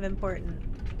feels kind of important.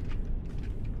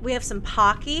 We have some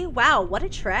Pocky. Wow, what a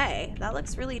tray. That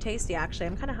looks really tasty, actually.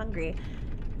 I'm kind of hungry.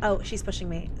 Oh, she's pushing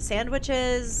me.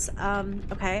 Sandwiches.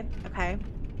 Okay.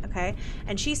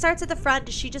 And she starts at the front.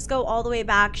 Does she just go all the way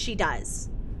back? She does.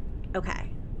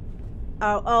 Okay.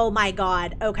 Oh my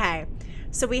god. Okay.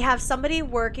 So we have somebody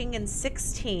working in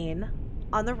 16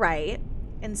 on the right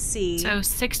in C. So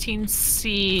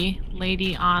 16C,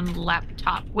 lady on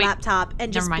laptop. Wait, laptop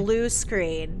and just mind. blue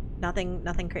screen.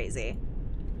 Nothing crazy.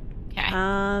 Okay.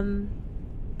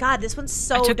 God, this one's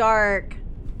so dark.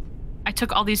 I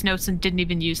took all these notes and didn't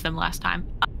even use them last time.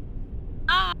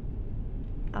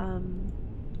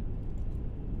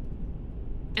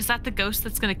 Is that the ghost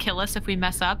that's gonna kill us if we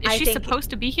mess up? Is she supposed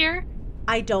to be here?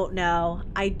 I don't know.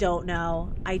 I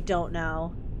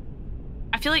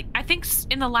think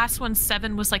in the last one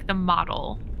 7 was like the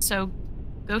model. So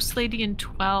ghost lady in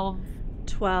 12.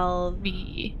 12.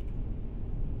 Me.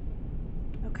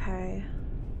 Okay.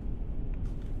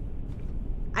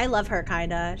 I love her,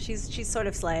 kinda. She's sort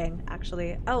of slaying,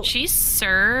 actually. Oh. She's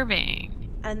serving.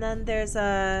 And then there's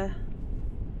an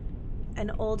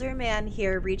older man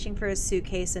here reaching for a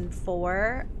suitcase in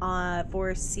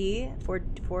 4C,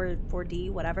 4D,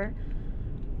 whatever.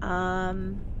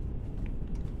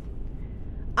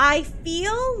 I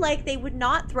feel like they would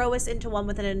not throw us into one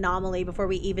with an anomaly before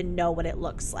we even know what it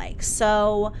looks like.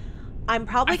 So I'm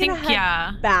probably going to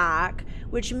head back,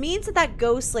 which means that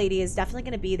ghost lady is definitely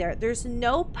going to be there. There's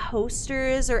no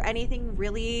posters or anything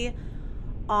really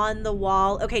on the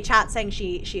wall. Okay, chat saying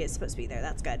she is supposed to be there.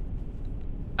 That's good.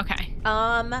 Okay.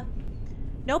 No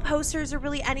posters or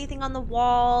really anything on the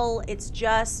wall. It's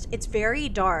very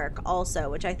dark also,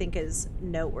 which I think is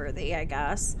noteworthy, I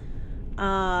guess.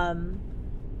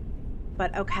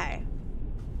 But okay.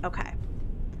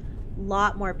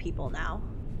 Lot more people now.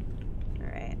 All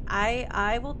right.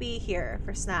 I will be here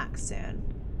for snacks soon.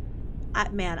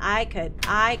 Man, I could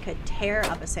tear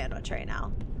up a sandwich right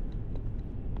now.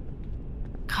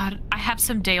 God, I have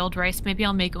some day-old rice. Maybe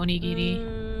I'll make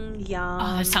onigiri. Yum.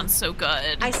 Oh, that sounds so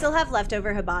good. I still have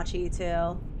leftover hibachi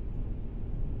too.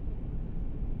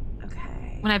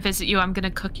 Okay. When I visit you, I'm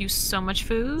gonna cook you so much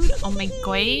food. Oh my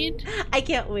god. I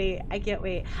can't wait.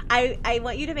 I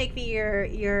want you to make me your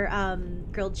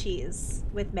grilled cheese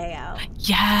with mayo.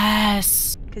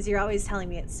 Yes. Because you're always telling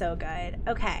me it's so good.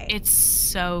 Okay. It's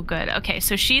so good. Okay,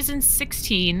 so she's in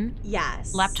 16.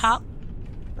 Yes. Laptop.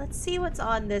 Let's see what's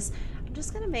on this. I'm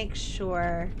just gonna make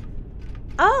sure.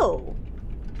 Oh.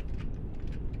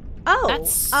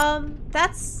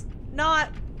 That's not.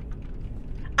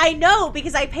 I know,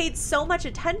 because I paid so much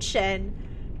attention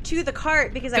to the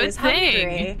cart because I was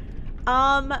hungry.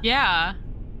 Yeah.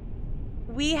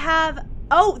 We have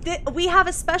we have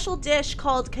a special dish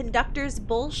called Conductor's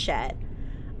Bullshit.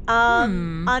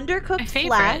 Undercooked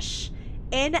flesh,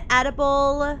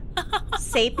 inedible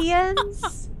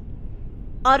sapiens,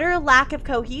 utter lack of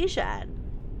cohesion.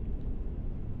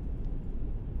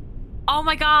 Oh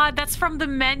my god, that's from the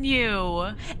menu.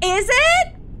 Is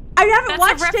it? I haven't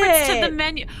watched it. That's a reference to the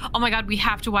menu. Oh my god, we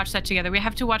have to watch that together. We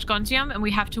have to watch Gonjiam and we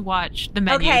have to watch the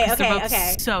menu.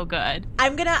 Okay. So good.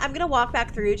 I'm gonna walk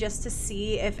back through just to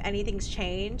see if anything's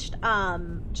changed.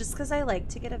 Just because I like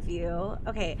to get a view.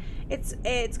 Okay,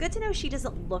 it's good to know she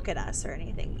doesn't look at us or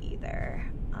anything either.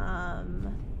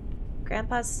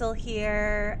 Grandpa's still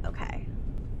here. Okay.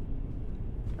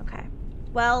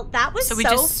 Well, that was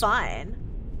so fun.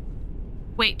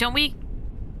 Wait, don't we?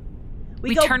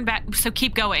 We turn back, so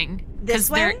keep going. Because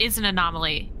there is an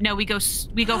anomaly. No, we go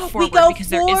forward because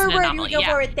there is an anomaly. We go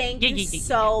forward. Thank you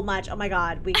so much. Oh my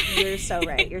god, you're so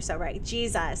right. You're so right.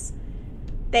 Jesus.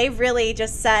 They really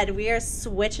just said, we are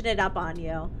switching it up on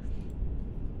you.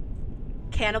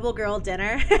 Cannibal girl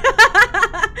dinner.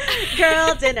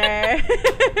 Girl dinner.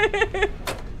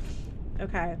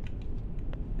 Okay.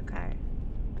 Okay.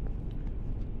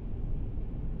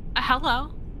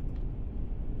 Hello.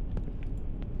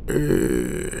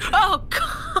 Oh,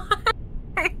 God.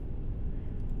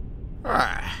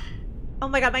 Oh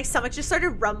my God, my stomach just started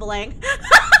rumbling.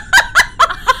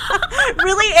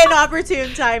 Really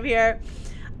inopportune time here.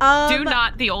 Do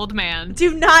not the old man.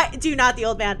 Do not the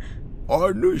old man.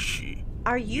 Anushi.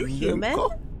 Are you human?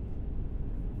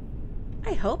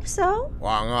 I hope so.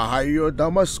 You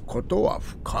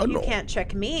can't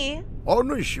trick me.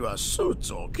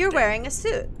 You're wearing a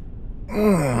suit.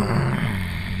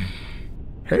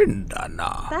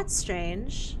 That's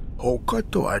strange. You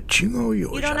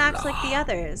don't act like the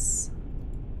others.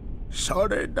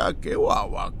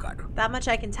 That much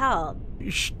I can tell.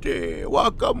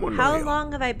 How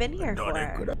long have I been here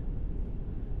for?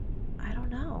 I don't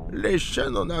know.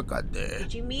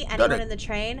 Did you meet anyone in the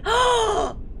train?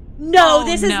 No,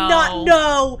 this is not.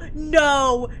 No.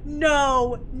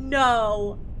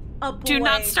 A boy. Do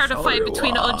not start a fight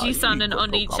between Oji-san and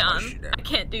Oni-chan. I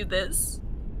can't do this.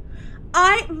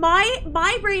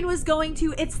 My brain was going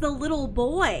to, it's the little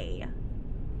boy.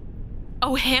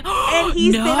 Oh, him? And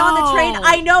he's been on the train.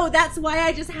 I know, that's why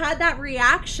I just had that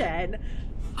reaction.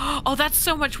 Oh, that's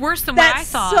so much worse than what I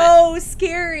thought. That's so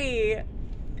scary.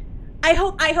 I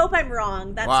hope I'm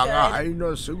wrong. That's good.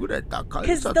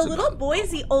 Because the little boy's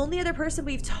the only other person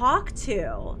we've talked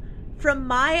to. From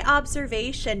my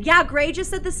observation. Yeah, Gray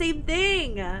just said the same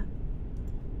thing. And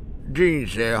from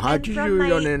my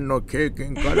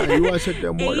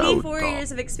 84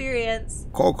 years of experience,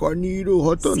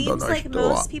 seems like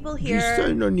most people here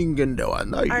are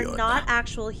not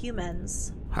actual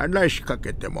humans. They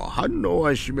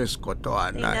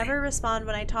never respond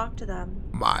when I talk to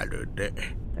them.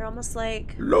 They're almost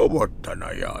like robots.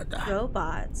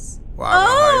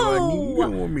 Oh!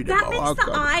 That makes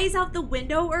the eyes out the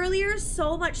window earlier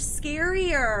so much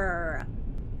scarier.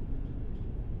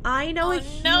 I know a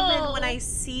human when I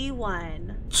see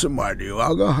one. So my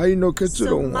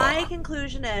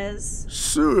conclusion is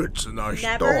never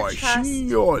trust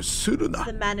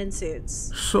the men in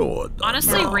suits.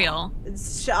 Honestly, real.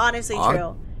 It's honestly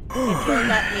true. If you'll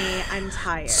let me, I'm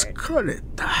tired. Just let me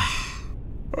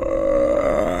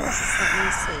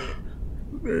sleep.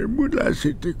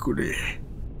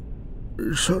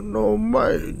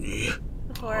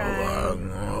 Before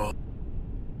I...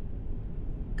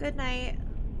 Good night,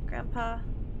 Grandpa.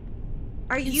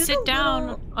 Are you sit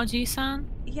down, Oji-san?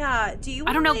 Yeah, do you...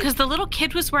 I don't know, because the little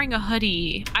kid was wearing a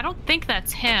hoodie. I don't think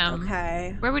that's him.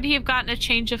 Okay. Where would he have gotten a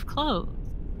change of clothes?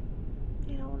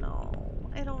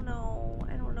 I don't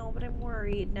know, but I'm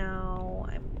worried now.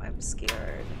 I'm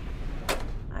scared.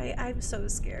 I'm so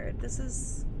scared. This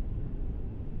is...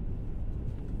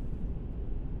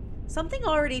 Something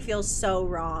already feels so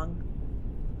wrong.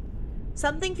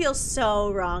 Something feels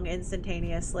so wrong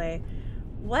instantaneously.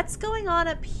 What's going on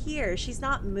up here? She's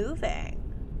not moving.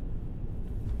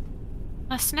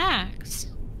 Snacks.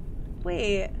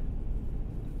 Wait.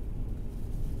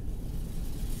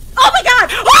 Oh my God!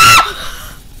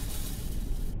 Ah!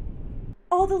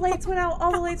 All the lights went out.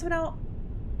 All the lights went out.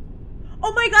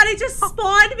 Oh my God, it just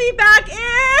spawned me back in!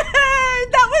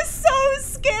 That was so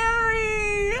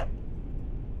scary!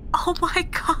 Oh my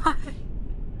God.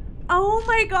 Oh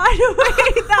my God,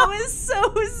 wait, that was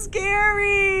so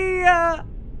scary!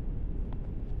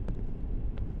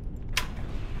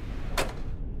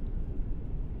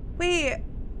 Wait,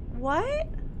 what?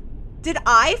 Did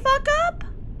I fuck up?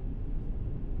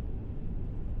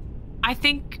 I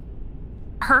think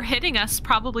her hitting us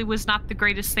probably was not the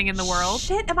greatest thing in the world.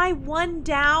 Shit, am I one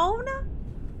down?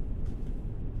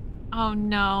 Oh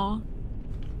no.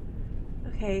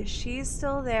 Okay, she's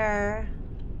still there.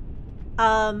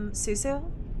 Susu?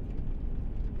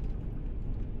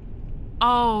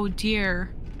 Oh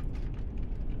dear.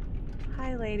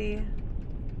 Hi, lady.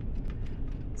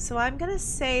 So I'm gonna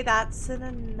say that's an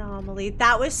anomaly.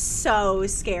 That was so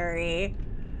scary.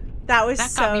 That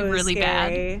got me really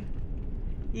scary. Bad.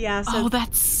 Yeah, so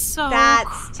that's so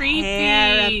that's creepy.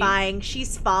 Terrifying.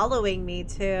 She's following me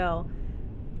too.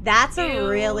 That's a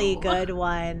really good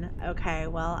one. Okay,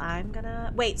 well I'm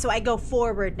gonna wait. So I go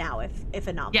forward now if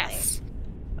anomaly. Yes.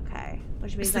 Okay.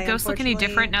 Which means does the ghost look any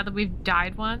different now that we've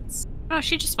died once? Oh,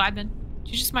 she's just vibing.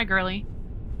 She's just my girly.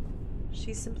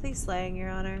 She's simply slaying, Your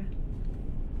Honor.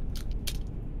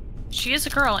 She is a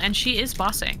girl and she is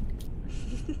bossing.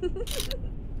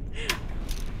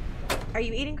 Are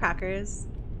you eating crackers?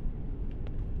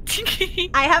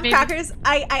 I have Maybe. crackers.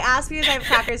 I asked because I have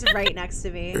crackers right next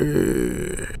to me.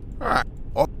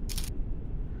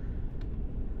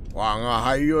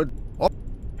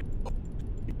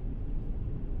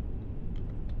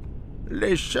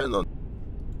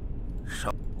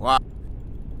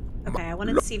 Okay, I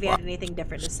wanted to see if you had anything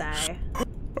different to say.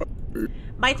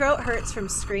 My throat hurts from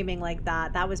screaming like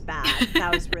that. That was bad.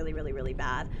 That was really, really, really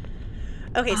bad.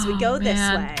 Okay, so we go this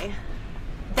way.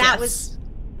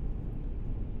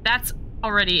 That's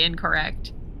already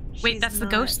incorrect. Wait, that's the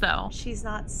ghost, though. She's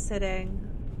not sitting.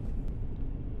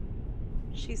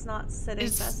 She's not sitting,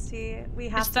 bestie. We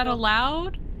have Is that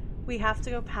allowed? We have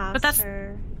to go past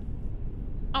her.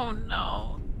 Oh,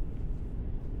 no.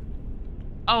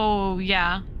 Oh,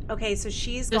 yeah. Okay, so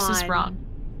she's gone. This is wrong.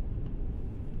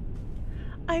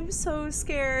 I'm so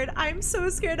scared. I'm so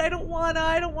scared. I don't wanna.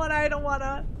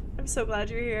 I'm so glad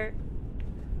you're here.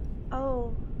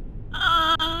 Oh.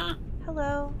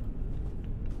 Hello.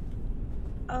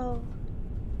 Oh.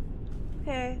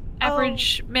 Okay.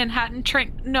 Average Manhattan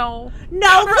train. No.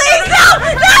 No, please! No!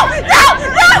 No!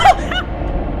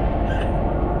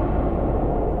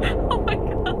 Oh my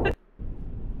god.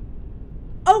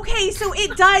 Okay, so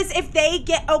it does if they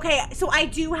get... Okay, so I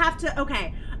do have to...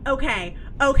 Okay.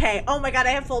 Oh my god,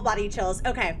 I have full body chills.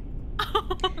 Okay.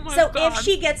 Oh my so god. if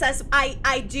she gets us,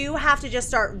 I do have to just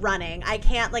start running. I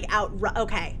can't, like, outrun...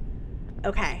 Okay.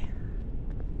 Okay.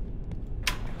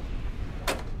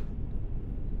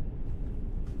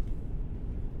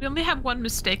 We only have one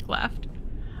mistake left.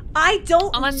 I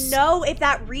don't know if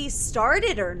that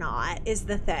restarted or not, is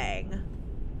the thing.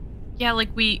 Yeah, like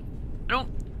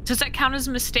does that count as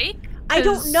a mistake? I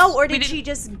don't know, or did she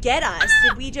just get us?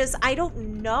 Did we just... I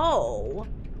don't know.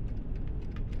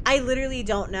 I literally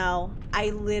don't know.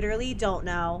 I legitimately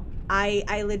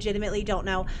don't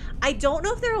know. I don't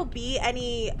know if there will be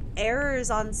any errors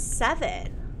on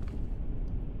 7.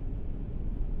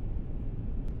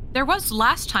 There was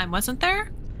last time, wasn't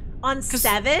there? On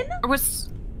 7? Or was...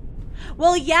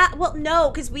 Well, yeah. Well,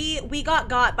 no, because we got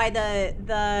by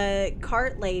the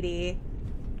cart lady.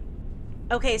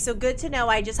 Okay, so good to know.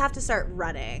 I just have to start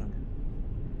running.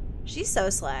 She's so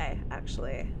slay,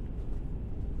 actually.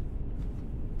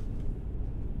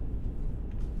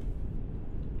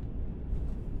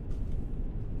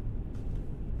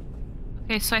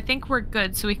 Okay, so I think we're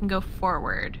good, so we can go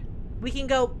forward. We can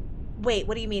go... Wait,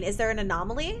 what do you mean? Is there an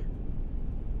anomaly?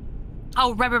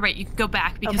 Oh, right. You can go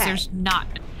back because there's not...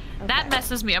 Okay. That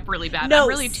messes me up really bad. No, I'm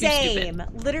really too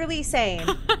stupid. Literally same.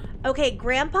 Okay,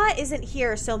 Grandpa isn't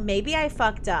here, so maybe I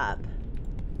fucked up.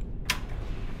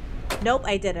 Nope,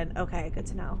 I didn't. Okay, good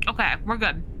to know. Okay, we're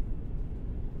good.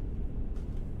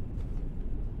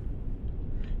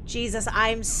 Jesus,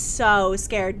 I'm so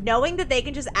scared. Knowing that they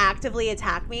can just actively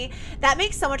attack me, that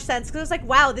makes so much sense. Because it's like,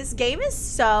 wow, this game is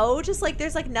so just like,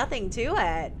 there's like nothing to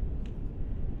it.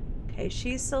 Okay,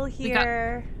 she's still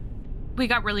here. We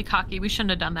got really cocky. We shouldn't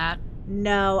have done that.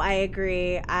 No, I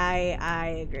agree.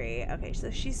 I agree. Okay,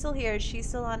 so she's still here. She's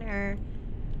still on her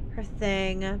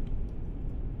thing.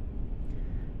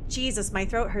 Jesus, my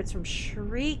throat hurts from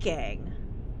shrieking.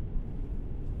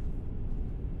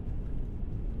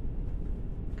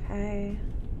 Okay.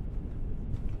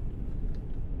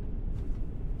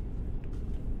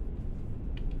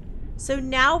 So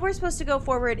now we're supposed to go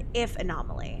forward if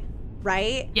anomaly,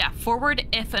 right? Yeah, forward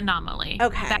if anomaly.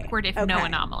 Okay. Backward if no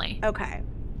anomaly. Okay.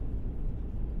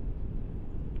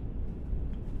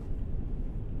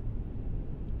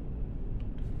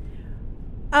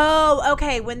 Oh,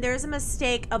 okay. When there's a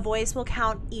mistake, a voice will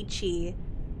count ichi,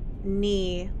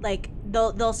 ni. Like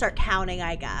they'll start counting,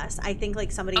 I guess. I think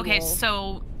like somebody will... Okay,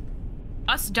 so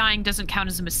us dying doesn't count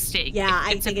as a mistake. Yeah,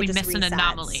 I it's think if it we just miss resets. an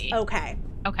anomaly. Okay.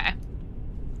 Okay.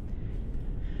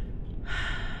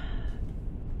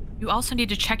 You also need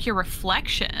to check your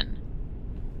reflection.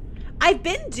 I've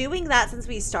been doing that since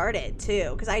we started,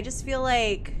 too, because I just feel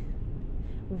like...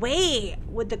 Wait,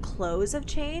 would the clothes have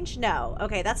changed? No.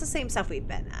 Okay, that's the same stuff we've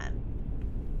been in.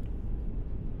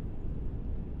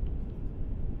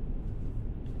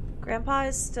 Grandpa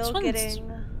is still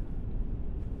getting...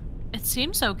 It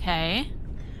seems okay.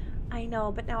 I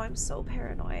know, but now I'm so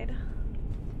paranoid.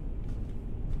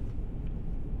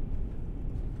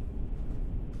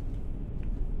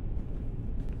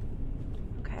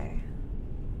 Okay.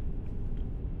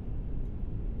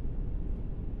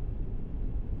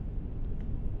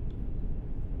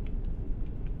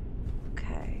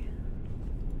 Okay.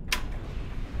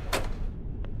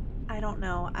 I don't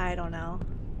know.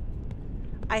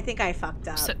 I think I fucked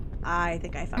up. I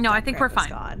think I fucked up. No, I think Grandpa's we're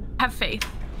fine. Gone. Have faith.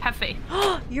 Have faith.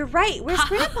 You're right. Where's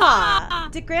Grandpa?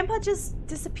 Did Grandpa just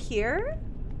disappear?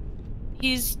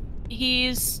 He's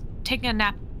He's taking a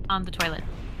nap on the toilet.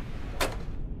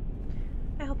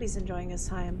 I hope he's enjoying his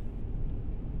time.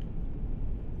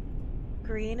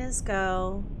 Green is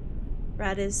go.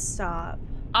 Red is stop.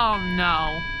 Oh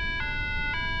no.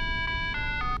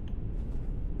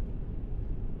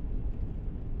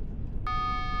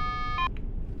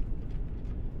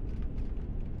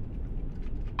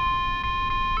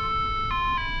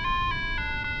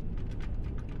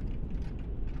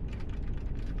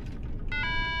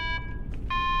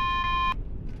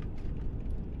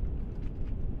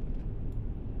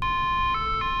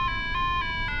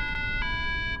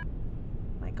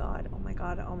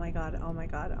 Oh my god, oh my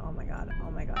god, oh my god,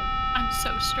 oh my god. I'm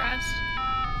so stressed.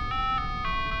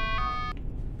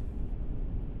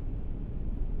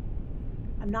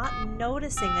 I'm not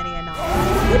noticing any anomalies.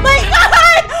 Oh my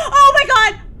god! Oh my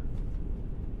god!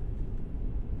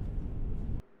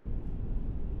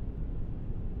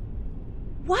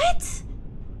 What?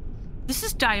 This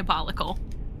is diabolical.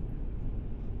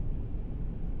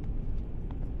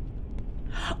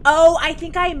 Oh, I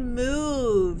think I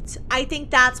moved. I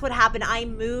think that's what happened. I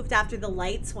moved after the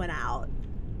lights went out.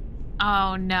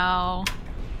 Oh no.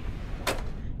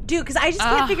 Dude, because I just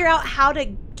can't figure out how to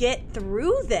get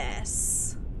through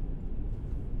this.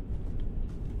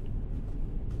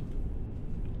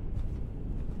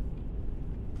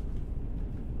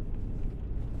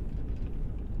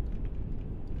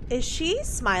 Is she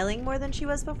smiling more than she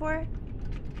was before?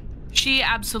 She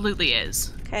absolutely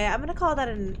is. Okay, I'm gonna call that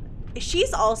an...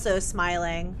 She's also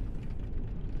smiling.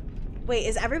 Wait,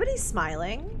 is everybody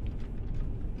smiling?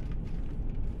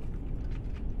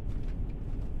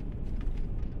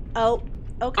 Oh,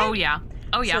 okay. Oh yeah.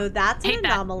 Oh yeah. So that's an Hate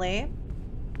that. anomaly.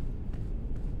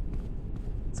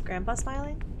 Is Grandpa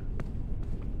smiling?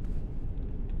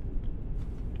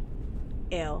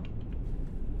 Ew.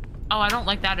 Oh, I don't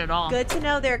like that at all. Good to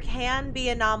know there can be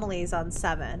anomalies on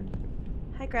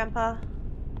 7. Hi, Grandpa.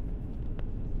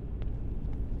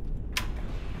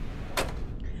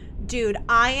 Dude,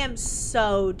 I am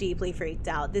so deeply freaked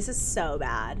out. This is so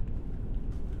bad.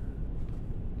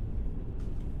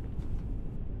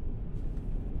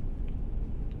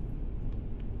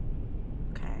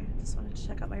 Okay, just wanted to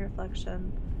check out my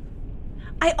reflection.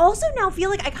 I also now feel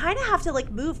like I kind of have to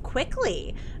like move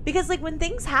quickly because like when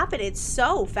things happen, it's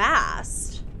so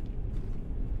fast.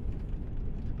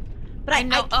 But I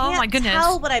know. can't Oh my goodness.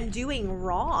 tell what I'm doing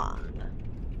wrong.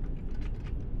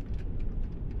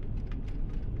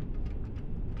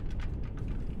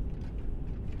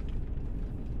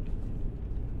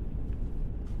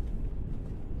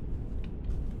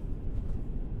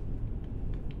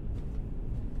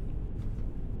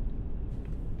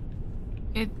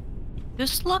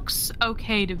 This looks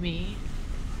okay to me.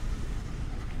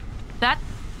 That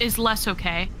is less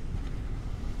okay.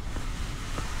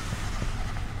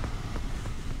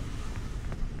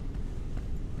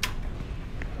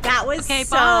 That was okay,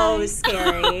 so bye.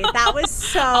 scary. That was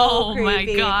so oh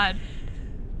creepy. my god.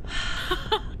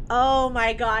 Oh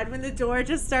my god, when the door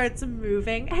just starts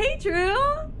moving. Hey, Drew!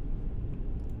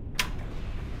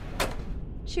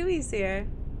 Chewy's here.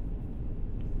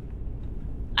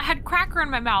 I had cracker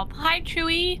in my mouth. Hi,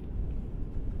 Chewy.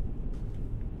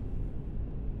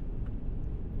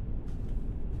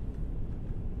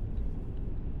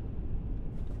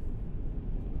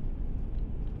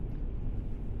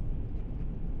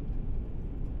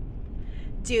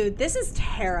 Dude, this is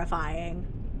terrifying.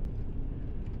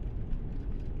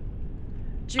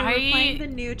 Drew, we're playing the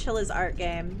new Chillas Art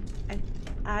game.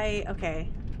 Okay.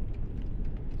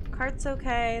 Cart's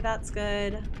okay, that's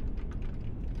good.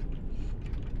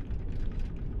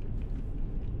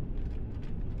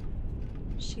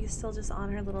 She's still just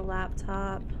on her little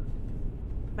laptop.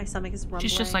 My stomach is rumbling.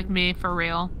 She's just like me, for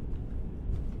real.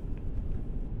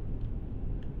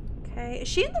 Okay, is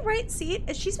she in the right seat?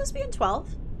 Is she supposed to be in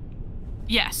 12?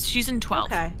 Yes, she's in 12.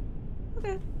 Okay.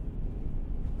 Okay.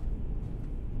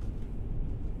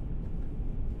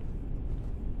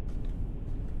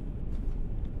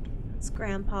 It's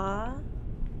Grandpa.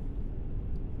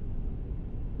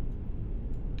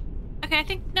 Okay, I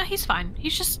think no, he's fine.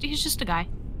 He's just a guy.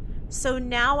 So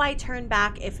now I turn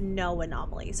back if no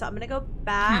anomaly. So I'm gonna go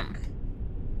back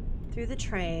through the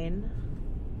train.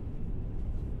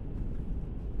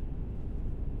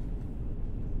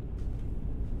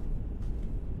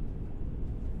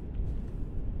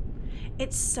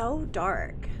 It's so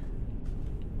dark.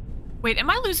 Wait, am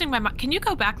I losing my mind? Can you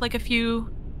go back like a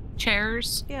few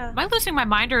chairs? Yeah. Am I losing my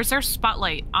mind, or is there a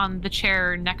spotlight on the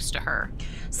chair next to her?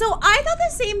 So I thought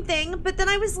the same thing, but then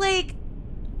I was like,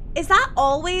 is that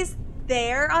always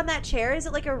there on that chair? Is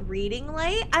it like a reading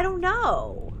light? I don't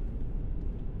know.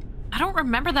 I don't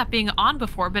remember that being on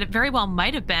before, but it very well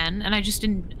might have been, and I just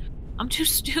didn't. I'm too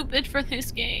stupid for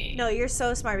this game. No, you're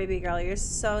so smart, baby girl. You're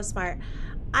so smart.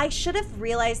 I should have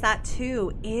realized that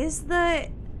too. Is the...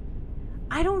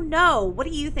 I don't know. What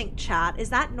do you think, chat? Is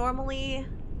that normally...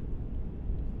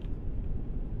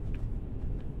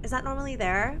 Is that normally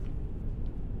there?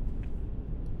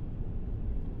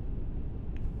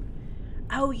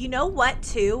 Oh, you know what,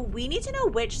 too? We need to know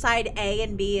which side A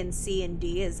and B and C and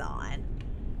D is on.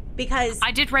 Because...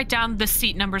 I did write down the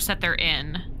seat numbers that they're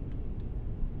in.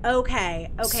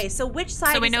 Okay, okay. So which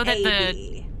side so we is know that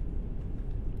AB?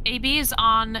 AB is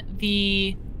on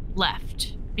the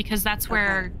left, because that's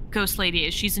where Ghost Lady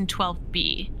is. She's in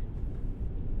 12B.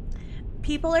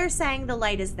 People are saying the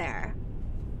light is there.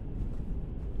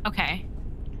 Okay.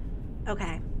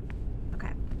 Okay.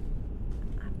 Okay.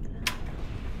 I'm gonna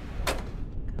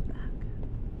go back.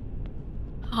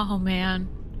 Oh, man.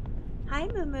 Hi,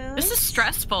 Moo. This is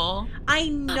stressful. I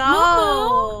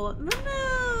know.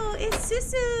 Moo, it's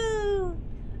Susu.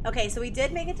 Okay, so we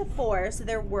did make it to 4, so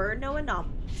there were no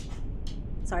anomalies.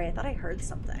 Sorry, I thought I heard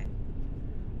something.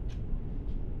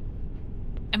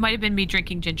 It might have been me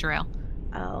drinking ginger ale.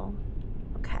 Oh,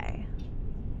 okay.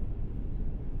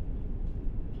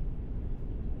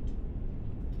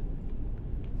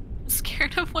 I'm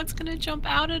scared of what's gonna jump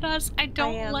out at us. I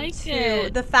don't like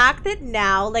it. The fact that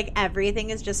now, like,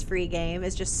 everything is just free game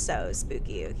is just so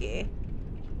spooky ooky.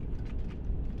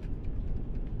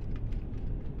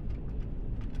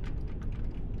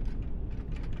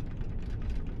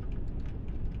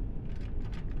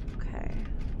 Okay.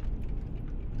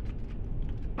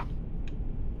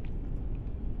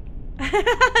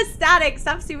 Static,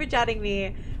 stop super chatting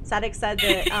me. Static said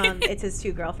that it's his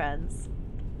 2 girlfriends.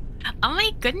 Oh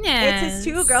my goodness. It's his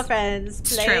 2 girlfriends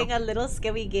It's playing true. a little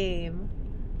scary game.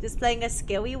 Just playing a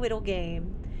scary little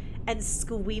game. And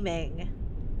screaming.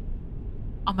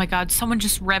 Oh my god, someone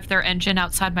just revved their engine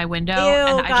outside my window, Ew,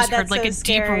 and I God, just heard that's like so a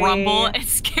scary. deep rumble. It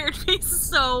scared me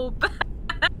so bad.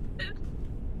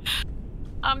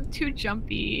 I'm too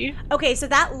jumpy. Okay, so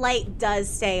that light does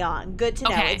stay on. Good to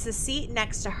know. Okay. It's the seat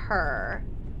next to her.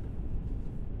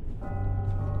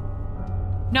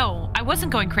 No, I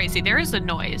wasn't going crazy. There is a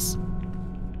noise.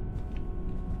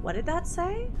 What did that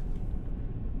say?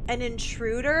 An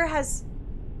intruder has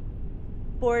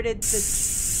boarded the...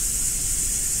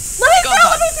 Let me through!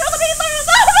 Let me through! Let me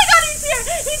through! Oh my god, he's here!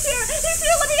 He's here! He's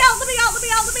here! Let me out! Let me out! Let me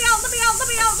out! Let me out! Let me out!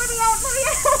 Let me out! Let me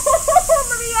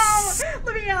out!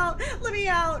 Let me out! Let me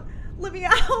out! Let me out! Let me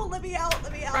out! Let me out!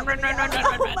 Let me out! Run.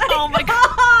 Oh my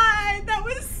god! That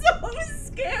was so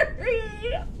scary!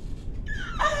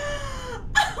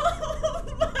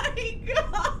 Oh my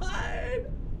god!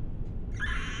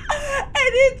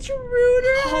 An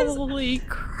intruder! Holy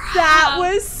crap. That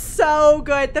was so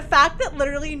good. The fact that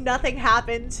literally nothing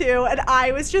happened too, and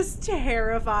I was just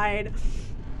terrified.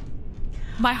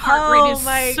 My heart rate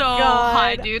is so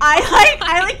high, dude.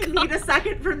 I need a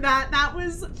second from that. That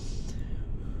was...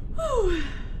 Whew.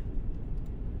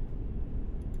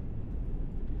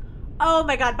 Oh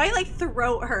my god, my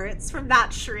throat hurts from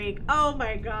that shriek. Oh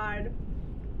my god.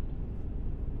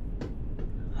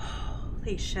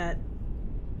 Holy shit.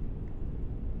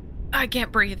 I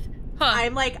can't breathe. Huh.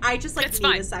 I'm I just It's need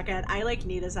fine. a second. I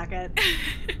need a second.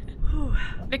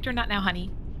 Victor, not now,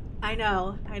 honey. I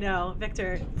know.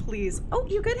 Victor, please. Oh,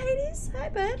 you good, Hades? Hi,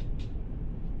 bud.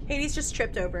 Hades just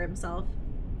tripped over himself.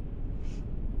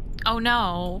 Oh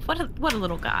no. What a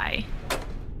little guy.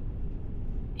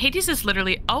 Hades is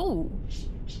literally... Oh.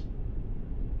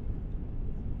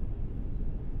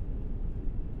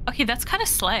 Okay, that's kind of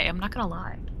slay. I'm not gonna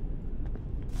lie.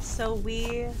 So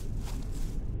we...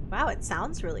 Wow, it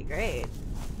sounds really great.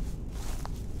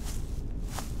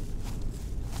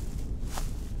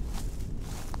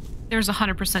 There's a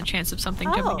 100% chance of something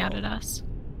jumping out Oh. at us.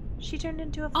 She turned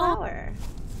into a flower.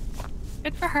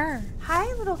 Good for her.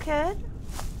 Hi, little kid.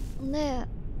 ねえ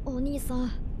お兄さ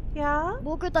ん Yeah?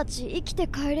 僕たち生きて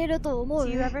帰れると思う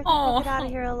Do you ever think we'll get out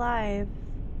of here alive?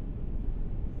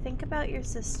 Think about your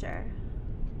sister.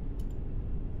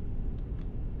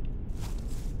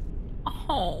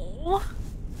 Oh.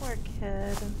 Poor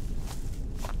kid.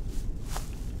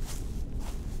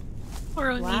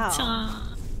 Poor Onita. Wow.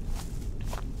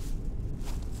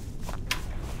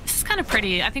 This is kind of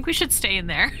pretty. I think we should stay in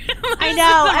there. I The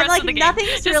know. rest I'm of like, the game. nothing's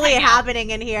Just really hang out. happening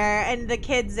in here, and the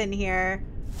kid's in here.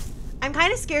 I'm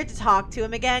kind of scared to talk to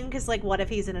him again, because, what if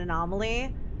he's an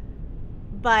anomaly?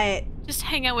 But... Just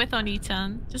hang out with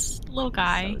Onita. Just a little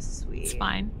guy. So sweet. It's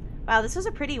fine. Wow, this was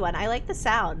a pretty one. I like the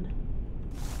sound.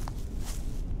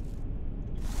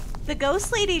 The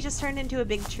ghost lady just turned into a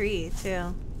big tree,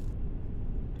 too.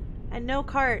 And no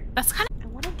cart. That's kind I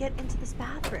want to get into this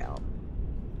bathroom?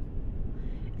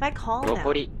 If I call him.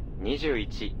 残り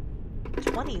21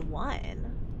 21?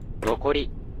 残り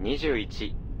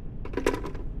21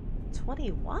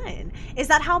 21? Is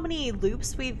that how many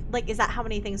loops we've, like, is that how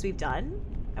many things we've done?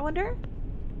 I wonder?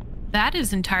 That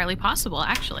is entirely possible,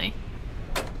 actually.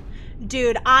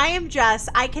 Dude, I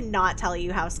cannot tell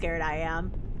you how scared I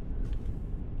am.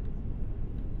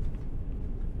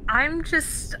 I'm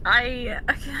just, I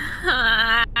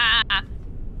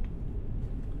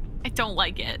don't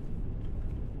like it.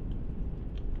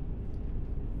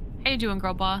 How you doing,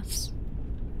 girl boss?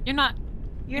 You're not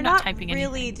typing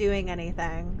really anything. doing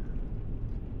anything.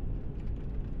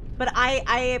 But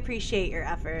I appreciate your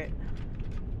effort.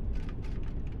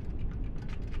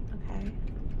 Okay.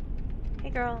 Hey,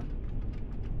 girl.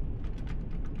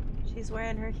 She's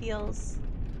wearing her heels.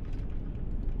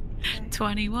 Okay.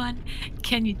 21.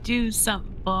 Can you do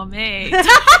something for me?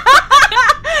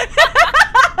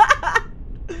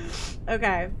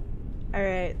 Okay.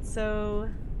 Alright, so...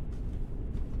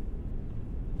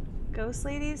 Ghost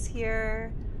lady's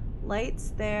here.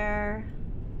 Light's there.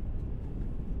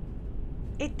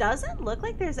 It doesn't look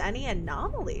like there's any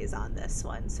anomalies on this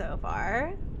one so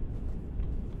far.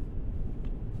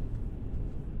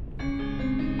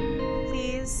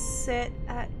 Please sit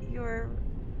at your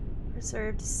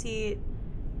reserved seat.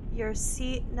 Your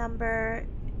seat number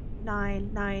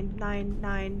 9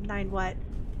 what?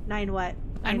 9 what?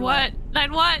 9 what?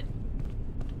 9 what?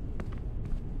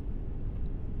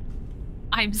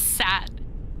 I'm sad.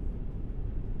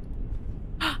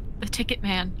 The ticket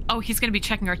man. Oh, he's gonna be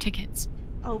checking our tickets.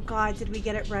 Oh god, did we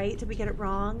get it right? Did we get it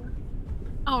wrong?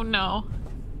 Oh no.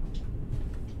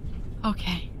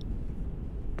 Okay.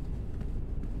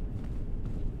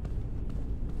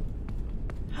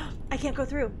 I can't go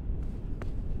through.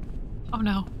 Oh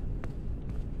no.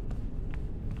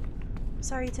 I'm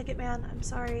sorry, ticket man. I'm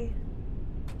sorry.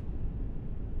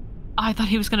 Oh, I thought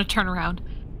he was gonna turn around.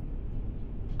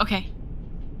 Okay.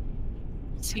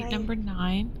 Seat number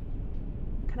 9.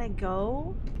 Can I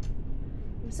go?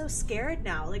 I'm so scared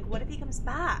now. Like, what if he comes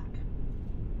back?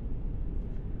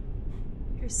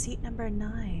 Your seat number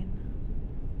 9.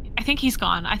 I think he's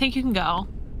gone. I think you can go.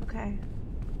 Okay.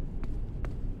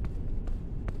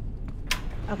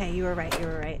 Okay, you were right. You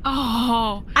were right.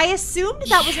 Oh. I assumed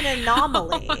that was an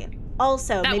anomaly.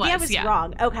 Also, maybe I was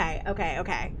wrong. Okay, okay,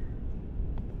 okay.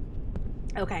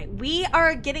 Okay, we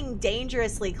are getting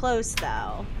dangerously close,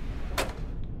 though.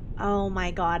 Oh my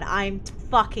god, I'm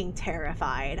fucking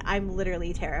terrified. I'm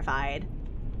literally terrified.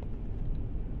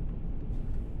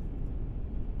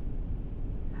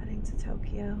 Heading to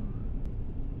Tokyo.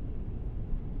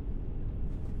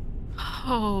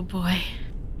 Oh boy.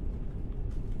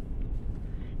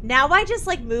 Now I just,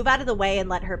 like, move out of the way and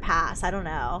let her pass. I don't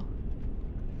know.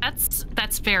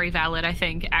 That's very valid, I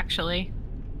think, actually.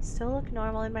 Still look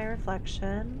normal in my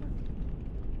reflection.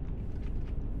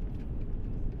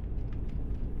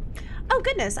 Oh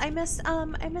goodness, I missed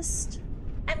M.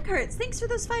 Kurtz. Thanks for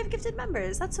those 5 gifted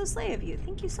members. That's so slay of you.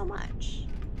 Thank you so much.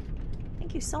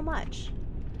 Thank you so much.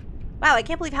 Wow, I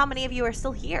can't believe how many of you are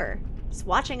still here. Just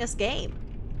watching us game.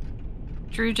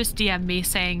 Drew just DM'd me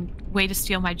saying, way to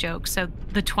steal my joke. So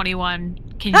the 21,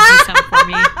 can you do something for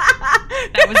me?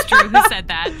 That was Drew who said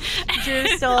that. Drew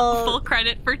stole... Full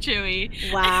credit for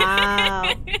Chewy.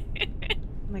 Wow.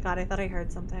 Oh my god, I thought I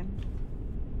heard something.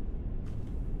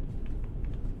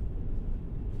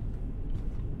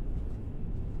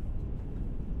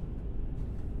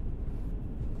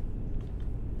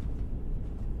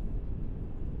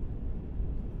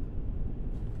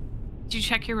 Did you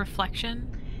check your reflection?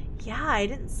 Yeah, I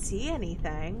didn't see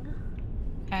anything.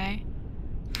 Okay.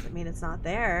 Doesn't mean it's not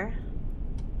there.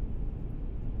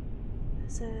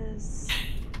 This is...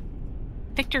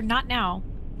 Victor, not now.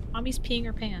 Mommy's peeing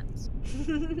her pants.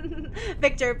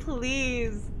 Victor,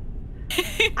 please.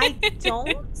 I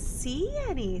don't see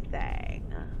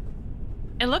anything.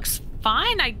 It looks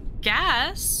fine, I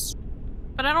guess.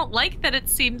 But I don't like that it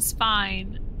seems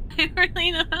fine. I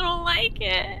really don't like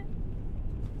it.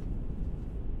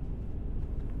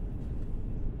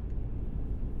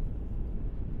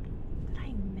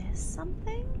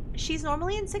 Something? She's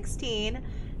normally in 16.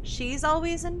 She's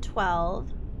always in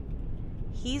 12.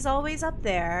 He's always up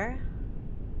there.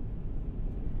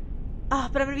 Oh,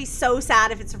 but I'm gonna be so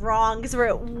sad if it's wrong because we're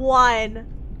at 1.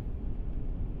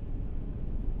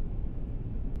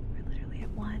 We're literally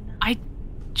at 1.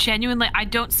 I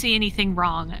don't see anything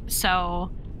wrong,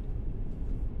 so...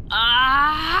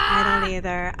 I don't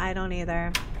either. I don't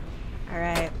either.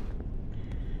 Alright.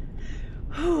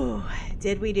 Whew.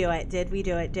 Did we do it? Did we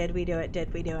do it? Did we do it?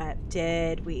 Did we do it?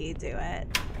 Did we do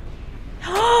it?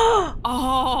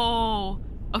 Oh!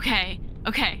 Okay.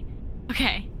 Okay.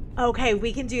 Okay. Okay,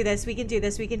 we can do this. We can do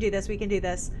this. We can do this. We can do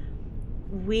this.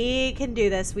 We can do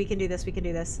this. We can do this. We can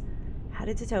do this.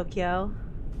 Headed to Tokyo.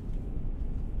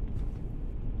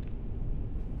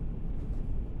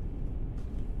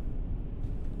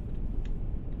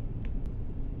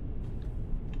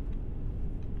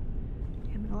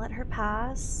 I'm gonna let her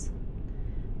pass.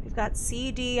 We've got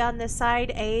CD on this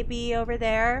side, A, B over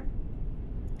there.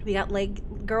 We got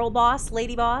girl boss,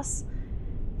 lady boss.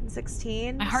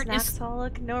 16. My heart is normal.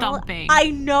 thumping. I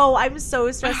know. I'm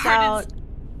so stressed out. Is...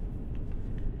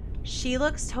 She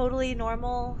looks totally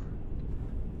normal.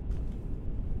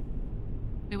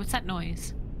 Wait, what's that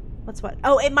noise? What's what?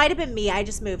 Oh, it might have been me. I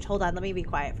just moved. Hold on. Let me be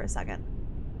quiet for a second.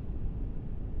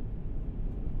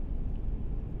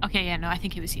 Okay, yeah, no, I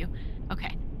think it was you.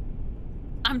 Okay.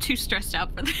 I'm too stressed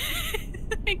out for this.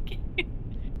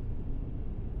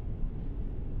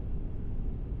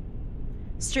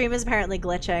 Stream is apparently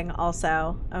glitching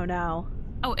also. Oh no.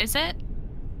 Oh, is it?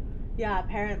 Yeah,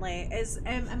 apparently.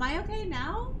 Am I okay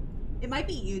now? It might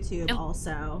be YouTube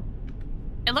also.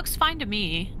 It looks fine to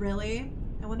me. Really?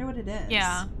 I wonder what it is.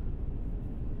 Yeah.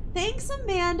 Thanks,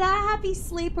 Amanda. Happy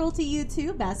sleep roll to you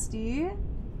too, bestie.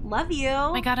 Love you.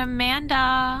 Oh my god,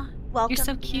 Amanda. Welcome. You're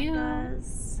so cute.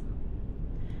 Amandas.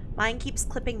 Mine keeps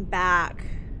clipping back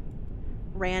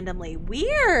randomly.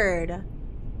 Weird.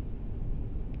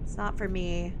 It's not for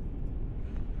me.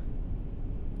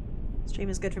 Stream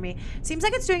is good for me. Seems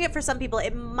like it's doing it for some people.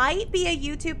 It might be a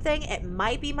YouTube thing. It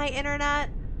might be my internet.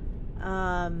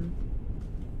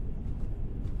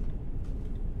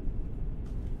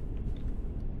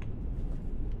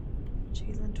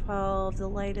 She's in 12. The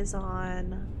light is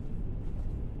on.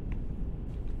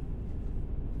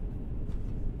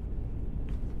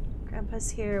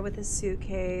 Grandpa's here with his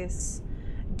suitcase.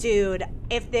 Dude,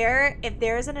 if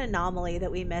there's an anomaly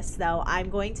that we missed, though, I'm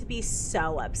going to be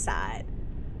so upset.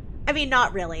 I mean,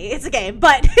 not really. It's a game,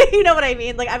 but you know what I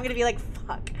mean? Like, I'm going to be like,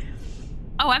 fuck.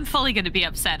 Oh, I'm fully going to be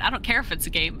upset. I don't care if it's a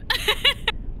game.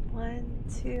 1,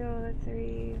 2,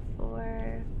 3,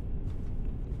 4,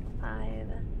 5,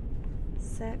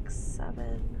 6,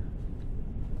 7,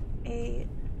 8,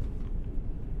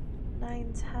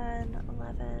 9, 10,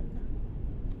 11.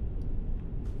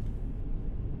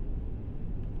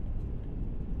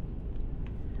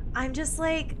 I'm just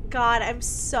like, God, I'm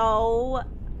so...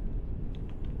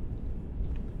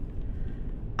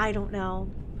 I don't know.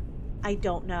 I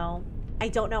don't know. I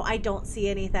don't know. I don't see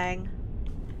anything.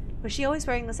 Was she always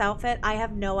wearing this outfit? I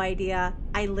have no idea.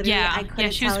 I literally, I couldn't tell you. Yeah,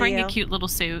 she was wearing a cute little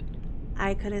suit.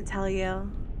 I couldn't tell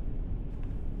you.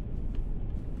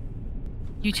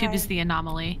 YouTube is the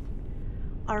anomaly.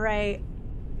 All right.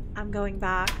 I'm going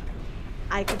back.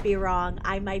 I could be wrong.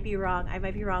 I might be wrong. I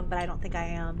might be wrong, but I don't think I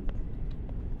am.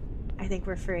 I think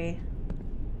we're free.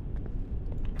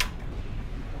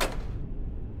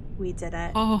 We did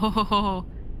it. Oh,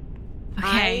 okay.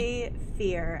 I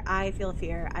fear. I feel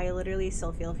fear. I literally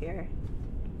still feel fear.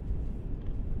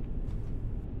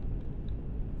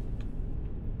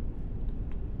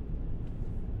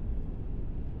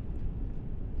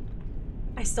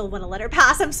 I still want to let her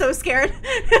pass. I'm so scared.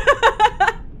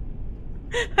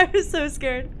 I'm so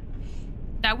scared.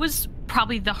 That was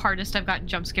probably the hardest I've gotten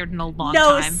jump scared in a long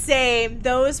time. No, same.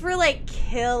 Those were like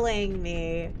killing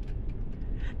me.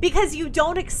 Because you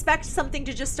don't expect something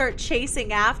to just start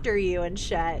chasing after you and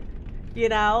shit. You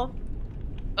know?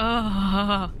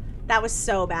 Ugh. That was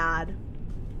so bad.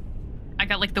 I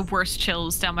got like the worst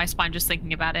chills down my spine just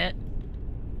thinking about it.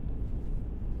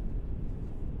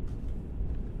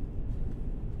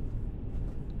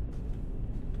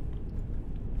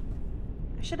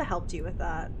 I should have helped you with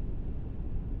that.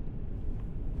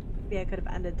 Maybe I could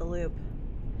have ended the loop.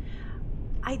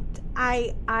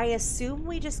 I assume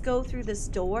we just go through this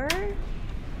door.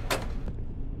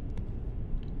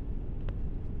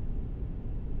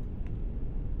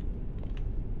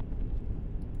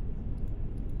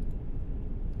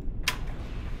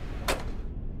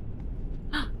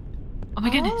 Oh my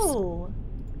goodness. Oh.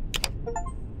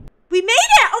 We made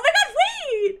it! Oh my god,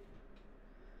 wait!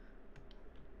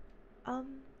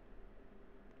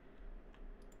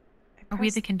 Are we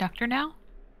the conductor now?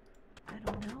 I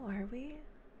don't know, are we?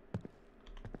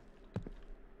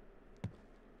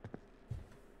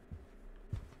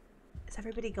 Is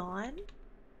everybody gone?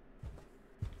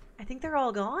 I think they're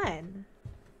all gone.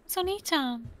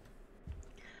 Sonita.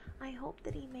 I hope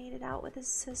that he made it out with his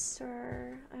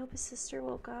sister. I hope his sister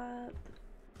woke up.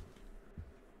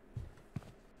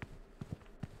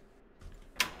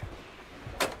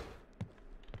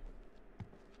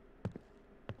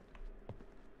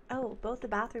 Oh, both the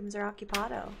bathrooms are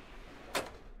occupado.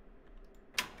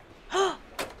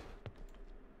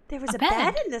 There was a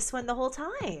bed in this one the whole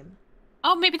time.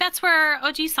 Oh, maybe that's where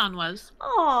Oji-san was.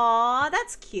 Aw,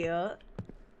 that's cute.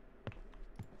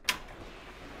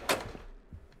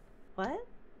 What?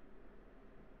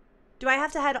 Do I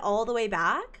have to head all the way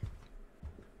back?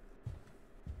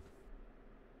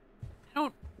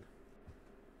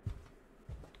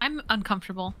 I'm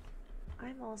uncomfortable.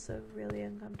 I'm also really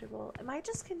uncomfortable. Am I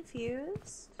just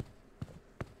confused?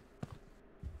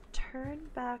 Turn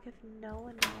back if no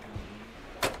anomaly.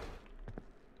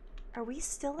 Are we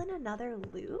still in another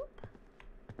loop?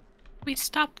 We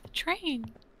stopped the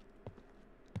train.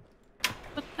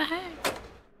 What the heck?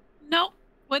 No.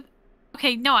 What?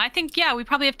 Okay, no, I think, yeah, we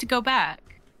probably have to go back.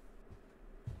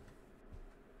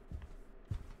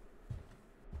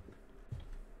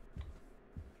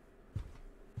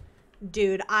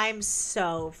 Dude, I'm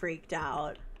so freaked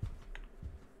out.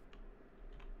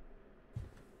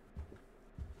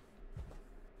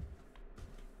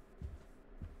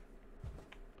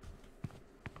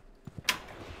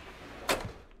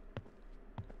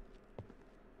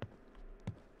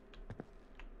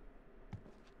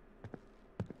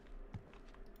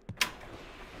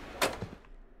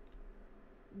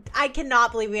 I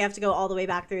cannot believe we have to go all the way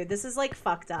back through. This is like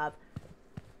fucked up.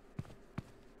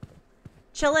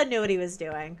 Chilla knew what he was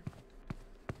doing.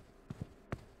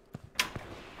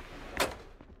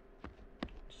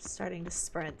 Just starting to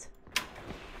sprint.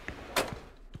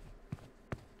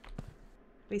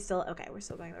 We still, okay, we're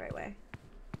still going the right way.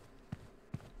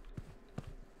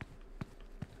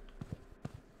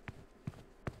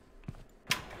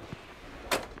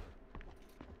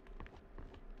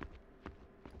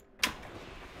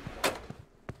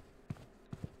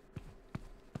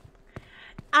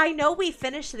 I know we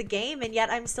finished the game, and yet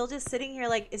I'm still just sitting here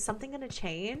like, is something gonna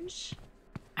change?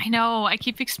 I know. I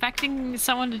keep expecting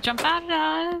someone to jump out at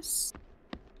us.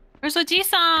 Where's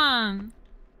Oji-san?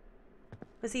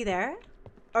 Was he there?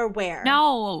 Or where?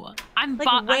 No. I'm, like,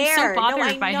 I'm so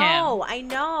bothered by him. I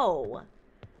know.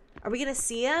 Are we gonna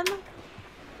see him?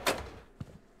 I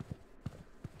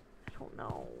don't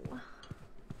know.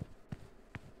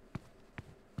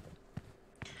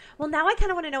 Well, now I kind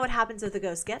of want to know what happens if the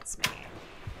ghost gets me.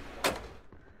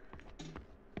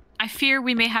 I fear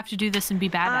we may have to do this and be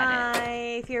bad at it.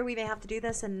 I fear we may have to do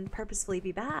this and purposefully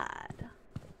be bad.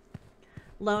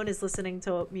 Lone is listening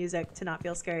to music to not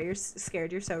feel scared. You're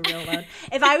scared. You're so real, Lone.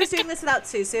 If I was doing this without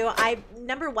Susu, I,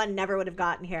 number one, never would have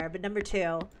gotten here. But number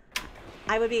two,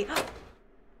 I would be...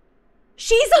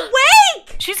 She's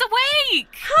awake! She's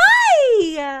awake!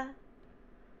 Hi!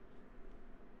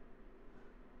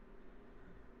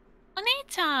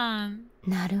 Oni-chan.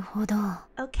 なるほど。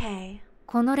 Okay.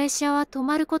 この列車は止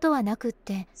まることはなくっ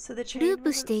て、 So the ル train ー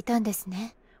プしていたんです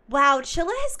ね。 Wow, Chilla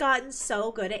has gotten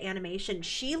so good at animation.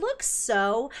 She looks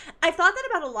so... I thought that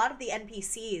about a lot of the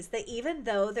NPCs, that even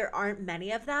though there aren't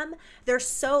many of them, they're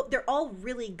all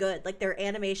really good. Like, their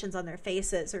animations on their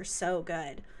faces are so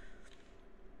good.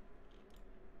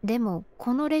 でも、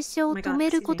この列車を止め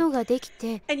ることができ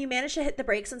て、 And you managed to hit the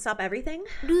brakes and stop everything?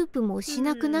 ループもし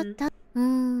なくなった。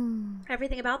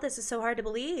Everything about this is so hard to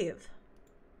believe.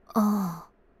 あ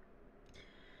あ。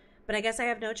 But I guess I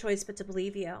have no choice but to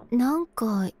believe you. なん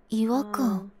か違和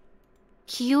感。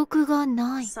記憶が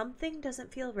ない。 Something doesn't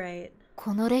feel right.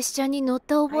 この列車に乗っ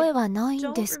た覚えはない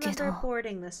んですけど。 I don't remember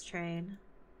boarding this train.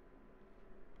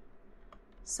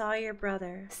 Saw your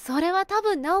brother. それは多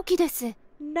分直樹です。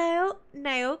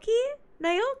Naoki?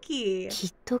 Naoki. き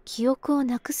っと記憶を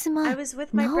なくす前、 I was with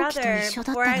my 直樹と brother 一緒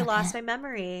だっ before た I の lost ね。 my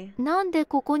memory. なんで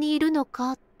ここにいるの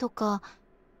かとか、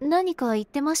何か言っ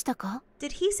てましたか？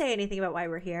 Did he say anything about why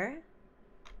we're here?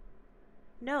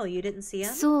 No, you didn't see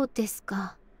him? そうです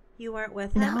か。 You weren't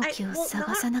with him? 直樹を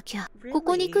探さなきゃ。 really. こ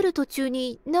こに来る途中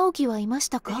に直樹はいまし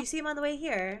た Did か？ you see him on the way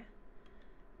here?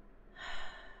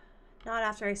 Not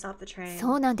after I stopped the train.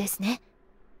 そうなんですね。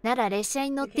なら列車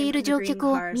に乗っている乗客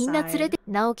をみんな連れて、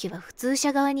直樹は普通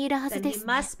車側にいるはず Then で he す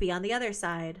ね。 must be on the other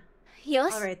side. よ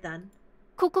し、 Alright then.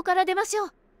 ここから出ましょ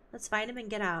う。 Let's find him and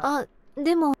get out. あ、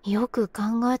でもよく考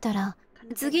えたら、 Come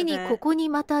to think 次 of に it, ここに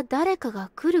また誰か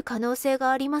が来る可能性が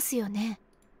ありますよね。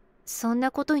そんな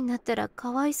ことになったら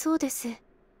かわいそうです。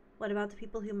 What about the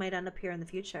people who might end up here in the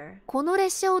future? この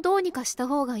列車をどうにかした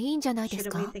方がいいんじゃないです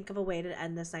Shouldn't we か？ think of a way to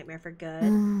end this nightmare for good?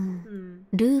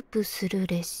 ループする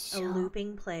列 A 車。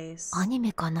 looping place. アニ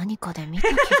メか何かで見た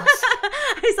気がす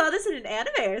る。I saw this in an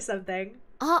anime or something.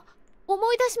 あ、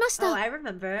思い出しまし Oh, た。 I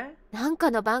remember. なん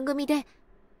かの番組で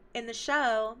In the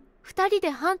show, 2人で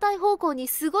反対方向に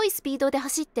すごいスピードで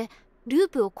走ってルー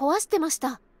プを壊してまし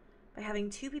た。 by having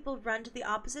two people run to the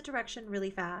opposite direction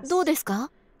really fast. どうですか？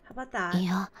 How about that? い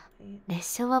や、 Wait. 列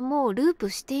車はもうループ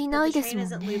してい But ない the です train もん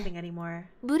isn't ね。 looping anymore.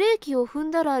 ブレーキを踏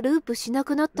んだらループしな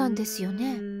くなったんですよ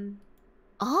ね。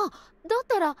あ、だっ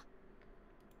たら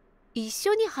一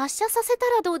緒に発車させた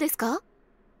らどうですか？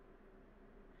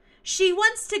 She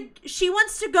wants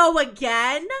to go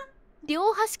again?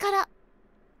 両端から。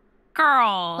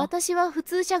 Girl. 私は普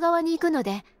通車側に行くの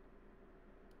で、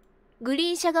グ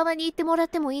リーン車側に行ってもらっ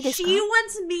てもいいですか？ She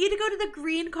wants me to go to the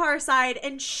green car side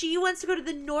and she wants to go to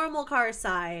the normal car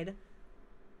side.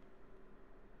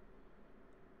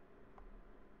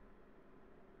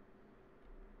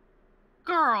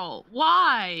 Girl,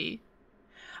 why?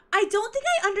 I don't think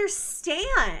I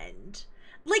understand.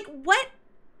 Like, what?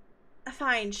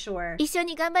 Fine, sure. 一緒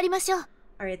に頑張りましょう。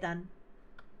 Alright then.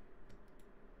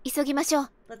 急ぎましょう。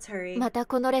 Let's hurry. また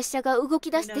この列車が動き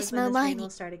出 Who して knows し when まう the 前 train に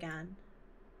will。start again.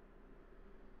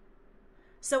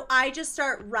 So I just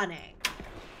start running.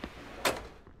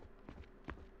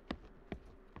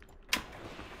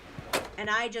 And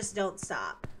I just don't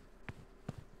stop.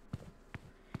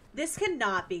 This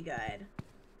cannot be good.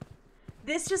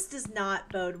 This just does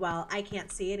not bode well. I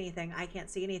can't see anything. I can't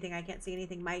see anything. I can't see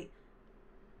anything. My...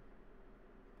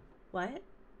 What?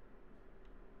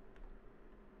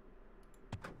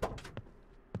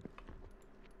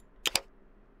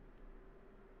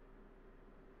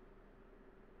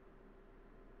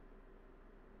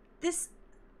 This...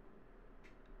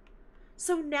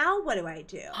 So now what do I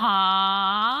do?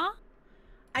 Huh?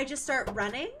 I just start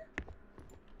running?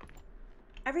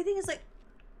 Everything is like...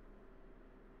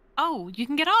 Oh, you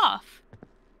can get off.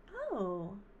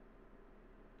 Oh.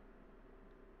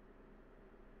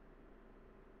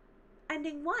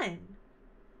 Ending 1.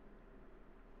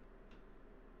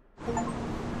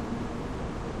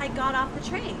 I got off the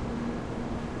train.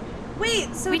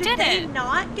 Wait, so We did did they it.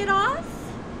 not get off?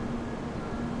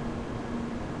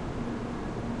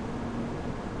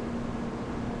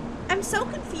 I'm so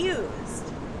confused.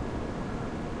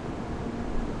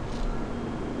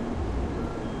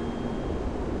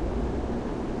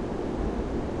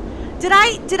 Did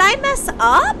I mess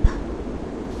up?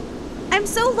 I'm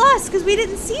so lost because we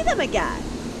didn't see them again.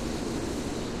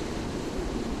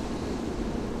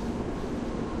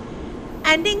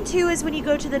 Ending 2 is when you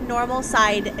go to the normal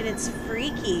side and it's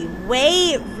freaky.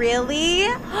 Wait, really?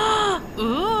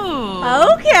 Ooh.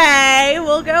 Okay,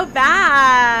 we'll go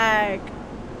back.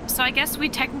 So I guess we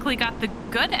technically got the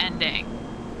good ending.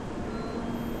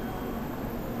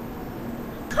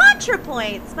 Contra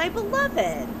points, my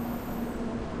beloved.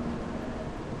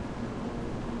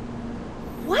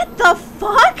 What the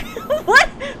fuck? What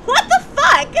the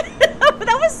fuck?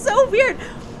 That was so weird.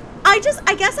 I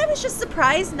guess I was just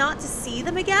surprised not to see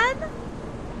them again.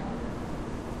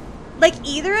 Like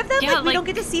either of them? Yeah, like we don't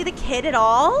get to see the kid at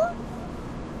all?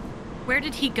 Where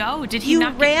did he go? Did he You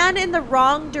not ran in the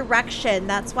wrong direction.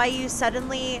 That's why you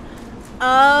suddenly...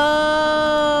 Oh.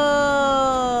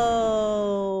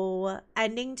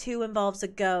 Ending 2 involves a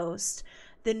ghost.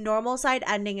 The normal side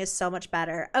ending is so much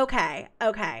better. Okay.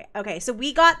 So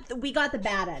we got the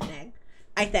bad ending,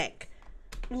 I think.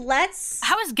 Let's...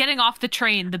 How is getting off the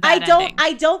train the bad ending?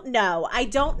 I don't know.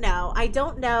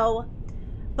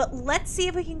 But let's see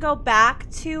if we can go back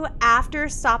to after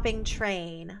stopping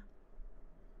train.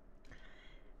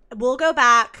 We'll go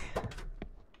back.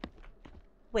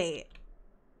 Wait.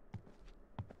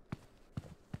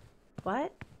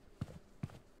 What?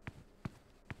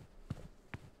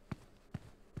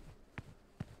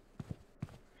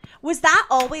 Was that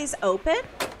always open?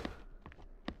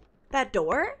 That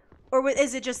door? Or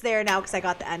is it just there now because I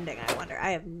got the ending, I wonder? I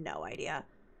have no idea.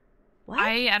 What?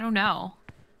 I don't know.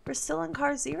 We're still in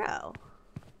car 0.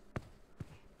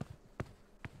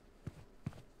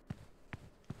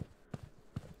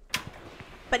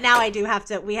 But now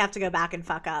we have to go back and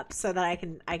fuck up so that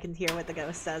I can hear what the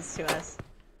ghost says to us.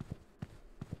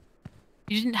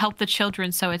 You didn't help the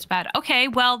children, so it's bad. Okay,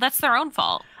 well, that's their own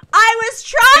fault. I was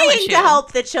trying to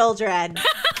help the children.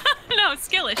 No,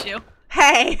 skill issue.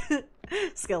 Hey,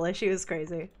 skill issue is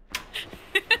crazy.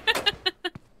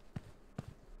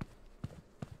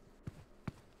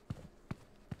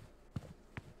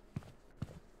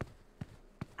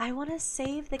 I want to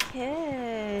save the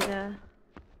kid.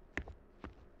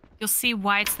 You'll see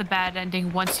why it's the bad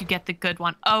ending once you get the good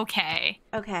one. Okay.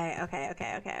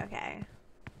 Okay.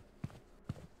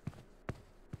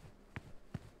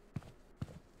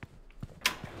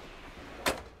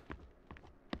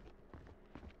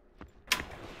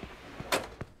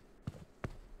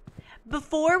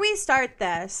 Before we start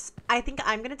this, I think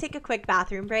I'm going to take a quick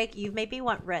bathroom break. You've made me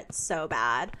want Ritz so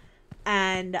bad.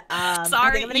 And I think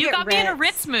sorry, I'm gonna you get got me in a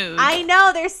Ritz mood. I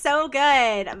know, they're so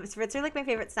good. Ritz are like my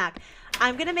favorite snack.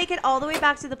 I'm gonna make it all the way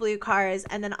back to the blue cars,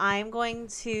 and then I'm going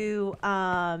to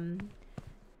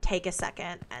take a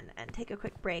second and take a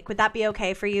quick break. Would that be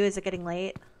okay for you? Is it getting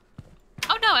late?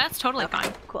 Oh no, that's totally Okay,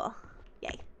 fine. cool.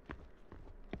 Yay.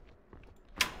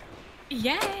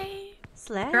 Yay.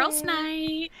 Slay. Girls'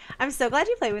 night. I'm so glad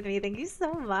you played with me. Thank you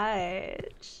so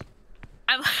much.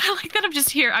 I like that I'm just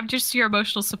here. I'm just your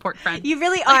emotional support friend. You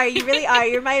really are. You really are.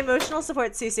 You're my emotional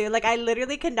support, Susu. Like, I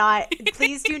literally cannot.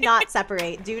 Please do not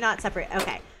separate. Do not separate.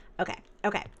 Okay. Okay.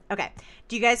 Okay. Okay.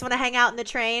 Do you guys want to hang out in the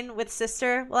train with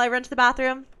sister while I run to the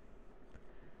bathroom?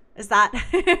 Is that?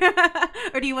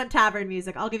 Or do you want tavern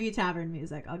music? I'll give you tavern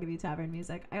music. I'll give you tavern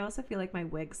music. I also feel like my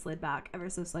wig slid back ever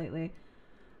so slightly.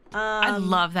 I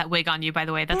love that wig on you, by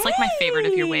the way. That's like my favorite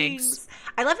of your wigs.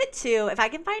 I love it too. If I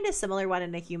can find a similar one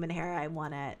in a human hair, I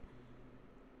want it.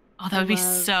 Oh, that would be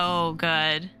so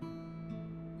good.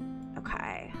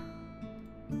 Okay.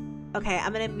 Okay,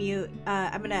 I'm gonna mute.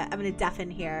 I'm gonna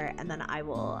deafen here, and then I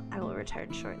will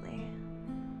return shortly.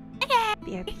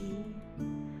 BRB.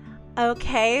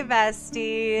 Okay,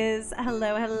 besties.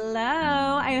 Hello, hello.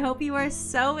 I hope you are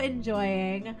so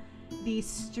enjoying the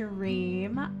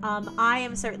stream. I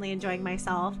am certainly enjoying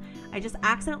myself. I just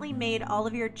accidentally made all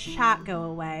of your chat go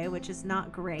away, which is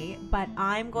not great, but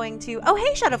I'm going to... Oh,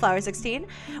 hey, Shadowflower16.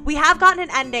 We have gotten an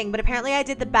ending, but apparently I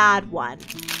did the bad one.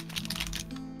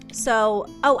 So,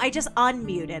 oh, I just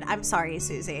unmuted. I'm sorry,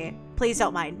 Susie. Please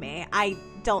don't mind me. I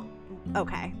don't...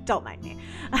 Okay, don't mind me.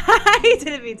 I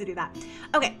didn't mean to do that.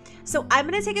 Okay, so I'm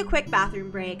gonna take a quick bathroom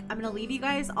break. I'm gonna leave you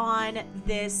guys on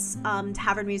this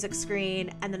tavern music screen,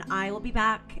 and then I will be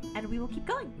back and we will keep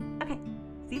going. Okay,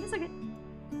 see you in a second.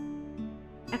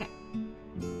 Okay.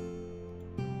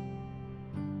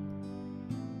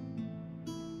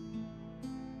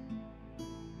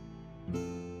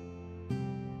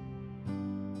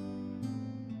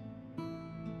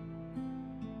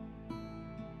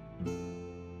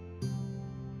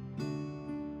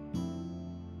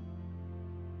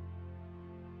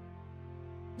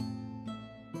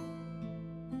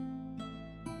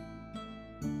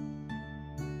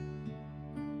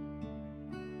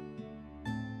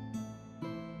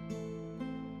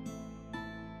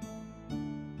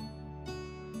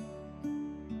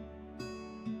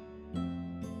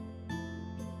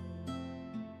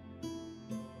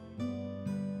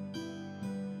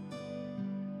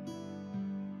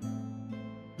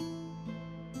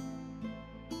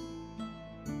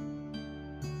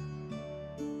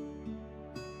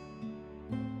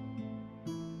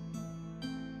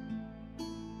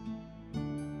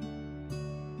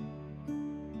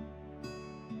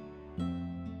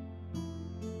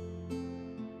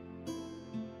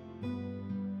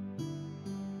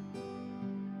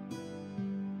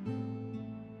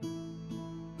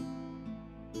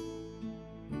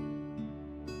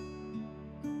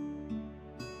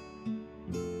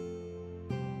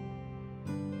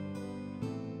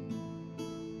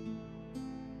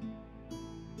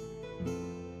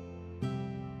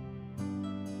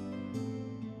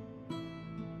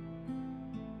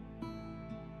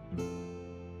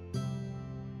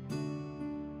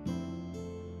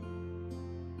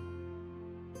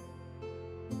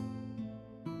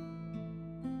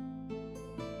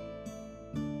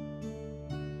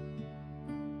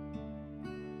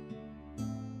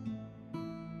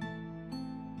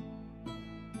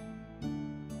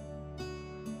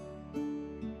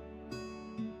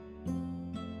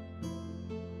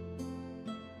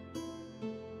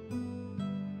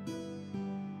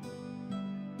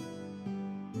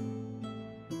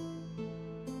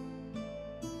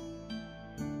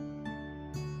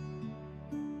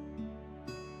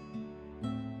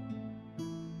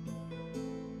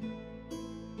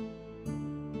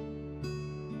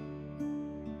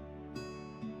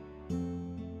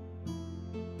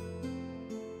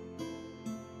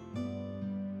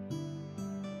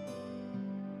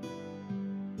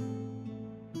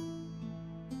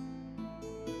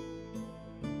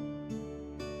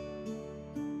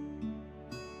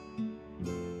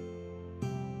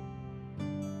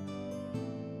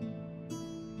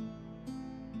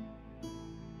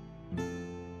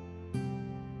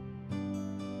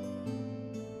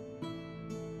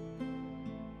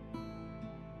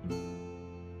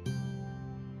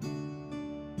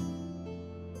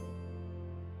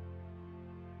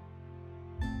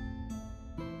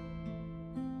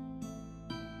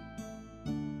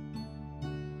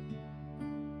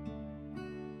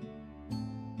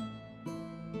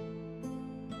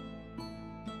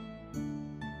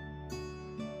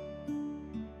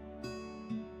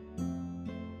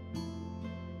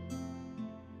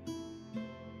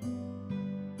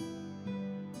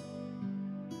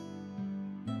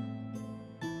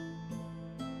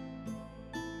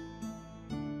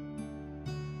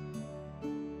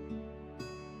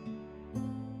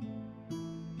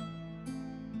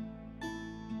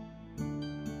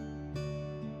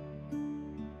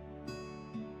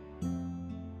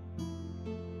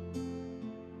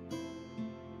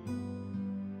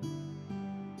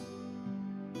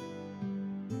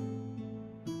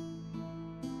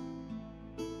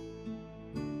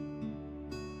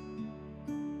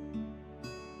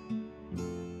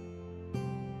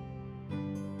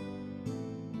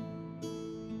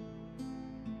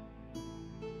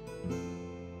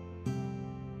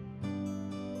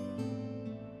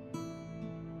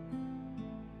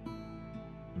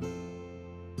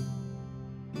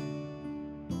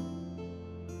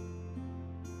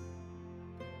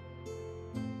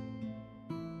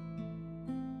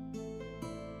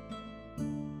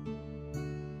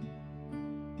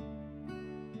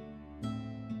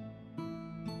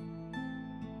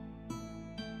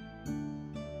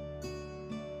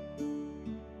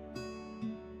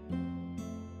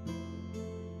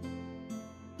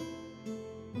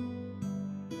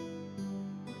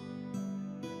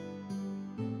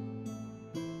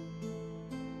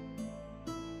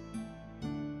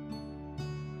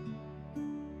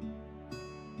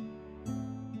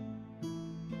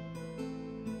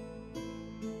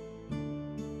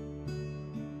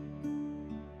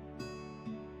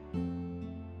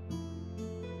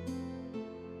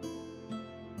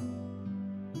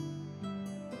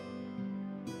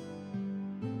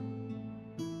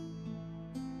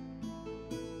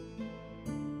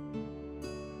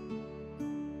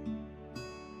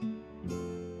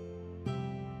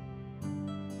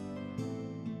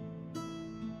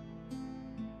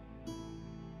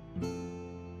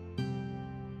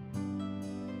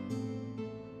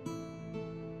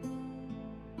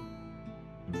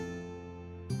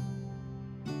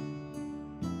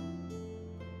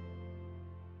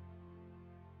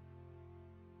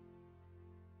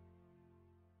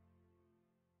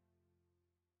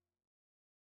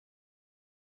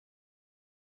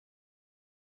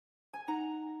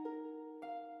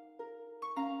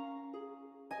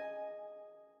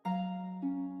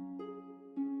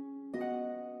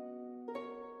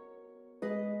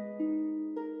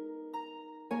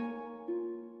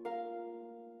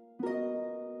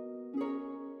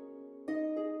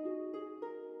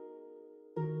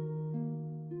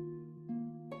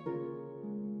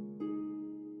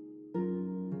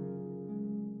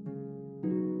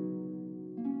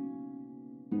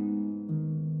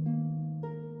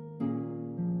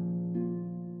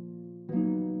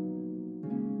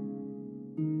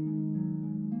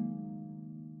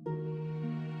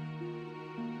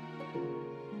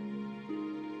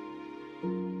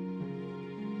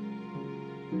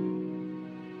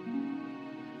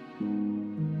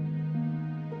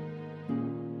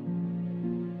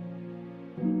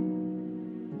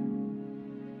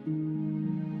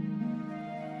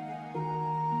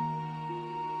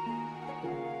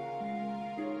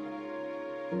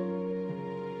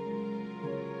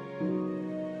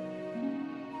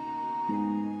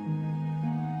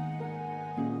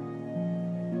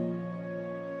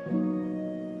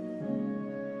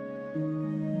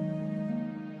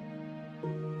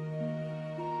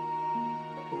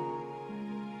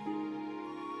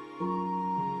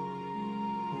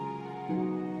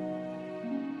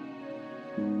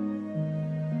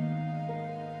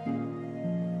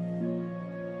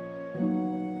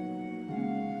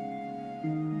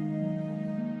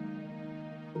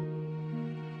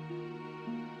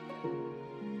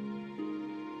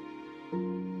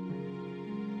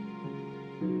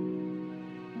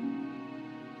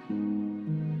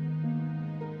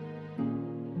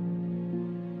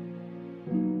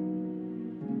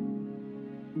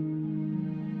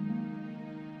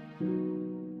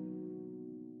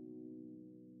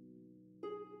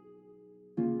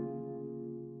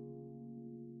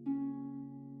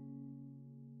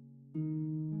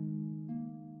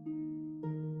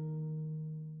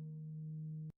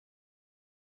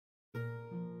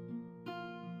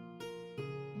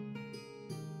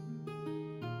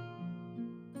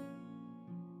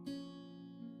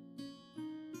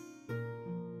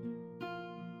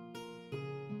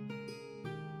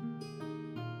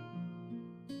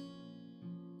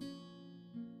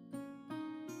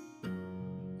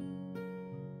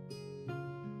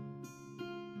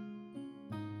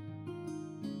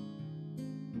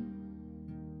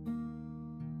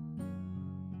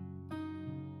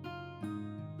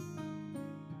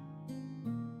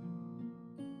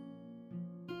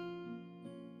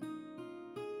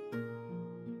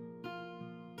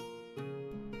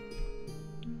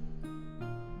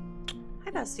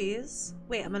 Hi, besties.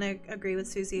 Wait, I'm gonna agree with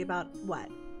Susie about what?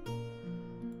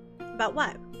 About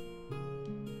what?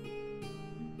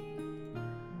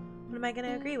 What am I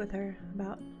gonna agree with her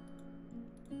about?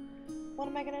 What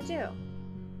am I gonna do?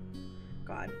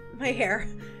 God, my hair.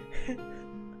 Come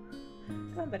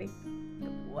on, buddy.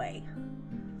 Good boy.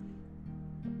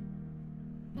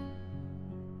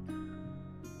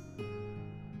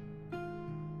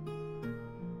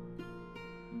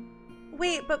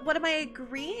 Wait, but what am I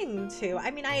agreeing to? I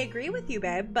mean, I agree with you,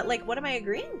 babe, but like, what am I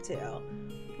agreeing to?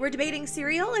 We're debating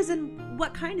cereal, as in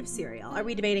what kind of cereal? Are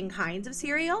we debating kinds of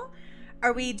cereal?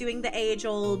 Are we doing the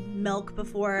age-old milk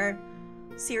before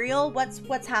cereal?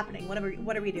 What's happening? What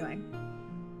are we doing?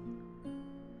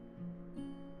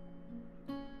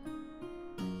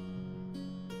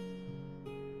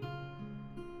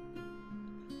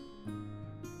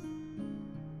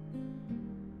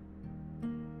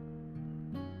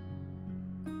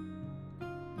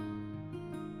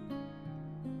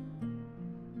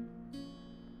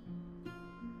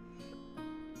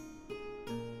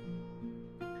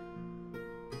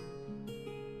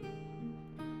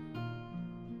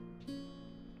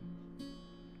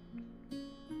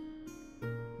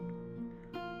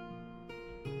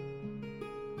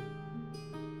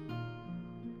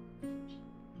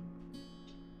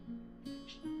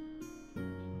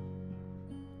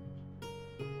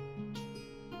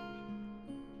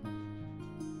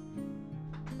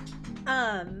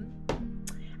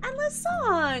 Endless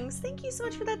songs. Thank you so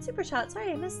much for that super chat.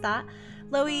 Sorry I missed that.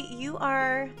 Loey, you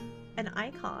are an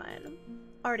icon.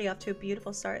 Already off to a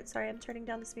beautiful start. Sorry, I'm turning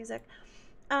down this music.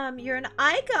 You're an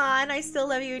icon. I still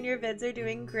love you and your vids are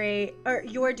doing great. Or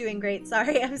you're doing great.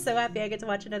 Sorry. I'm so happy I get to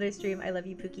watch another stream. I love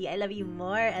you, Pookie. I love you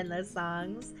more. Endless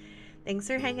songs. Thanks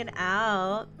for hanging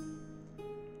out.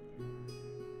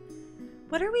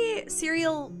 What are we?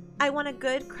 Cereal. I want a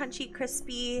good, crunchy,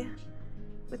 crispy.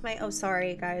 With my, oh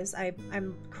sorry guys,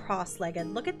 I'm cross-legged.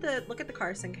 Look at the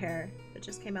Carson hair that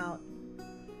just came out.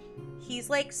 He's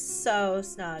like so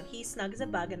snug. He's snug as a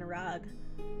bug in a rug.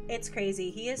 It's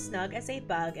crazy. He is snug as a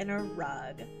bug in a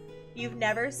rug. You've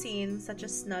never seen such a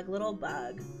snug little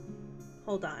bug.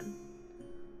 Hold on.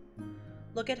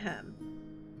 Look at him.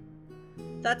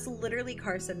 That's literally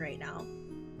Carson right now.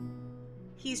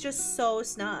 He's just so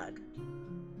snug.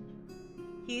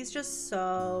 He's just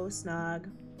so snug.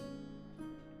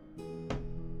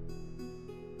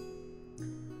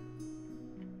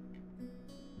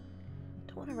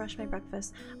 Don't want to rush my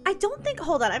breakfast. I don't think,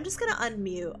 hold on, I'm just gonna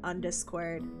unmute on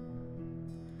Discord.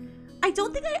 I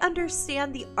don't think I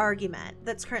understand the argument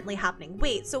that's currently happening.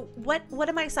 Wait, so what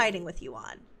am I siding with you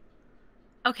on?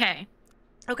 Okay.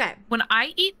 Okay. When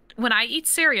I eat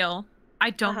cereal, I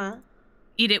don't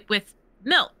eat it with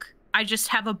milk. I just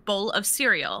have a bowl of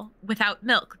cereal without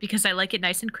milk because I like it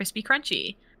nice and crispy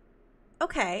crunchy.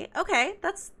 Okay.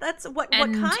 That's what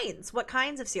kinds? What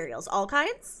kinds of cereals? All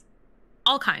kinds?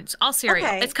 All kinds. All cereal.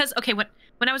 Okay. It's because, okay, when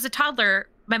I was a toddler,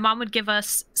 my mom would give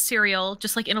us cereal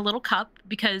just like in a little cup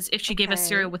because if she gave us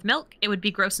cereal with milk, it would be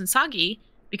gross and soggy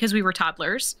because we were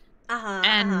toddlers.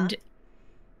 And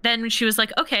then she was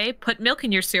like, okay, put milk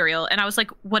in your cereal. And I was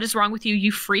like, what is wrong with you,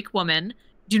 you freak woman?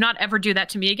 Do not ever do that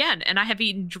to me again. And I have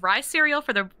eaten dry cereal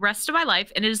for the rest of my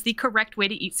life, and it is the correct way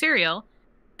to eat cereal.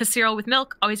 Because cereal with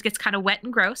milk always gets kind of wet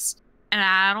and gross, and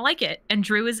I don't like it. And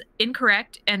Drew is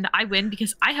incorrect, and I win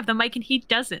because I have the mic and he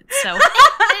doesn't. So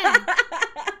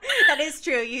that is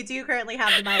true. You do currently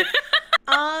have the mic.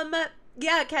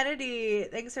 Yeah, Kennedy,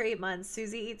 thanks for 8 months.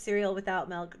 Susie eats cereal without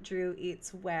milk. Drew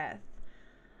eats with.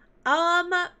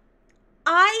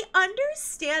 I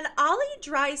understand. I'll eat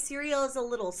dry cereal as a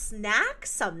little snack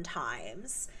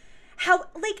sometimes. How,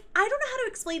 like, I don't know how to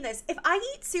explain this. If I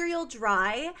eat cereal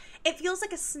dry, it feels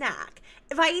like a snack.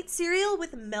 If I eat cereal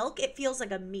with milk, it feels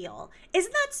like a meal.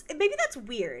 Isn't that, maybe that's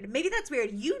weird. Maybe that's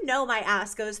weird. You know my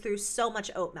ass goes through so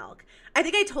much oat milk. I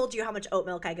think I told you how much oat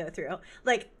milk I go through.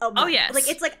 Like, oh yes. Like,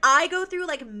 it's like I go through,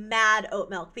 like, mad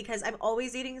oat milk because I'm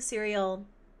always eating cereal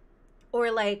or,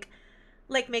 like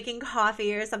making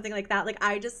coffee or something like that. Like,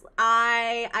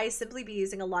 I simply be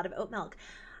using a lot of oat milk.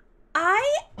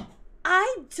 I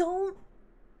don't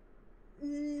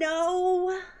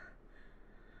know.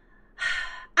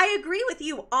 I agree with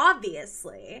you,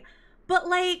 obviously, but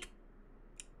like,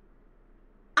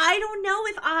 I don't know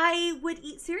if I would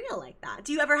eat cereal like that.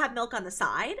 Do you ever have milk on the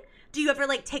side? Do you ever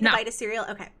like take a bite of cereal?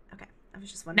 Okay. I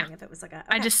was just wondering if it was like a. Okay.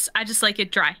 I just like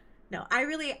it dry. No,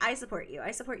 I support you.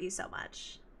 I support you so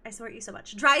much.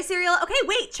 Dry cereal. Okay,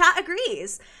 wait. Chat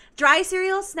agrees. Dry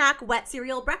cereal, snack, wet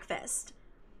cereal, breakfast.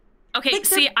 Okay, like,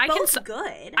 see,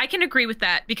 good. I can agree with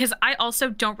that because I also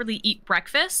don't really eat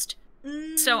breakfast.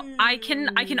 So I can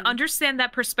understand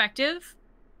that perspective,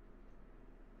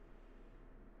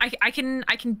 I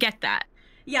can get that.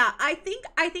 Yeah, I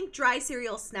think dry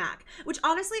cereal snack, which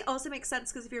honestly also makes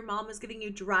sense because if your mom was giving you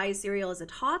dry cereal as a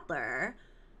toddler,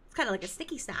 it's kind of like a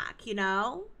sticky snack, you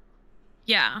know?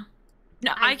 Yeah.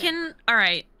 No, I can. All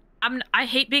right. I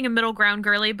hate being a middle ground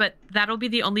girly, but that'll be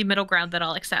the only middle ground that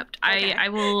I'll accept. Okay. I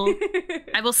will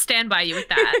stand by you with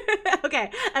that.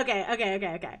 Okay.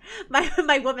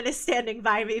 My woman is standing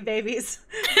by me, babies.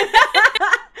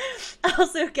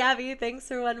 Also, Gabby, thanks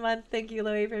for 1 month. Thank you,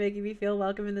 Loey, for making me feel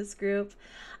welcome in this group.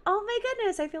 Oh my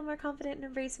goodness, I feel more confident in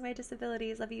embracing my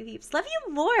disabilities. Love you heaps. Love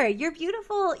you more. You're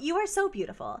beautiful. You are so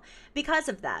beautiful because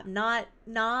of them, not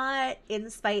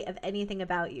in spite of anything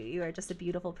about you. You are just a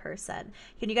beautiful person.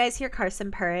 Can you guys hear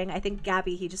Carson purring? I think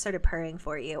Gabby, he just started purring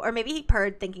for you. Or maybe he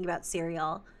purred thinking about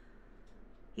cereal.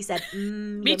 He said,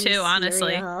 me too,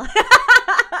 honestly.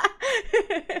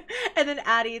 And then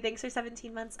Addie, thanks for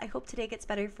 17 months. I hope today gets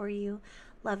better for you.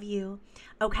 Love you.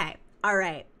 Okay. All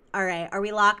right. Are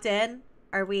we locked in?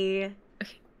 Are we?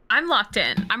 I'm locked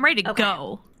in. I'm ready to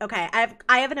go. Okay.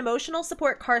 I have an emotional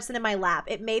support Carson in my lap.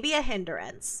 It may be a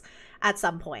hindrance at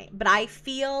some point, but I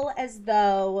feel as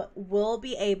though we'll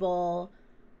be able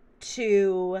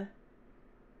to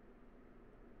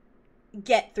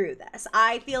get through this.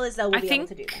 I feel as though we'll be able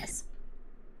to do this.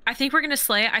 I think we're gonna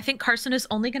slay it. I think Carson is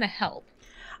only gonna help.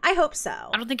 I hope so.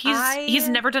 I don't think he's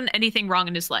never done anything wrong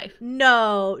in his life.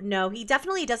 No, he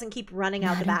definitely doesn't keep running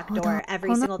out the back door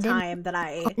every single time that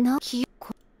I. No, you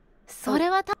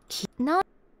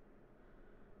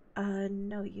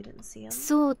didn't see him.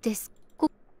 Sorry,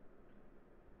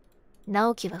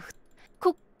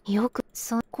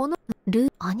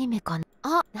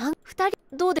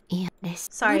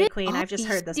 Queen, I've just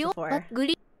heard this before.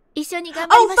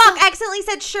 Oh fuck, I accidentally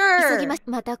said sure. No,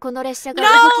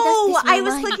 I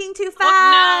was clicking too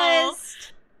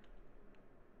fast.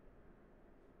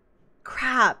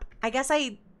 Crap. I guess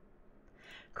I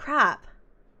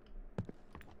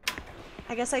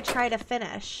try to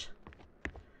finish.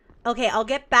 Okay, I'll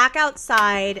get back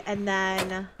outside and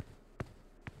then...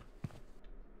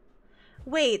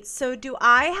 Wait, so do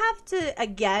I have to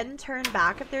again turn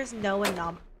back if there's no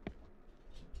anomaly?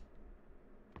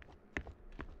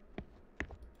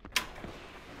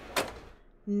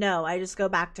 No, I just go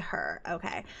back to her.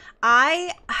 Okay.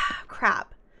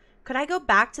 Crap. Could I go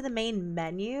back to the main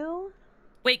menu?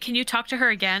 Wait, can you talk to her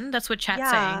again? That's what chat's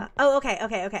saying. Oh, okay. I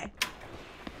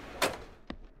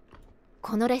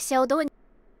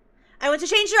want to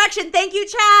change direction. Thank you,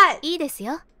 chat.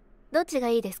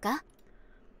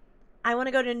 I want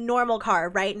to go to normal car,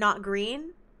 right? Not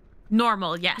green?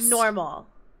 Normal, yes. Normal.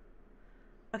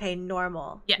 Okay,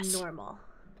 normal. Yes. Normal.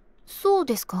 Okay,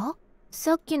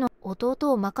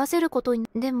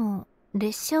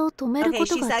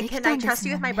 she said, can I trust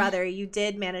you with my brother? You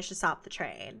did manage to stop the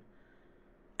train.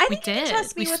 I think you can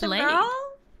trust me with him, girl.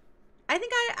 I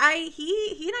think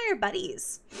he and I are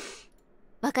buddies.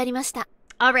 All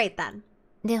right, then.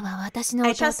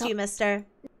 I trust you, mister.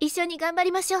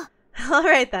 All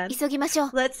right, then.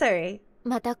 Let's hurry.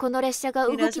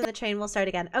 Who knows when the train will start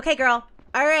again? Okay, girl.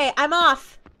 All right, I'm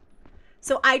off.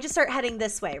 So I just start heading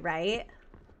this way, right?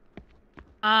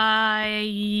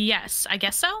 Yes, I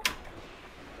guess so.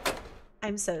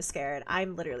 I'm so scared.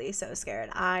 I'm literally so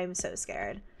scared. I'm so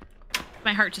scared.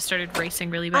 My heart just started racing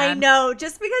really bad. I know,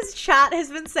 just because chat has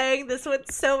been saying this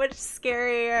one's so much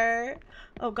scarier.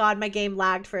 Oh god, my game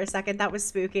lagged for a second. That was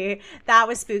spooky. That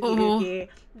was spooky ooky.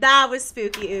 That was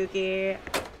spooky ooky.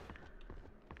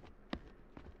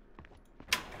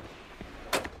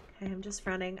 Okay, I'm just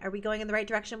running. Are we going in the right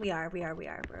direction? We are. We're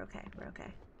okay. We're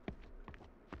okay.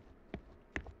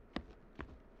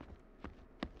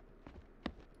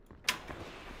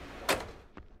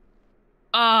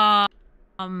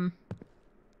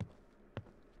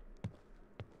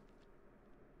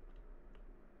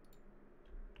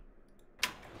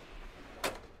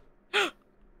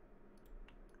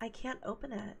 I can't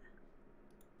open it.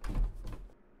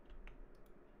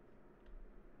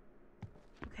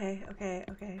 Okay.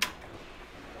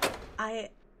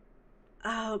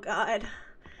 Oh god.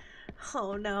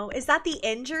 Oh no. Is that the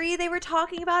injury they were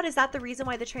talking about? Is that the reason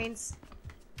why the train's...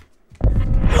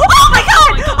 Oh my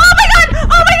god! Oh my god!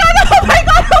 Oh my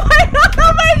god! Oh my god!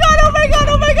 Oh my god! Oh my god! Oh my god!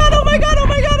 Oh my god! Oh my god! Oh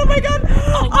my god! Oh my god!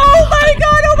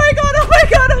 Oh my god! Oh my god! Oh my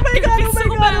god! Oh my god!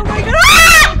 Oh my god! Oh my god!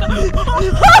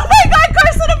 Oh my god,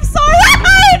 Carson, I'm sorry!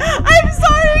 I'm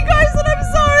sorry, Carson, I'm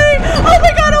sorry! Oh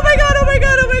my god! Oh my god! Oh my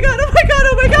god! Oh my god! Oh my god!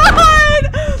 Oh my god!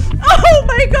 Oh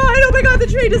my god! Oh my god! The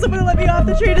train doesn't want to let me off!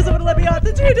 The train doesn't want to let me off!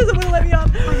 The train doesn't want to let me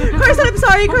off! Carson, I'm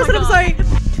sorry! Carson, I'm sorry!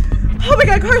 Oh my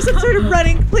god, Carson started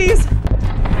running, please!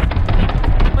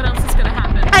 What else is gonna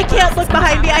happen? I can't look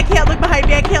behind me. I can't look behind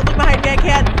me. I can't look behind me. I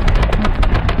can't.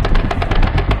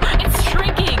 It's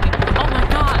shrinking. Oh my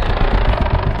god.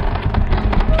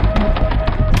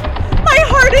 My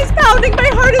heart is pounding. My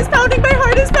heart is pounding. My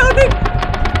heart is pounding.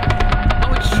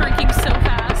 Oh, it's shrinking so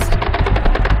fast.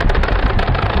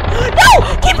 No!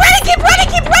 Keep running! Keep running!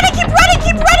 Keep running! Keep running!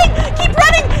 Keep running! Keep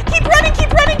running! Keep running!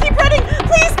 Keep running! Keep running!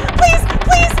 Please! Please!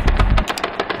 Please!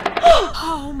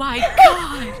 Oh my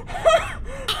god.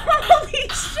 Holy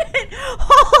shit!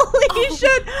 Holy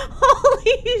shit!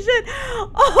 Holy shit!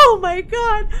 Oh my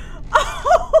god!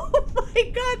 Oh my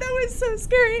god! That was so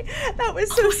scary! That was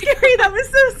so scary! That was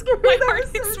so scary! My That heart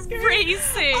was so is scary!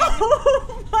 racing.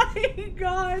 Oh my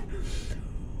god!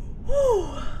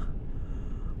 Whew.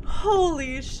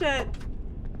 Holy shit!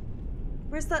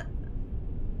 Where's the?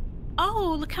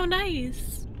 Oh, look how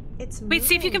nice. It's moving. Wait,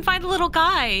 see if you can find the little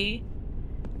guy.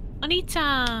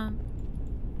 Anita.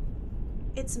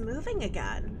 It's moving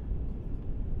again.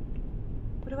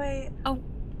 What do I? Oh,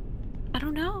 I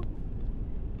don't know.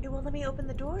 It won't let me open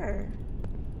the door.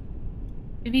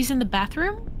 Maybe he's in the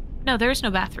bathroom? No, there's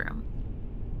no bathroom.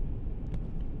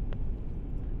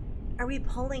 Are we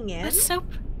pulling in? That's so...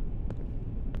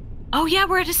 Oh yeah,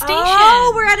 we're at a station.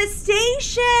 Oh, we're at a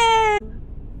station.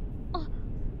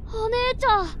 お姉ち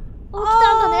ゃん、起き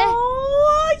たんだね。 Oh,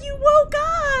 you woke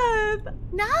up.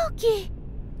 直樹、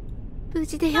無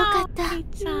事でよかった。 You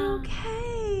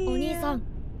okay? お兄さん、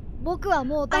僕は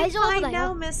もう I'm 大丈夫 fine だ now,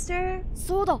 よ。 mister.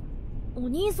 そうだ、お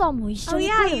兄さんも一緒 Oh に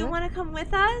yeah, 来 you る？ want to come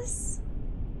with us?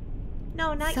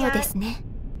 No, not そうで yet. すね。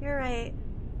 You're right.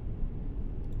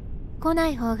 来な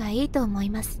い方がいいと思い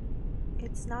ます。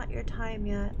 It's not your time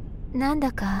yet. なん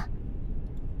だか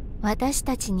私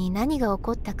たちに何が起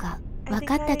こったか分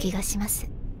かった気がします。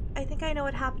 I think I know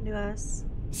what happened to us.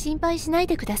 心配しない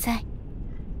でください。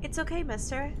 It's okay,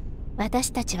 mister.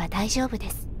 私たちは大丈夫で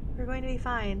す。 We're going to be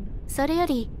fine. それよ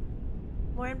り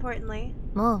More importantly,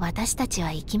 もう私たち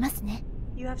は行きますね。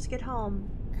 you have to get home.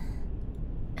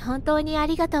 本当にあ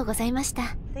りがとうございまし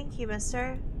た。 Thank you,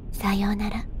 mister. さような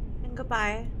ら。 And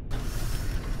goodbye.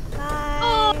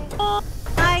 Bye.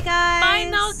 Bye, guys. Bye,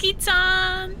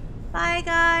 Naoki-chan. Bye,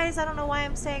 guys. I don't know why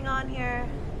I'm staying on here.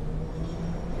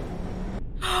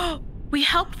 We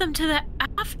helped them to the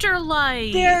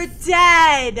afterlife. They're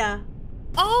dead.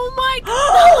 Oh my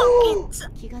god.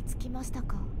 Naoki-chan. 気がつきました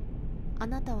か。あ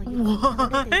なたは We were the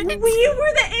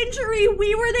injury.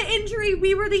 We were the injury.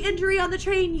 We were the injury on the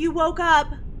train. You woke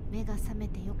up. 目が覚め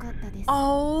てよかったです。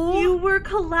 Oh. You were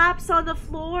collapsed on the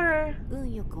floor.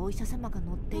 運よくお医者様が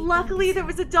乗っていたんです。 Luckily, there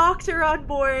was a doctor on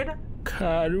board.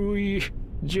 軽い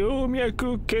静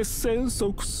脈血栓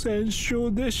塞栓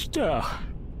症でした。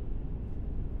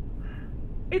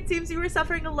 It seems you were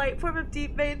suffering a light form of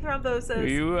deep vein thrombosis.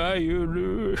 いわゆ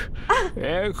る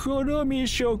エコノミー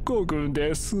症候群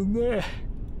ですね。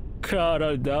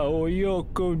体を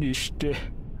横にして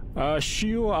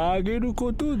足を上げる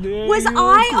ことで Was 良く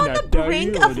I な on っ the たよ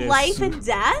brink う of です。 life and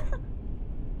death?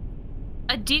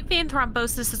 A deep vein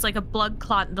thrombosis is like a blood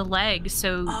clot in the leg,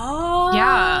 so Oh.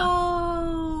 yeah.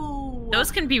 Those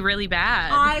can be really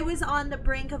bad. I was on the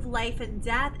brink of life and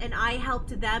death, and I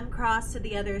helped them cross to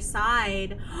the other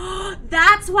side.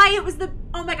 That's why it was the...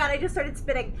 Oh my god, I just started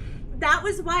spitting. That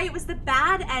was why it was the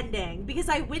bad ending, because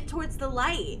I went towards the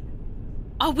light.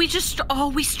 Oh, we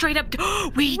straight up...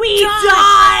 We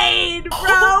died, bro!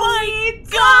 Oh my we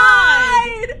God!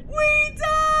 died! We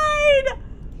died!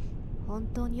 本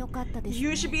当に良かったですね。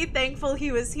 You should be thankful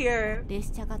he was here.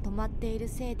 列車が止まっている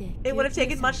せいで It would have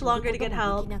taken much longer to get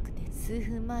help. できなくて数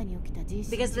分前に起きた人身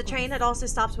事故 Because the です train had also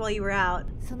stopped while you were out.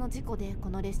 その事故でこ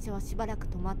の列車はしばらく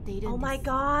止まっているん Oh です。 my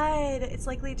god, it's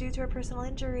likely due to a personal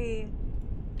injury.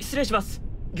 失礼します。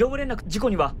業務連絡事故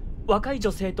には若い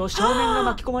女性と少年が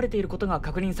巻き込まれていることが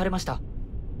確認されました。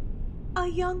A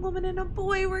young woman and a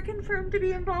boy were confirmed to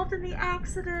be involved in the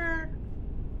accident.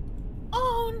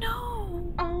 Oh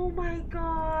no! Oh my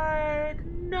god,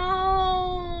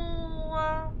 no!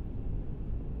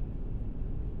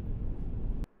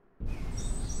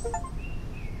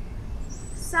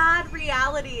 Sad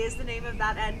Reality is the name of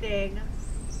that ending.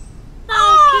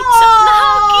 Naoki-chan!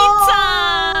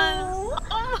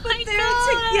 Oh my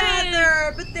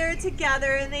god! But they're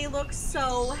together and they look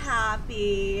so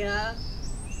happy.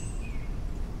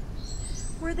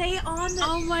 Were they on the...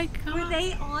 Oh my god. Were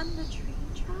they on the train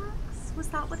tracks? Was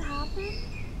that what happened?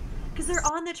 Because they're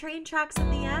on the train tracks in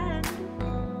the end.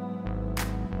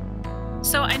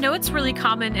 So I know it's really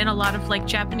common in a lot of like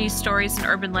Japanese stories and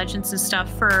urban legends and stuff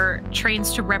for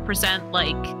trains to represent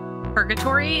like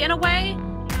purgatory in a way.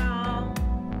 Yeah.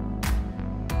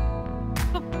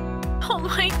 Oh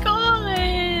my god!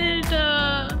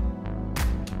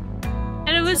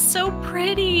 And it was so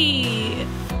pretty.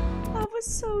 That was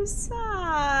so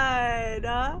sad.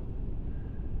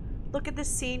 Look at the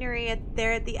scenery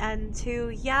there at the end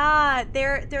too. Yeah,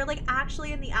 they're like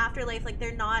actually in the afterlife. Like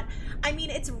they're not. I mean,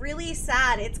 it's really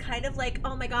sad. It's kind of like,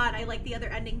 oh my god, I like the other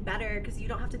ending better because you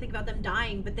don't have to think about them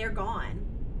dying, but they're gone.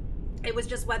 It was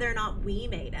just whether or not we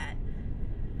made it.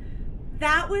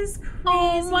 That was crazy.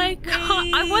 Oh my god,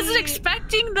 I wasn't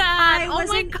expecting that. I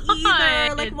wasn't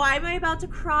either. Like, why am I about to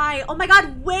cry? Oh my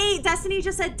god, wait! Destiny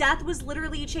just said death was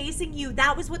literally chasing you.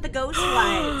 That was what the ghost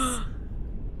was.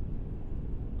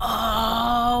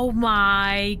 Oh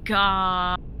my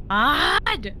god.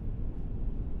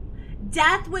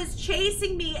 Death was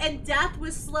chasing me and death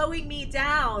was slowing me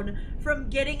down from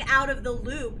getting out of the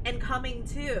loop and coming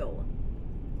to.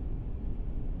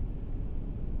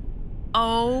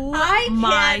 Oh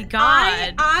my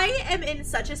god. I am in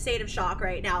such a state of shock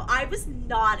right now. I was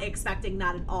not expecting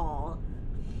that at all.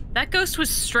 That ghost was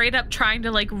straight up trying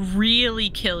to like really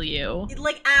kill you.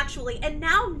 Like actually, and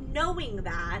now knowing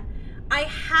that, I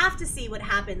have to see what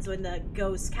happens when the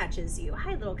ghost catches you.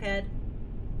 Hi, little kid.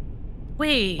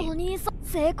 Wait. But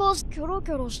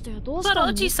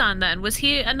Oji-san then, was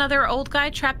he another old guy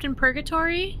trapped in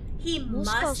purgatory? He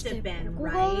must have been,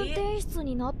 right? He had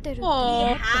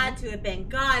to have been.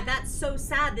 God, that's so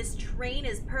sad. This train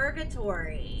is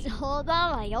purgatory.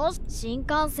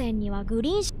 Shinkansen にはグ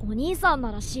リーン車、お兄さん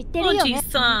なら知ってるよね。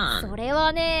それ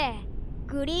はね、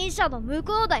グリーン車の向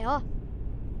こうだよ。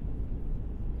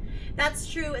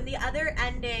That's true. In the other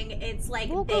ending, it's like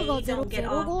they don't get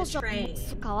off the train.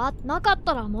 変わっなかっ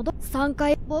たら戻3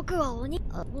回。僕はお兄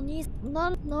な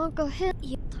んか変。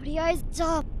とりあえずじ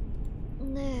ゃあ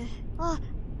ねえ。あ。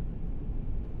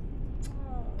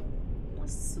Oh,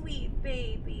 sweet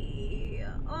baby.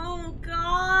 Oh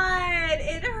God,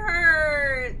 it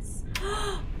hurts.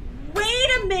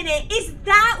 Wait a minute. Is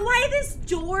that why this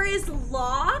door is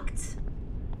locked?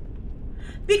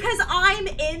 Because I'm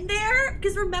in there?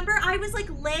 Because remember, I was like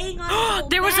laying on a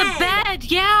there was a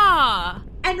bed, yeah.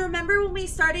 And remember when we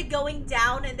started going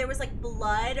down and there was like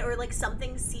blood or like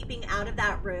something seeping out of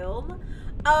that room?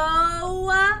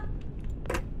 Oh.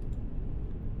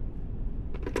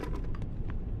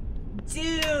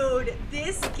 Dude,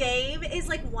 this game is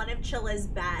like one of Chilla's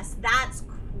best. That's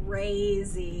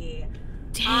crazy.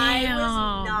 Damn. I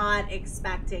was not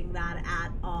expecting that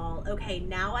at all. Okay,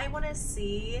 now I want to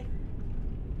see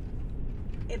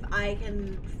if I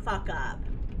can fuck up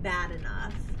bad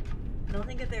enough. I don't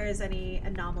think that there is any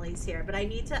anomalies here, but I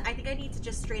think I need to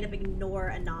just straight up ignore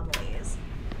anomalies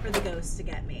for the ghost to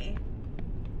get me.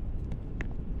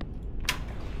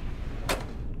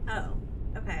 Oh,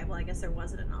 okay, well I guess there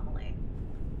was an anomaly.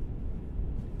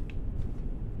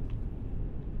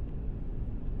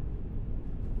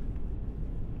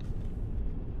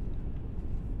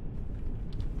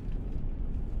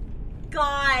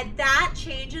 God, that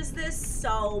changes this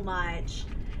so much.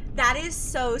 That is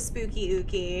so spooky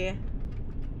ooky.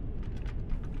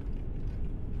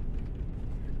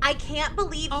 I can't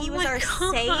believe he was our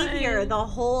savior the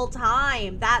whole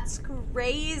time. That's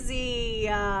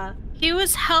crazy. He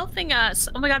was helping us.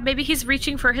 Oh my god, maybe he's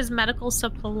reaching for his medical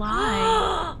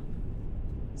supply.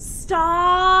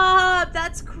 Stop!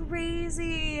 That's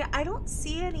crazy. I don't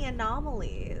see any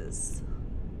anomalies.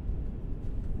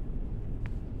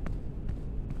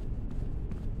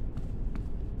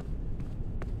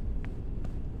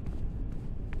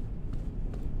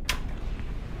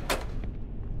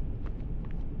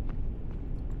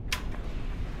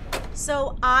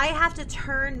 So I have to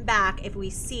turn back if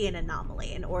we see an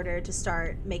anomaly in order to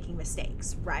start making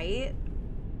mistakes, right?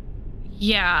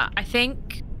 Yeah, I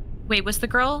think... Wait, was the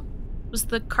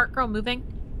cart girl moving?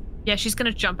 Yeah, she's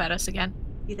gonna jump at us again.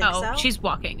 You think so? Oh, she's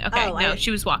walking. Okay, no, she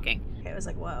was walking. Okay, I was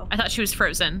like, whoa. I thought she was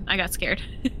frozen. I got scared.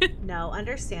 No,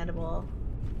 understandable.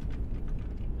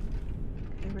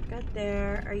 Okay, we're good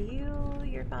there. Are you?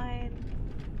 You're fine.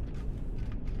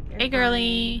 Hey,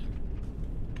 girly.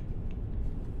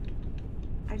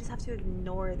 I just have to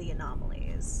ignore the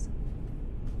anomalies.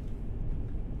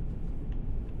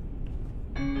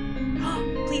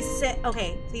 Please sit.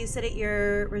 Okay, please sit at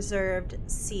your reserved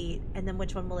seat. And then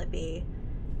which one will it be?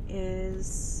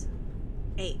 Is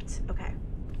 8. Okay.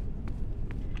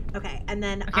 Okay, and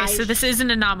then okay, so this is an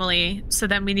anomaly. So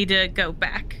then we need to go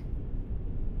back.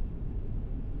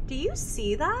 Do you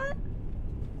see that?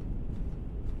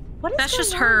 What is that's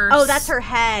just on? her. Oh, that's her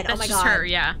head. That's oh my just god. her,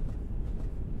 yeah.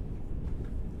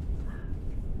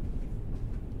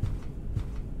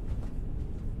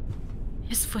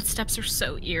 His footsteps are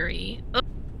so eerie.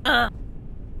 The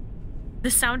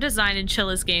sound design in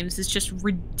Chilla's games is just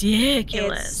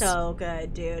ridiculous. It's so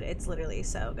good, dude. It's literally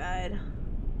so good.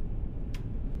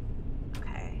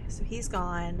 so he's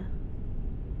gone.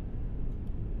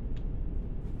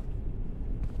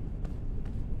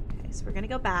 Okay, so we're gonna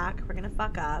go back. We're gonna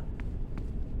fuck up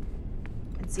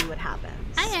and see what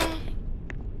happens.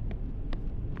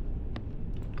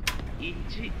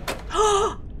 Ichi.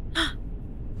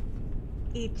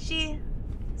 Ichi.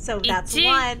 So that's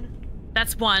one.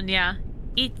 That's one, yeah.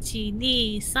 Ichi,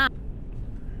 ni, san.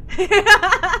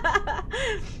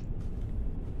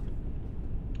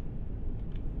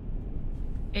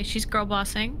 Okay, she's girl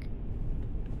bossing.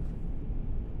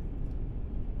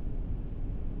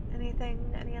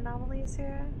 Any anomalies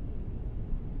here?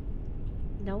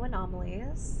 No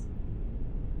anomalies.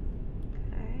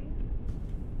 Okay.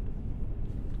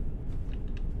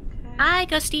 Hi,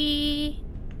 Ghosty.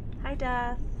 Hi,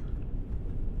 Death.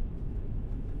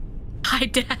 Hi,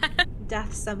 Death.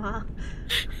 Death Sama.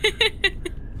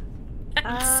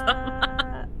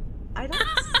 Sama. I don't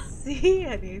see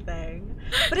anything.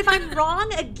 But if I'm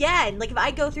wrong again, like if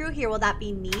I go through here, will that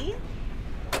be me?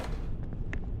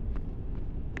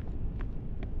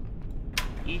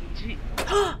 Ichi.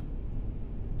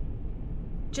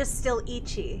 Just still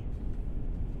Ichi.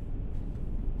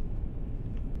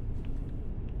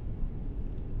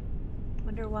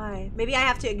 Wonder why. Maybe I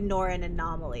have to ignore an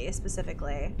anomaly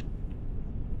specifically.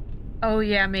 Oh,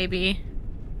 yeah, maybe.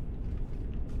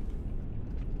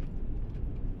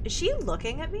 Is she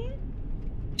looking at me?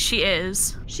 She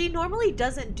is. She normally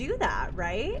doesn't do that,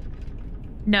 right?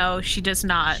 No, she does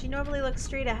not. She normally looks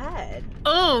straight ahead.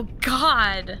 Oh,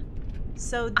 God.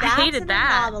 So I that's hated an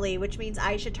that. anomaly, which means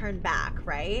I should turn back,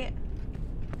 right?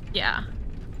 Yeah.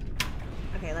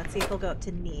 Okay, let's see if we'll go up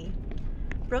to knee.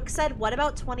 Brooke said, what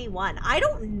about 21? I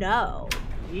don't know.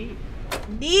 Ni.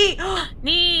 Knee!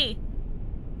 Knee!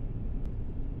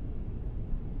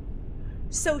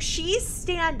 So she's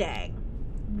standing.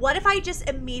 What if I just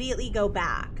immediately go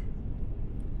back?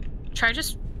 Try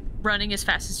just running as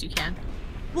fast as you can.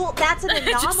 Well, that's an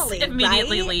anomaly, just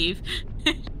immediately right? leave.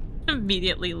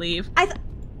 Immediately leave.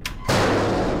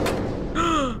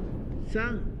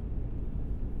 San.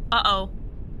 Uh-oh.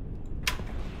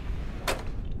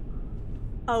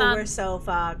 Oh, we're so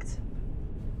fucked.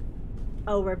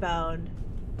 Oh, we're boned.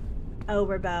 Oh,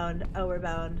 we're boned. Oh, we're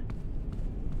boned.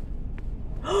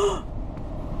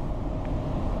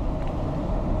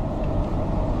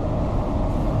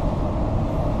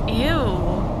 Ew.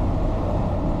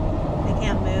 They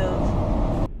can't move.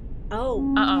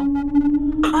 Oh. Uh-oh.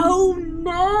 Oh,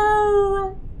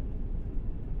 no!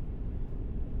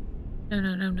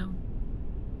 No.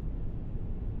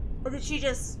 Or did she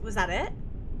just... Was that it?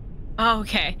 Oh,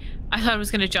 okay. I thought it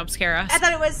was gonna jump scare us. I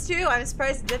thought it was too. I'm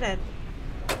surprised it didn't.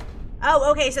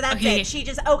 Oh, okay, so that's it. She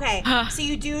just... Okay. So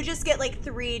you do just get, like,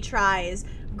 3 tries.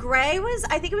 Gray was...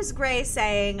 I think it was Gray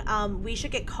saying, we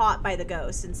should get caught by the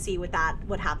ghost and see what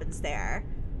happens there.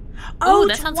 Oh,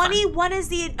 21 is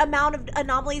the amount of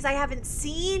anomalies I haven't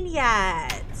seen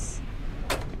yet.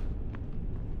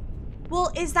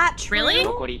 Well, is that true? Really?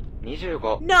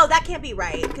 No, that can't be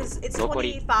right, because it's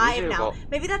 25 now.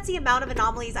 Maybe that's the amount of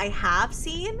anomalies I have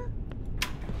seen?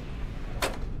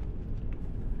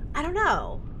 I don't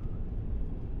know.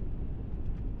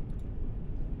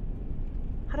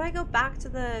 How do I go back to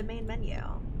the main menu?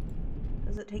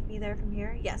 Does it take me there from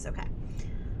here? Yes, okay.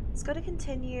 Let's go to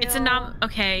continue. It's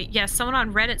okay, yeah, someone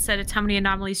on Reddit said it's how many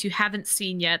anomalies you haven't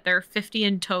seen yet. There are 50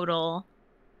 in total.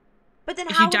 But then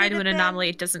if you die to an anomaly,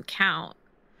 it doesn't count.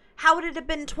 How would it have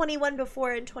been 21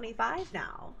 before and 25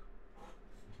 now?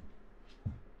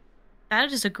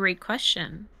 That is a great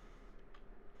question.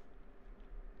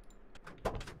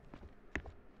 I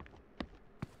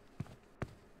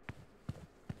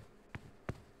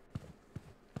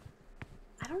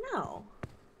don't know.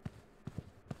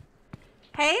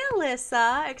 Hey,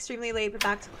 Alyssa. Extremely late, but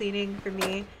back to cleaning for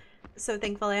me. So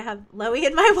thankful I have Loey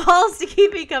in my walls to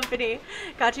keep me company.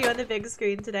 Got you on the big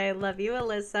screen today. Love you,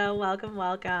 Alyssa. Welcome,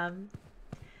 welcome.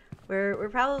 We're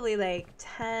probably like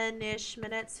 10-ish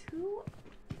minutes. Who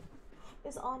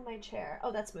is on my chair?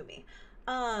 Oh, that's Moomy.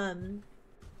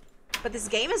 But this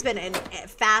game has been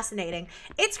fascinating.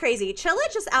 It's crazy.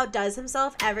 Chilla just outdoes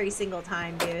himself every single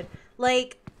time, dude.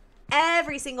 Like,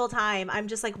 every single time. I'm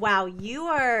just like, wow, you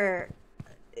are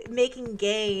making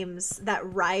games that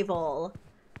rival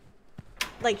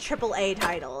like AAA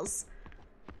titles.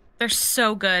 They're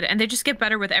so good, and they just get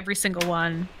better with every single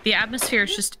one. The atmosphere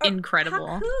is just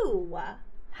incredible.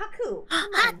 Haku,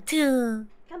 Hatu.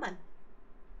 come on.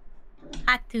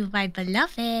 Hatu, my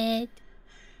beloved.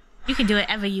 You can do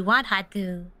whatever you want,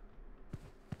 Hatu.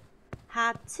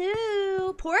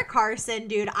 Hatu. Poor Carson,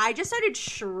 dude. I just started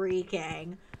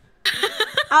shrieking.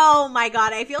 Oh my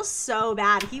god, I feel so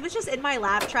bad. He was just in my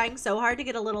lap trying so hard to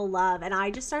get a little love, and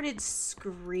I just started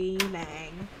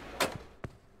screaming.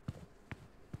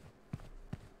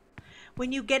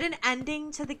 When you get an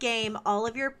ending to the game, all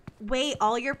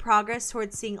your progress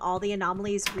towards seeing all the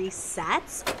anomalies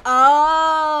resets.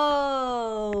 Oh.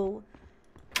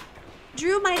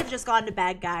 Drew might have just gone to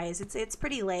bed, guys. It's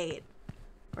pretty late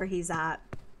where he's at.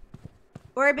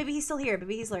 Or maybe he's still here.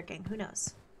 Maybe he's lurking. Who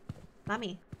knows? Not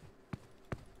me.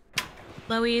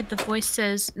 Loey, the voice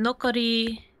says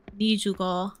Nokori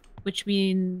nijugo, which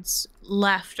means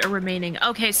left or remaining.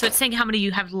 Okay, so it's saying how many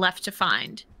you have left to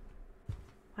find.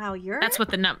 Wow, that's what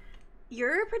the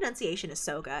your pronunciation is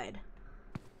so good.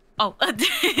 Oh,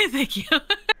 thank you.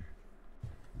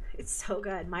 It's so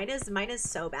good. Mine is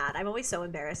so bad. I'm always so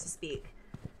embarrassed to speak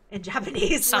in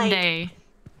Japanese. Someday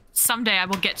I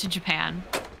will get to Japan.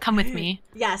 Come with me.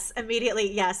 Yes,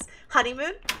 immediately. Yes.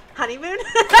 Honeymoon? Honeymoon?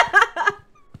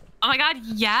 Oh my god,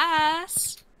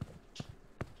 yes.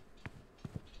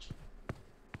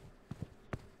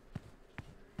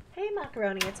 Hey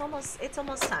Macaroni, it's almost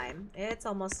time. It's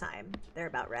almost time. They're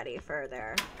about ready for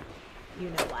their you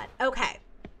know what. Okay.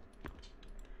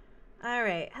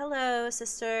 Alright. Hello,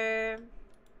 sister.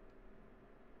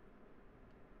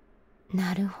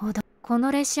 なるほど。こ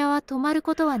の列車は止まる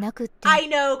ことはなくって。I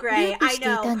know, Gray. I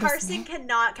know. Carson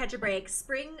cannot catch a break.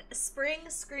 Spring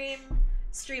Scream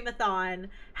Streamathon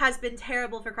has been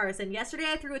terrible for Carson. Yesterday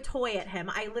I threw a toy at him.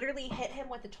 I literally hit him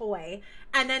with a toy.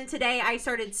 And then today I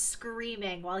started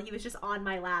screaming while he was just on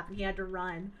my lap and he had to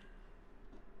run.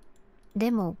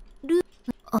 でも、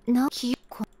なき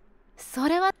こ。そ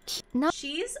れは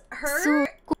She's her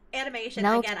animation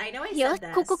again. I know I said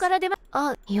this. ここからでは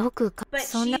よくか。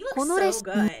そんなこの列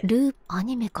車ループア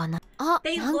ニメかな。なん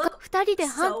か二人で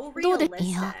どうで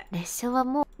いや列車は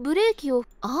もうブレーキを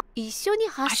一緒に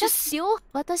発車しよう。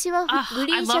私はグ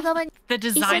リーン車側に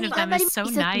一緒に頑張りま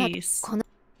す。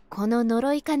この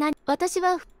呪いかな。私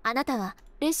はあなたは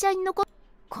列車に残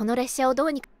この列車をど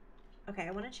うにか。Okay,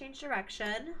 I want to change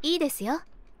direction. いいですよ。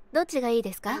どっちがいい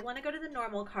ですか？ I want to go to the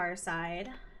normal car side.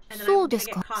 そうです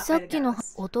か。さっきの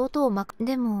弟を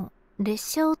でも列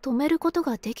車を止めること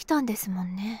ができたんですも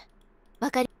んね。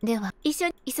わかり。では一緒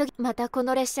に急ぎまたこ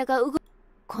の列車が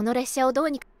この列車をどう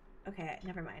にか。Okay,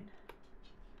 never mind.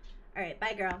 All right,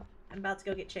 bye girl. I'm about to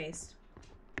go get chased.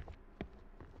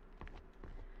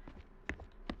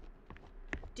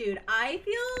 Dude, I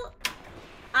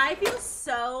feel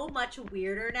so much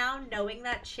weirder now knowing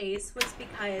that Chase was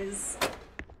because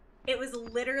it was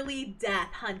literally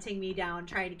death hunting me down,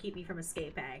 trying to keep me from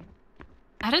escaping.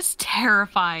 That is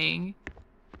terrifying.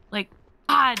 Like,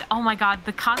 God, oh my God,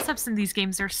 the concepts in these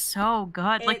games are so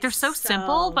good. Like, they're so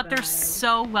simple, but they're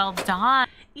so well done.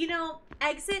 You know,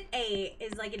 Exit 8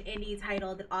 is like an indie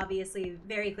title that obviously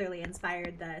very clearly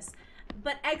inspired this.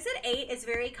 But Exit 8 is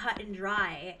very cut and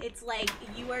dry. It's like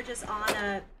you are just on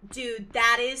a... Dude,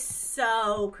 that is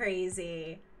so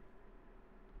crazy.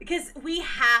 Because we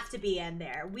have to be in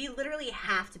there. We literally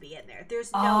have to be in there.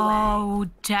 There's no way. Oh,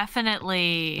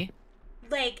 definitely.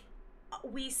 Like,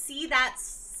 we see that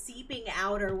seeping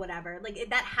out or whatever. Like,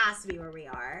 that has to be where we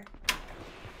are.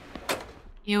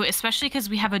 Especially because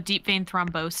we have a deep vein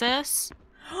thrombosis.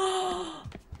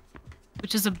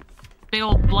 Which is a big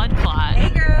old blood clot. Hey,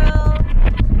 girl.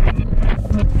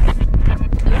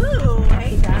 Ooh,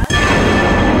 hey, Dad.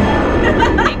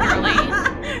 Hey, girly.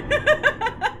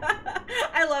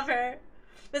 I love her.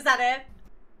 Was that it?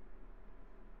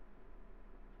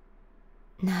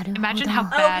 Imagine how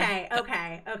bad.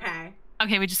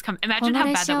 Okay, we just come. Imagine how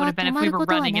bad that would have been if we were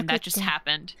running and that just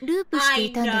happened.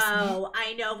 I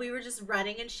know. If we were just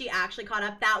running and she actually caught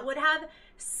up, that would have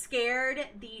scared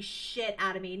the shit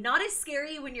out of me. Not as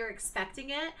scary when you're expecting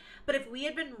it, but if we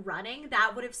had been running,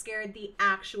 that would have scared the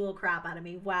actual crap out of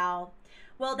me. Wow.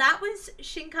 Well, that was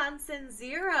Shinkansen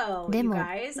 0, you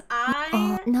guys.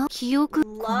 I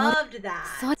loved that.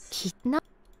 That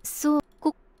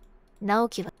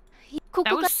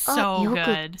was so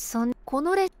good. こ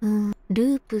のル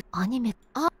ープアニメ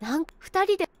なんか二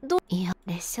人でいや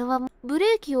列車はブ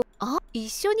レーキを一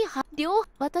緒に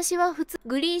私は普通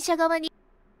グリーン車側に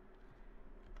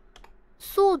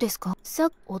そうですか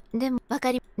でもわ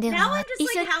かりでは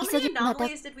急ぎまた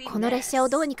この列車を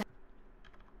どうにか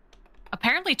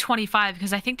Apparently 25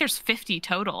 because I think there's 50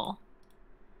 total.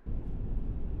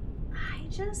 I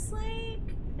just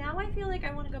now I feel like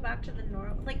I want to go back to the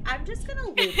normal. Like, I'm just gonna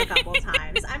loop a couple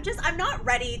times. I'm not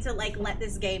ready to let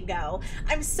this game go.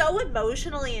 I'm so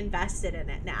emotionally invested in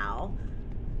it now.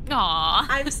 Aww.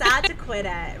 I'm sad to quit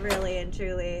it, really and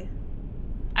truly.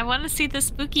 I want to see the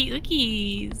spooky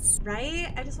ookies.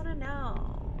 Right? I just want to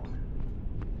know.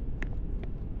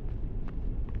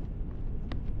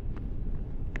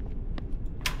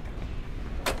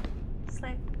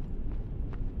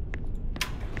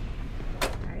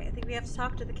 we have to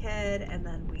talk to the kid, and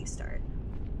then we start.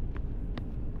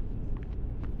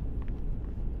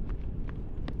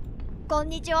 Oh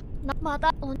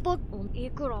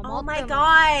my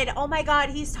god! Oh my god,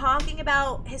 he's talking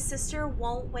about his sister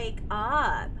won't wake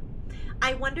up.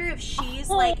 I wonder if she's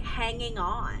like hanging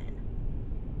on.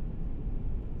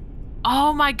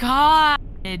 Oh my god!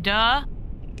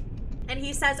 And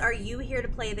he says, are you here to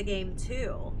play the game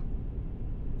too?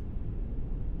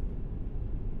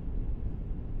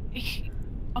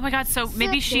 Oh my god, so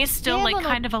maybe she's still like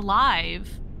kind of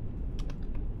alive.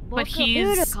 But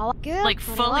he's like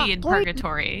fully in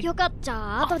purgatory.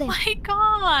 Oh my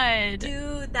god!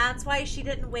 Dude, that's why she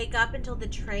didn't wake up until the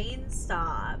train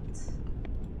stopped.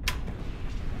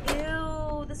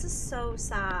 Ew, this is so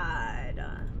sad.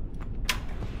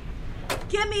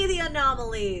 Give me the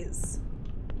anomalies!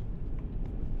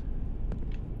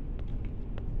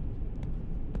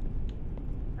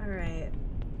 Alright.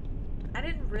 I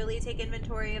didn't really take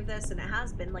inventory of this, and it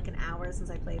has been like an hour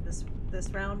since I played this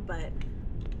round, but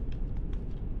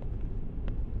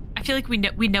I feel like we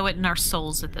know it in our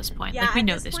souls at this point. Yeah, like we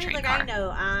know this this point, train like, car.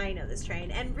 I know this train.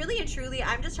 And really and truly,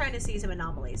 I'm just trying to see some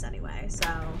anomalies anyway, so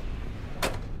I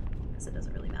guess it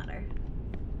doesn't really matter.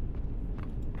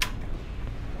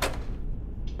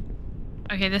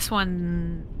 Okay, this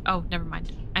one... Oh, never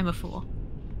mind. I'm a fool.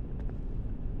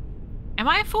 Am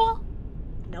I a fool?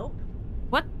 Nope.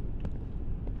 What?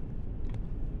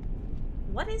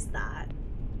 What is that?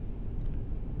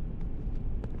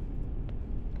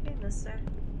 Hey, mister.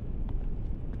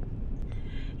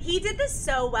 He did this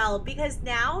so well, because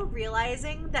now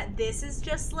realizing that this is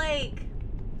just like...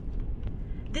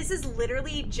 This is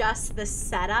literally just the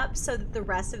setup so that the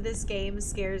rest of this game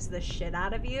scares the shit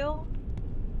out of you.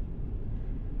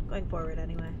 Going forward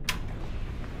anyway.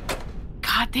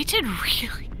 God, they did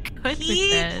really good with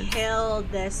this. He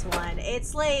killed this one.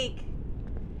 It's like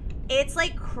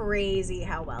crazy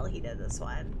how well he did this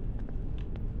one.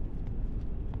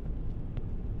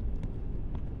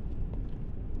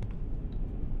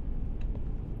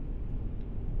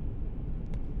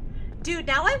 Dude,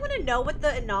 now I want to know what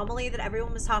the anomaly that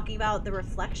everyone was talking about, the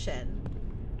reflection,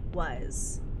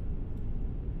 was.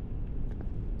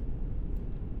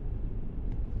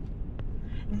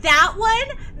 That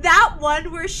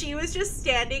one where she was just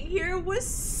standing here was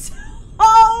so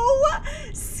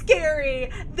scary.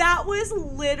 That was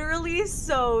literally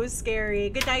so scary.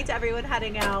 Good night to everyone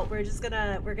heading out. We're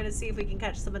gonna see if we can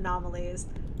catch some anomalies.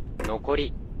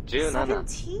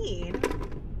 17.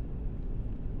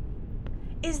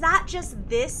 Is that just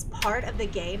this part of the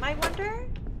game, I wonder?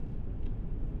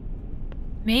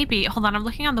 Maybe. Hold on, I'm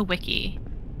looking on the wiki.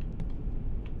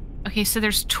 Okay, so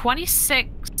there's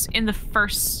 26 in the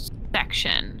first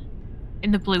section in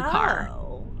the blue car.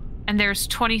 And there's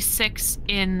 26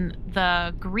 in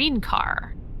the green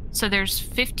car. So there's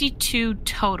 52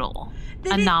 total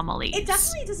anomalies. It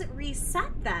definitely doesn't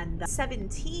reset then.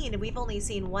 17, and we've only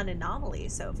seen one anomaly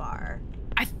so far.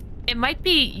 It might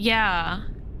be, yeah.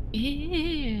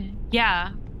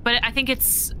 Yeah, but I think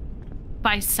it's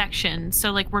by section.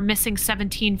 So like we're missing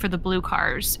 17 for the blue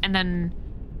cars, and then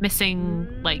missing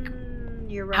like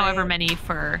you're right. however many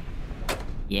for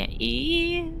Good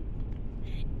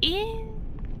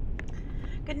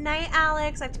night,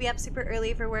 Alex. I have to be up super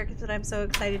early for work, but I'm so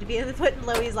excited to be in the put in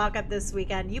Loey's lockup this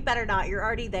weekend. You better not. You're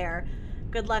already there.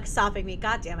 Good luck stopping me.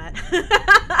 God damn it.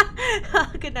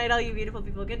 Good night, all you beautiful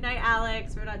people. Good night,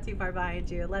 Alex. We're not too far behind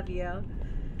you. Love you.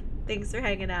 Thanks for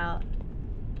hanging out.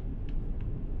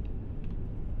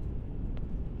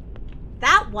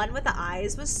 That one with the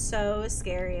eyes was so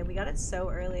scary, and we got it so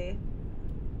early.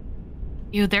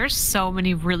 Ew, there's so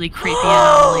many really creepy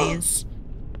anomalies.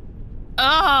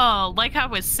 Oh, like I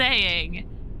was saying.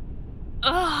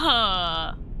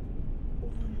 Ugh.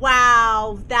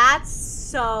 Wow, that's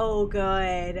so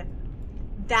good.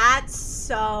 That's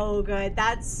so good.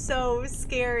 That's so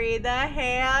scary. The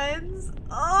hands.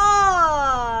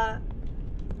 Oh.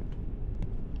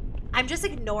 I'm just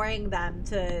ignoring them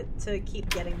to keep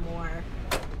getting more.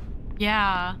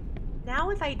 Yeah.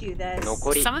 Now if I do this,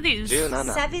 some of these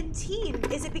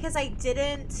 17. Is it because I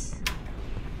didn't?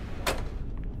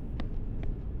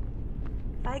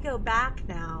 If I go back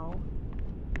now,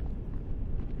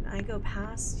 and I go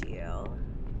past you.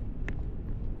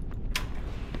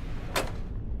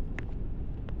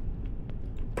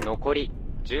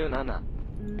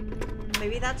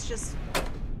 Maybe that's just.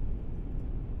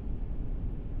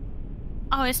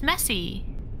 Oh, it's messy.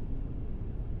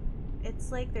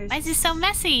 It's like there's. Why is it so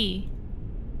messy?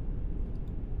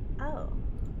 Oh.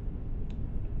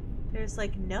 There's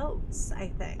like notes, I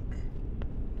think.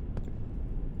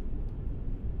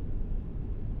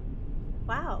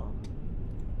 Wow.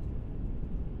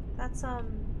 That's,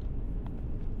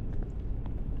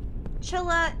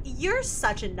 Chilla, you're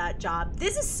such a nut job.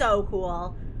 This is so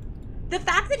cool. The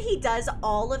fact that he does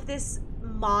all of this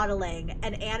modeling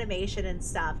and animation and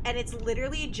stuff, and it's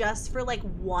literally just for, like,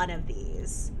 one of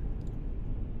these.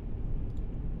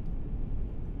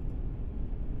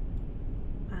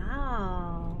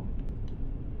 Wow.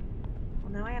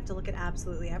 Well, now I have to look at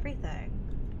absolutely everything.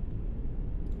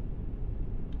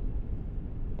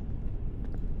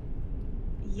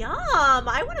 Yum!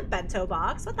 I want a bento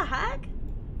box. What the heck?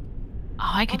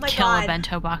 Oh, I could kill a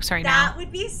bento box right now. That would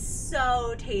be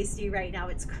so tasty right now.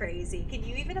 It's crazy. Can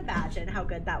you even imagine how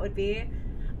good that would be?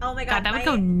 Oh my god, that would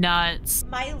go nuts.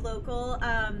 My local,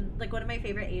 like one of my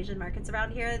favorite Asian markets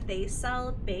around here, they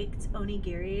sell baked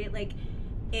onigiri, like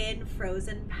in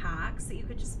frozen packs that you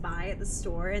could just buy at the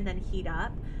store and then heat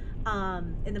up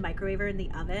in the microwave or in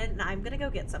the oven. And I'm gonna go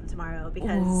get some tomorrow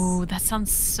because... Ooh, that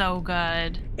sounds so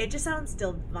good. It just sounds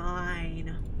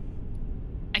divine.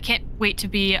 I can't wait to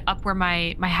be up where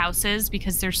my house is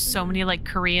because there's so many like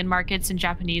Korean markets and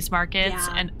Japanese markets,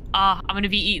 and I'm gonna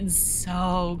be eating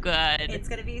so good. It's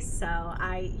gonna be so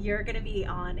you're gonna be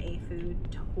on a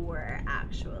food tour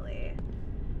actually.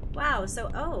 Wow,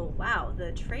 so oh wow,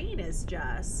 the train is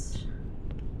just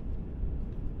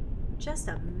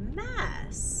a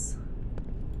mess.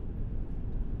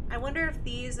 I wonder if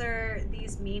these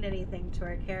mean anything to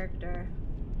our character.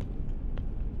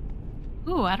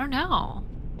 Ooh, I don't know.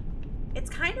 It's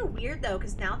kind of weird though,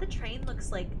 because now the train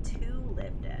looks like too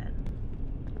lived in.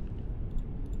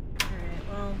 Alright,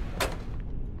 well.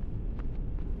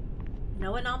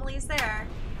 No anomalies there.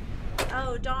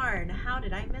 Oh darn, how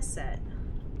did I miss it?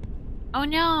 Oh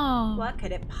no. What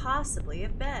could it possibly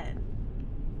have been?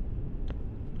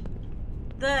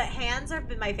 The hands have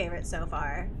been my favorite so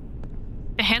far.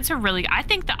 The hands are really, I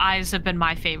think the eyes have been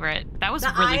my favorite. That was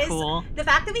really cool. The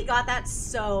fact that we got that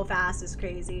so fast is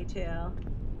crazy too.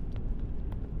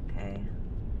 Okay.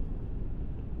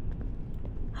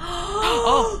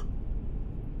 Oh!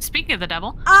 Speaking of the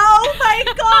devil. Oh my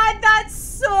god, that's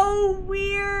so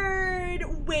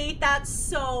weird! Wait, that's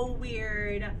so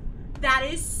weird. That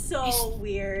is so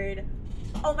weird.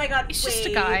 Oh my god, he's just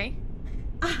a guy.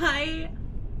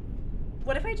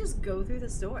 What if I just go through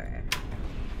this door?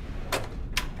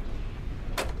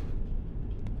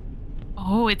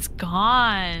 Oh, it's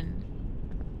gone.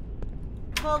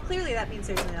 Well, clearly that means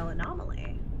there's no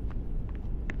anomaly.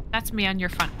 That's me on your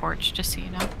front porch, just so you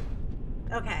know.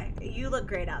 Okay, you look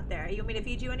great out there. You want me to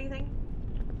feed you anything?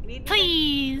 You need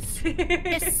Please.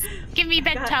 Yes, give me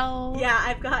bento. Yeah,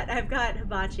 I've got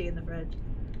hibachi in the fridge.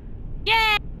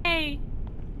 Yay!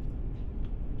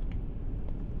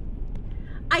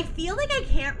 I feel like I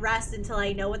can't rest until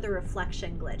I know what the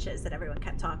reflection glitch is that everyone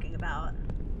kept talking about.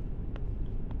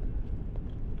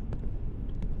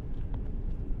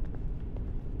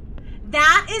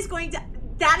 That is going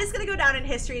to go down in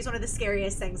history as one of the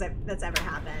scariest things that's ever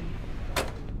happened.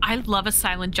 I love a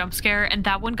silent jump scare, and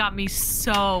that one got me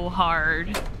so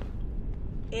hard.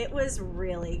 It was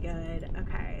really good.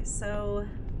 Okay, so...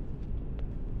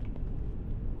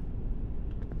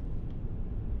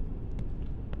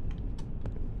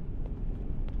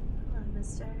 Hello,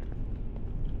 mister.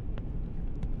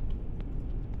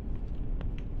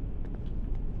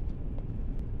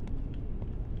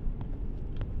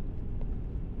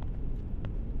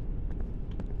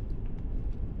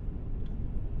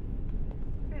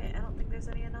 Alright, I don't think there's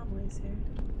any anomalies here.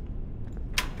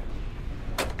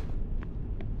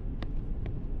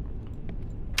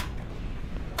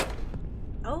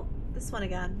 Oh, this one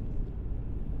again.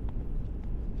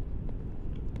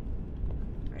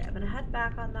 Alright, I'm gonna head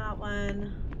back on that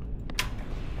one.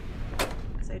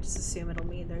 Because I just assume it'll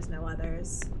mean there's no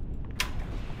others.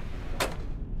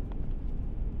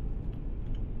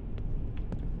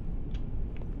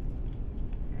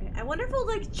 Alright, I wonder if we'll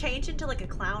like change into like a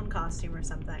clown costume or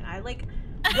something.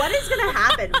 What is gonna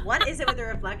happen? What is it with the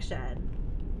reflection?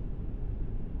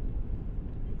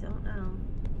 I don't know.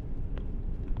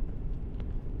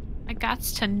 I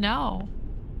gots to know.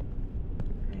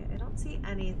 Okay, I don't see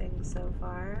anything so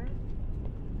far.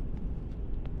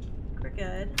 We're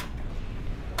good.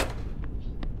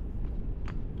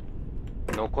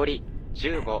 残り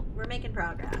15 Okay, we're making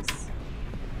progress.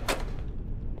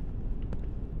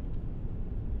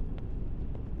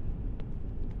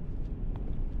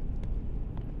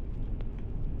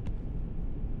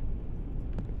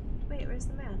 Wait, where's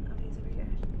the man? Oh, he's over here.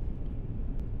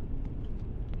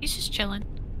 He's just chilling.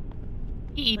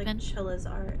 He Like even. Chillas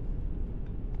Art.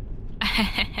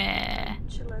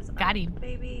 Chillas Art, Got him.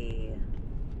 baby.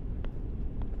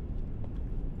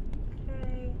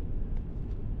 Okay.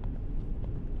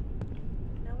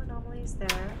 No anomalies there.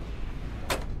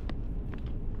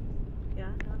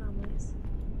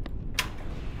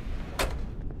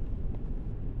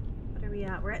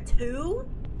 Yeah, we're at 2?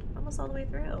 Almost all the way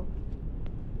through.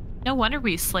 No wonder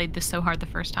we slayed this so hard the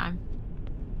first time.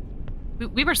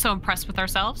 We were so impressed with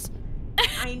ourselves.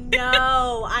 I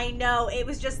know, I know. It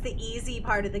was just the easy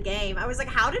part of the game. I was like,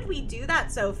 how did we do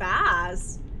that so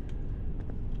fast?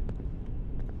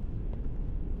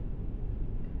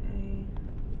 Okay.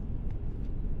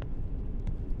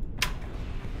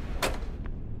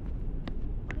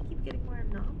 Why do I keep getting more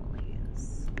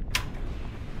anomalies?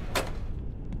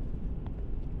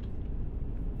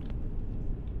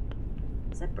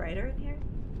 Is it brighter in here?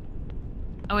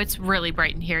 Oh, it's really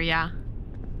bright in here, yeah.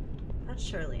 That's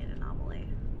surely an anomaly.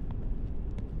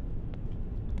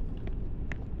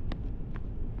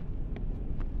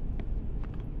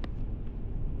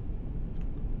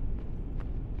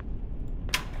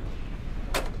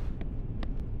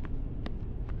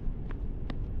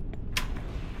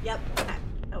 Yep, okay.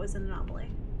 That was an anomaly.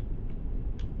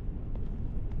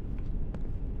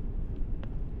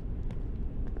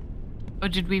 Oh,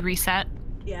 did we reset?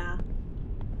 Yeah.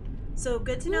 So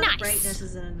good to know Nice. that brightness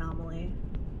is an anomaly.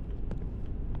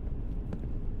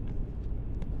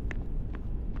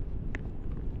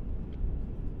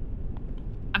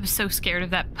 I'm so scared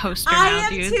of that poster I now,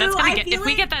 am dude. too. That's gonna I get, feel if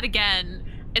we like get that again,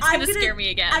 it's gonna scare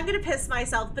me again. I'm gonna piss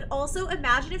myself, but also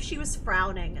imagine if she was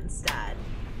frowning instead.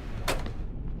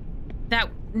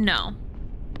 No.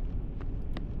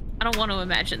 I don't want to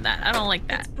imagine that. I don't like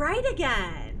that. It's bright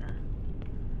again.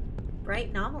 Bright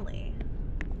anomaly.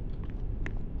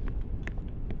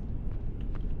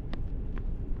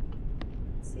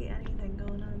 Don't see anything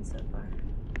going on so far.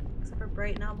 Except for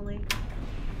bright anomaly.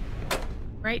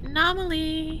 Bright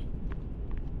anomaly.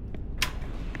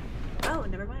 Oh,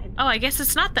 never mind. Oh, I guess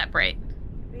it's not that bright.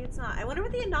 Maybe it's not. I wonder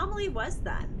what the anomaly was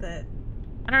then that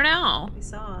I don't know. we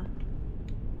saw.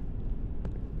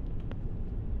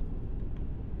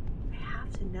 I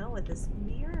have to know what this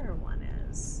mirror one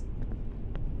is.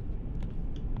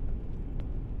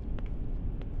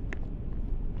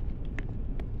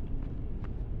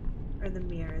 Or the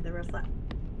mirror, the reflect.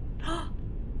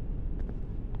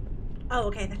 Oh,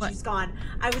 okay, then she's gone.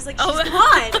 I was like, she's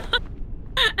gone!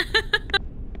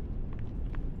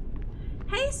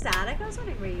 Hey, Static, I was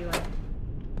wondering where you were.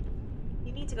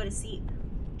 You need to go to sleep.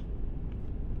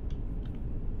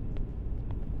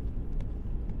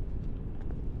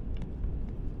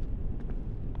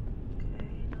 Okay,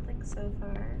 nothing so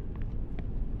far.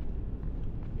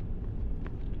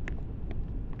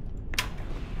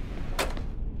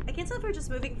 I can't tell if we're just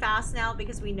moving fast now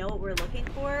because we know what we're looking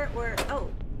for, or... Oh.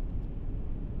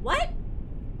 What?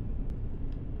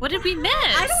 What did we miss?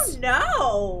 I don't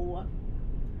know.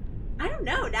 I don't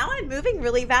know. Now I'm moving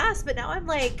really fast, but now I'm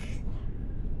like...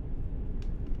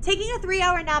 Taking a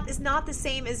 3-hour nap is not the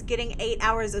same as getting 8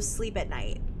 hours of sleep at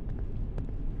night.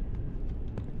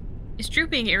 Is Drew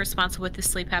being irresponsible with his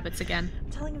sleep habits again?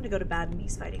 I'm telling him to go to bed and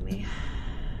he's fighting me.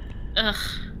 Ugh.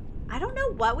 I don't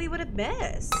know what we would have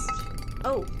missed.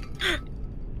 Oh.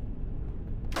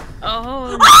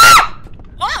 Oh. Ah!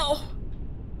 Whoa!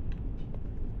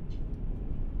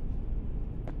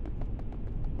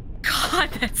 God,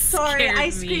 that's Sorry, I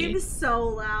me. screamed so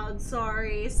loud.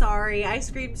 Sorry, sorry. I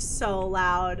screamed so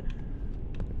loud.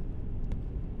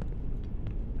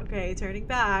 Okay, turning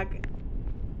back.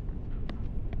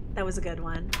 That was a good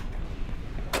one.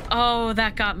 Oh,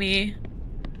 that got me.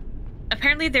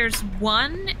 Apparently there's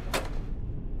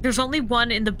only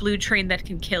one in the blue train that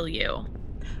can kill you.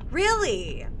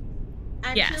 Really?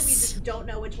 I'm Yes. sure we just don't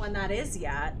know which one that is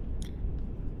yet.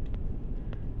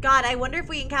 God, I wonder if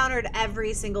we encountered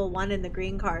every single one in the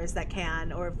green cars that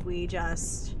can, or if we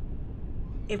just...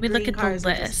 If we green look at cars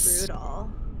the are just list.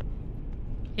 brutal.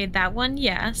 Okay, that one,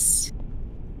 yes.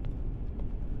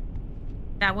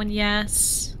 That one,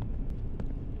 yes.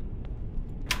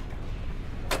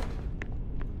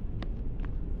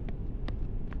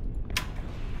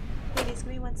 Hades, give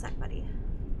me 1 sec, buddy.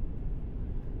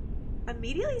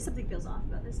 Immediately something feels off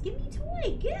about this. Give me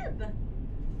toy, Gib!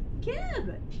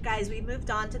 Gib! Guys, we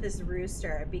moved on to this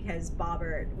rooster because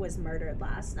Bobbert was murdered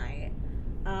last night.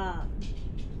 No,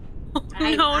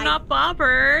 not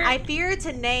Bobbert. I fear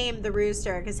to name the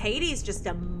rooster because Hades just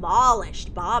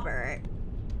demolished Bobbert.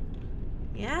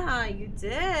 Yeah, you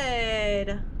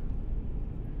did.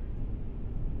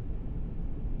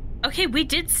 Okay, we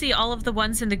did see all of the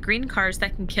ones in the green cars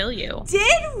that can kill you.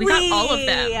 Did we? We got all of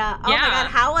them. Oh my god,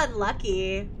 how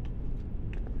unlucky.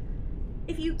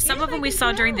 Some of them we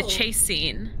saw during the chase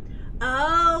scene.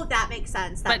 Oh, that makes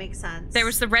sense. That makes sense. There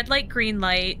was the red light, green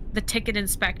light, the ticket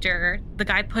inspector, the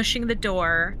guy pushing the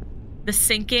door, the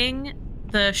sinking,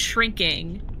 the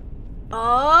shrinking,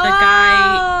 oh, the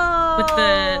guy with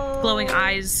the glowing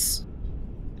eyes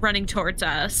running towards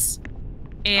us,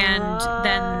 and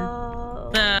then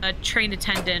the train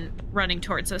attendant running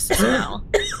towards us as well.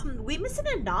 We missed an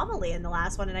anomaly in the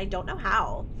last one, and I don't know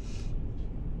how.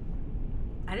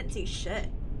 I didn't see shit.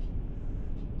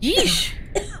 Yeesh.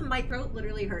 My throat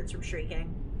literally hurts from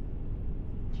shrieking.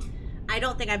 I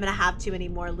don't think I'm gonna have too many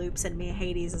more loops in me.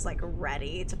 Hades is like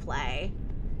ready to play.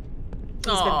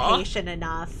 He's been patient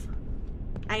enough.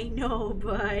 I know,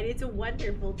 but it's a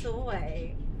wonderful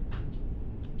toy.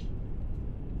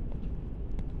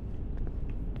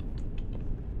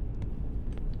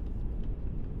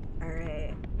 All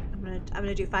right, I'm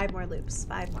gonna do 5 more loops.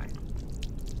 5 more.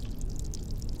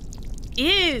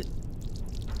 Ew.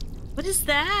 What is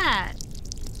that?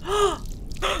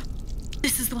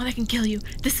 This is the one that can kill you.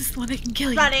 This is the one that can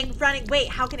kill you. Running, running. Wait,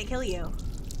 how can it kill you?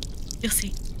 You'll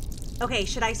see. Okay,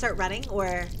 should I start running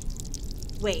or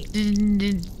wait?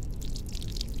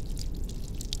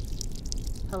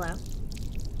 Hello?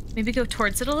 Maybe go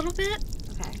towards it a little bit?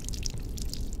 Okay.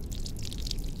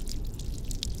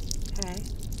 Okay.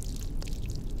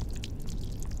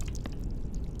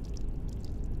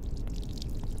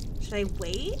 Should I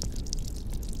wait?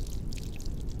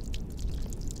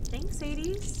 Thanks,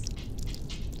 Hades.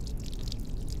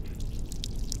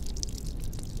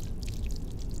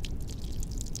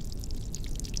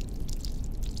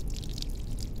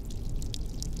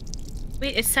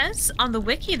 Wait, it says on the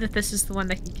wiki that this is the one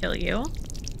that can kill you.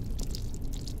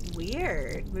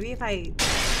 Weird. Maybe if I...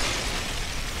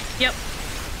 Yep.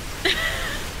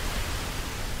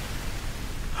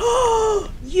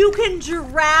 You can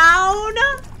drown?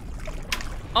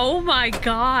 Oh my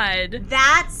god.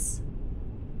 That's...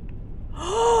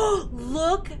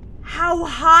 Look how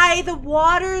high the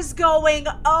water's going.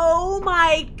 Oh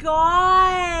my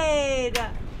god.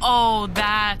 Oh,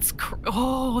 that's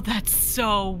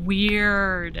so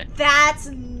weird. That's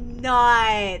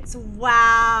nuts.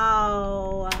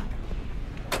 Wow.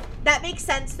 That makes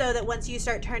sense though, that once you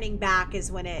start turning back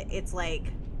is when it's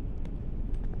like...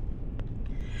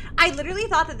 I literally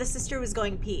thought that the sister was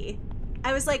going pee.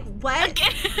 I was like, what?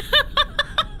 Okay.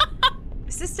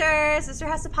 Sister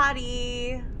has to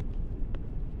potty.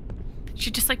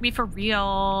 She just like me for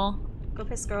real. Go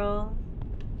piss, girl.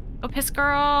 Go piss,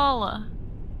 girl.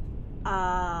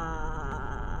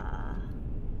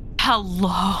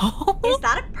 Hello? Is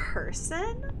that a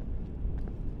person?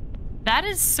 That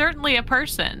is certainly a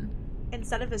person.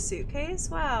 Instead of a suitcase?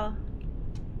 Wow.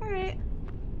 Alright.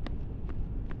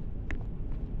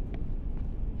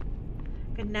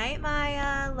 Good night,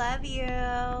 Maya. Love you.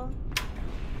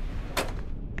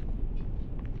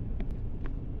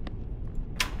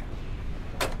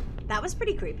 That was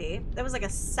pretty creepy. That was like a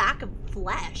sack of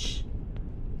flesh.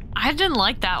 I didn't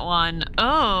like that one.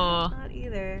 Oh. Not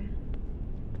either.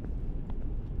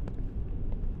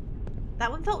 That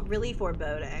one felt really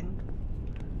foreboding.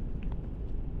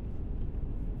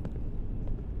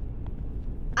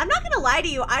 I'm not gonna lie to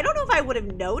you, I don't know if I would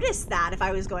have noticed that if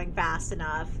I was going fast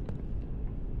enough.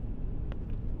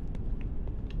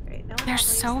 Great, no, there's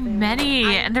so many,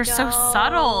 and they're so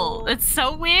subtle. It's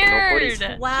so weird.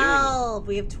 12.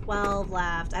 We have 12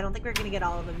 left. I don't think we're gonna get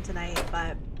all of them tonight,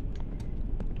 but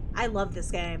I love this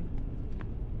game.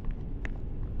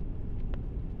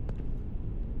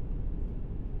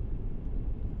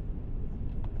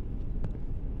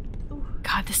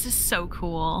 God, this is so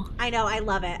cool. I know, I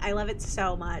love it. I love it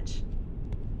so much.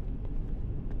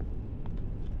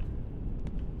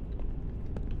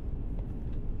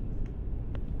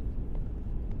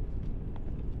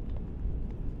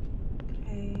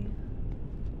 Okay.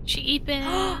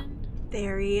 Sheepin.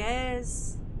 There he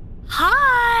is.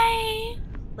 Hi.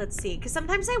 Let's see, because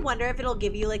sometimes I wonder if it'll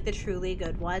give you like the truly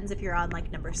good ones if you're on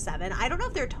like number 7. I don't know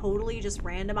if they're totally just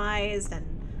randomized and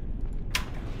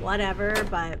whatever,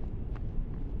 but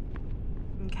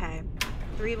okay.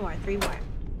 3 more.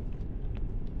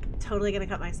 Totally gonna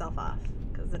cut myself off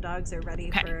because the dogs are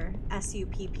ready for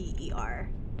SUPPER.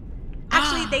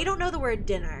 Actually, they don't know the word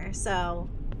dinner, so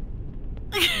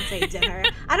I'm gonna say dinner.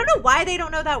 I don't know why they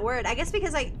don't know that word. I guess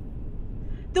because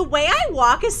the way I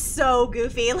walk is so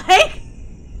goofy. Like,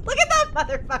 look at that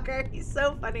motherfucker. He's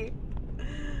so funny.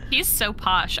 He's so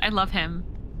posh. I love him.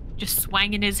 Just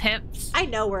swanging his hips. I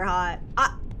know we're hot.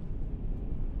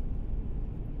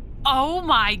 Oh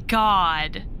my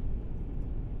god.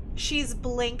 She's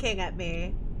blinking at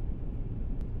me.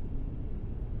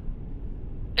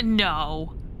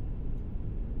 No.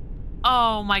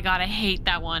 Oh my god, I hate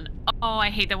that one. Oh, I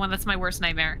hate that one. That's my worst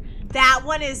nightmare. That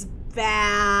one is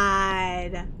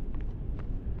bad.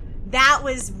 That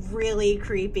was really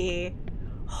creepy.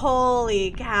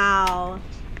 Holy cow.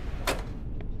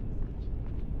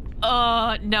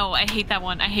 No, I hate that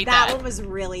one. I hate that. That one was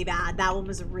really bad. That one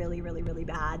was really, really, really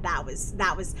bad. That was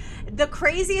the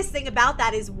craziest thing about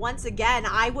that is, once again,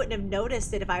 I wouldn't have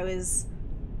noticed it if I was,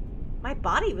 my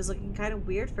body was looking kind of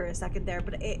weird for a second there,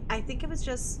 but I think it was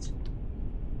just,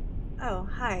 oh,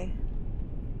 hi.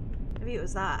 Maybe it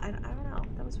was that. I don't know.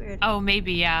 That was weird. Oh,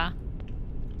 maybe, yeah.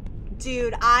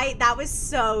 Dude, that was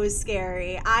so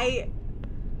scary.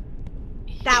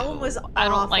 That one was awful. I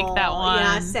don't like that one.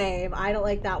 Yeah, same. I don't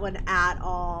like that one at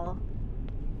all.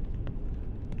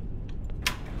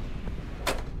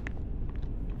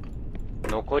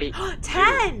 Nokori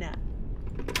 10!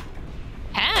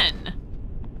 10? I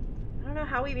don't know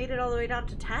how we made it all the way down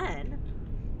to 10,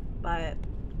 but...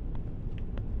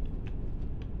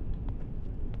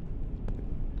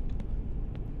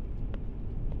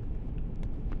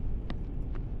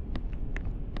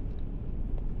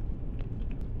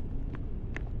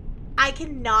 I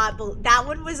cannot believe that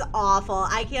one was awful.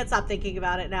 I can't stop thinking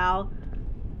about it now.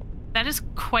 That is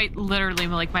quite literally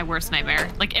like my worst nightmare.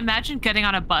 Like, imagine getting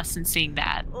on a bus and seeing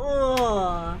that.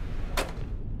 Oh,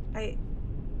 oh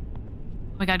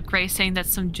my god, Gray saying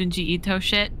that's some Junji Ito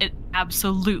shit. It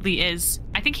absolutely is.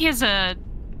 I think he has a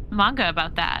manga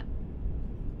about that.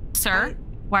 Sir,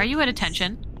 why are you at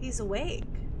attention? He's awake.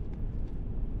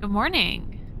 Good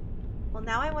morning. Well,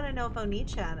 now I want to know if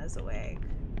Oni-chan is awake.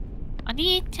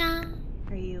 Oni-chan.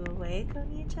 Are you awake,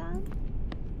 Oni-chan?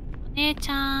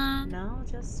 Oni-chan. No,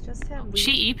 just him.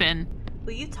 She eeping.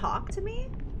 Will you talk to me?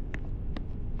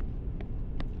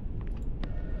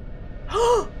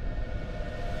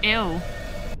 Ew.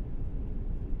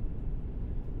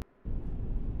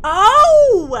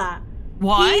 Oh!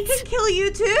 What? He can kill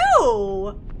you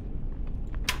too!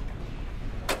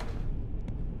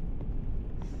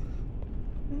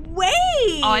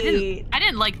 Wait! Oh, I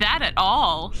didn't like that at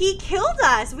all. He killed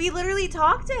us. We literally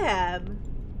talked to him.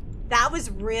 That was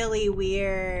really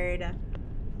weird.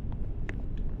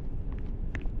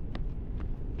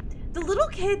 The little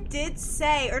kid did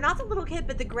say, or not the little kid,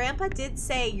 but the grandpa did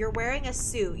say, you're wearing a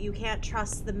suit. You can't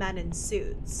trust the men in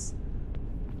suits.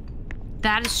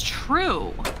 That is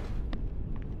true.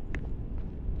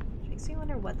 Makes me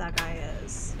wonder what that guy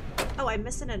is. Oh, I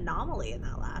missed an anomaly in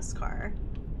that last car.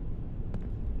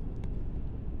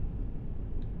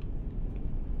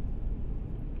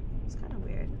 It's kind of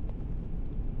weird.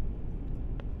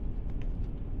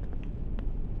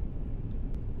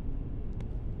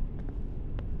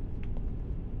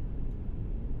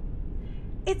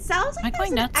 It sounds like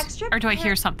there's an extra or do I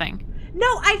hear something? No,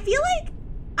 I feel like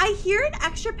I hear an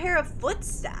extra pair of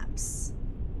footsteps.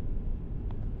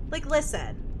 Like,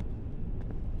 listen.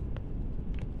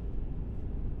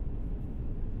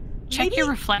 Check your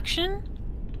reflection.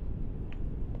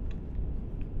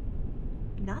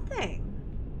 Nothing.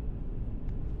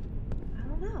 I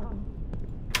don't know.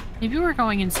 Maybe we're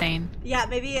going insane. Yeah,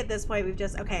 maybe at this point we've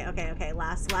just okay.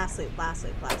 Last loop.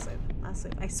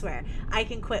 I swear, I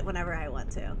can quit whenever I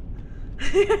want to.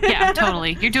 Yeah,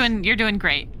 totally. You're doing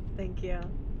great. Thank you.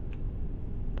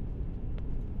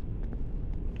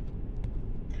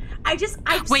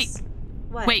 Wait.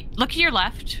 What? Wait, look at your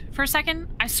left for a second.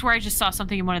 I swear I just saw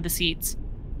something in one of the seats.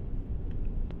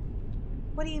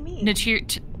 What do you mean? No,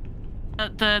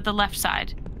 the left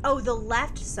side. Oh, the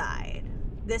left side.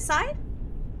 This side?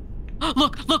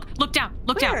 Look down.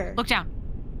 Look Where? down. Look down.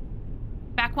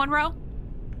 Back one row.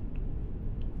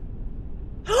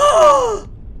 Oh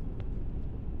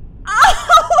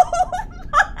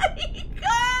my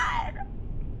god!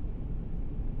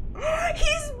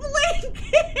 He's blinking!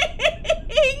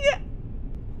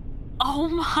 Oh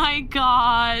my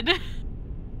god.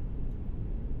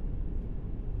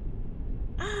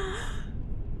 That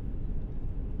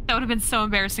would have been so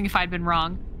embarrassing if I'd been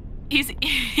wrong.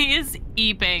 He is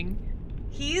eeping.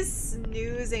 He's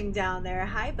snoozing down there.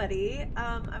 Hi, buddy.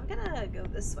 I'm gonna go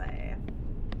this way.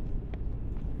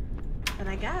 And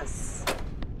I guess.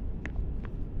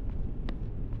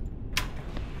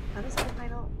 How does my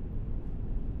final...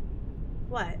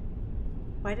 What?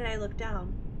 Why did I look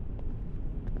down?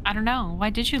 I don't know.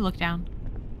 Why did you look down?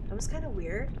 That was kind of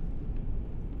weird.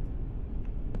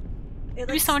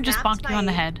 Maybe someone just bonked you on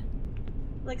the head.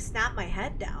 Like, snapped my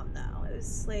head down, though. It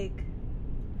was like...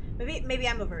 Maybe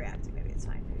I'm overreacting. Maybe it's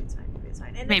fine.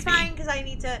 And Maybe. It's fine because I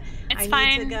need to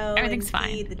go Everything's and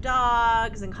fine. feed the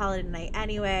dogs and call it a night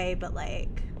anyway, but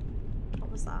like, what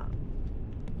was that?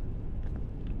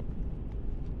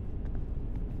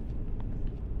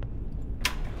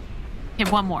 Okay,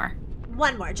 one more.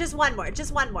 Just one more.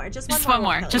 Just one more. 9.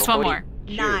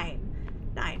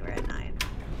 We're at 9.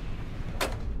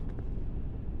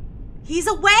 He's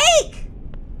awake!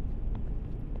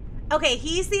 Okay,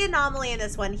 he's the anomaly in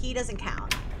this one. He doesn't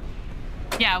count.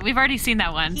 Yeah, we've already seen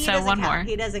that one, so one more.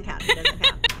 He doesn't count. He doesn't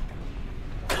count.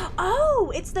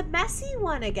 Oh, it's the messy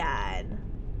one again.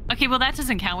 Okay, well that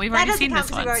doesn't count. We've already seen this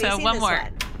one, so one more.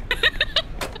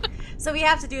 So we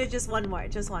have to do just one more.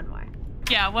 Just one more.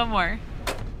 Yeah, one more.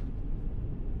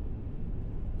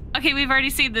 Okay, we've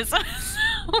already seen this one.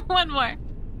 One more.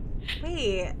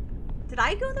 Wait, did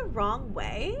I go the wrong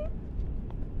way?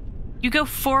 You go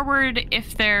forward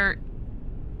if there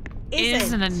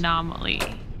is an anomaly.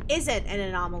 Isn't an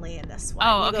anomaly in this one.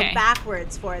 Oh, you okay. go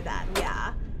backwards for that,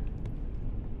 yeah.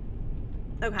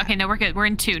 Okay. Okay, no, we're good. We're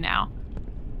in 2 now.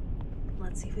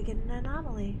 Let's see if we get an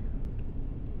anomaly.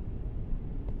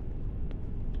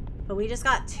 But we just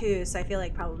got 2, so I feel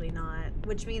like probably not.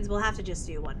 Which means we'll have to just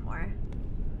do one more.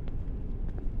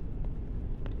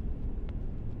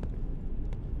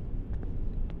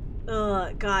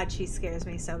 Ugh, God, she scares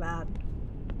me so bad.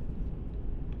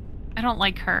 I don't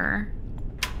like her.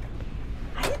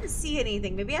 I didn't see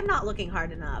anything. Maybe I'm not looking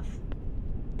hard enough.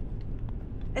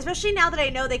 Especially now that I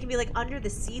know they can be like under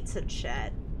the seats and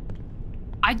shit.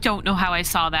 I don't know how I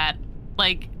saw that.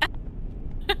 Like...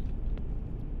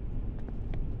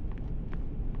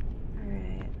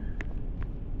 Alright.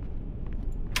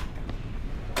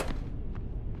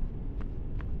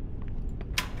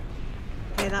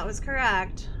 Okay, that was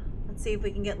correct. Let's see if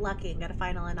we can get lucky and get a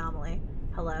final anomaly.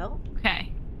 Hello?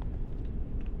 Okay.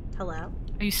 Hello?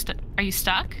 Are you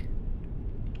stuck?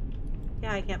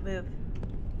 Yeah, I can't move.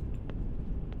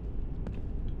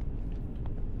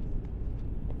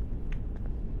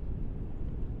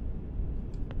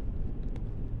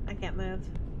 I can't move.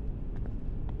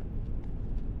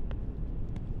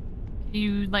 Can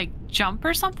you, like, jump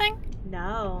or something?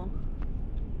 No.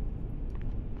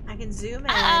 I can zoom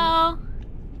in. Oh.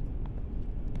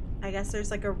 I guess there's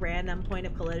like a random point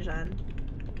of collision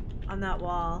on that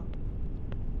wall.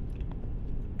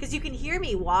 Because you can hear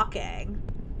me walking.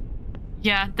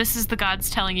 Yeah, this is the gods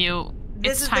telling you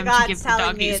This it's is time the gods to give the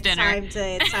telling me doggies it's dinner.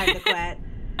 it's time to quit.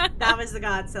 That was the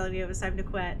gods telling me it was time to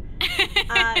quit.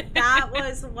 That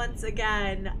was once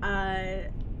again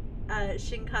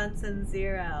Shinkansen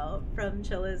 0 from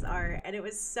Chillas Art, and it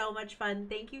was so much fun.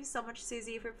 Thank you so much,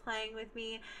 Susie, for playing with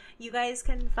me. You guys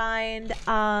can find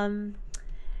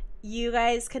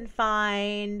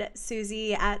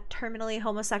Susie at Terminally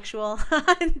Homosexual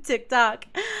on TikTok.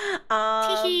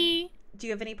 Do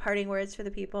you have any parting words for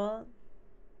the people?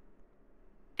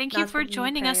 Thank you for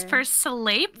joining us for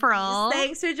Slapril.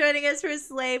 Thanks for joining us for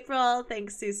Slapril.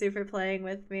 Thanks, Susu, for playing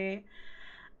with me.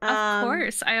 Of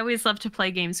course. I always love to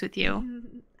play games with you.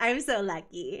 I'm so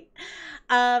lucky.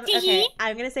 Okay,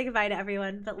 I'm going to say goodbye to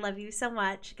everyone, but love you so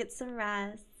much. Get some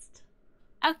rest.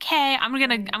 Okay, I'm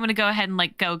gonna go ahead and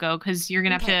like go because you're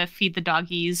gonna have to feed the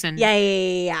doggies and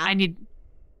yeah. I need.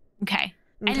 Okay.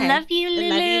 I love you, Lulu. I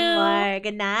love you more.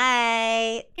 Good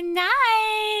night. Good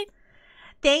night.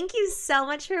 Thank you so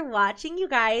much for watching, you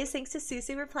guys. Thanks to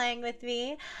Susu for playing with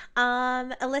me.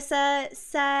 Alyssa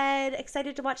said,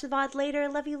 excited to watch the VOD later.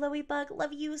 Love you, Loey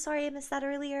Love you. Sorry I missed that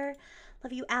earlier.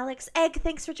 Love you, Alex. Egg,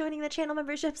 thanks for joining the channel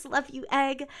memberships. Love you,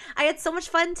 Egg. I had so much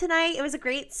fun tonight. It was a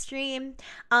great stream.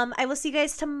 I will see you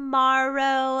guys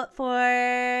tomorrow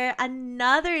for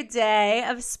another day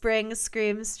of Spring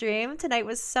Scream Stream. Tonight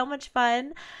was so much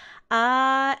fun.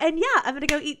 And yeah, I'm gonna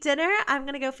go eat dinner. I'm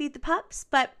gonna go feed the pups,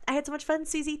 but I had so much fun.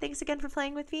 Susie, thanks again for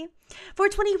playing with me.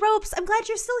 420 Ropes, I'm glad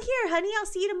you're still here, honey. I'll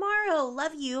see you tomorrow.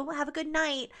 Love you. Have a good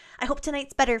night. I hope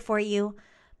tonight's better for you,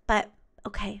 but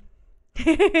okay.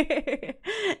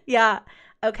 Yeah.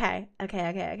 Okay.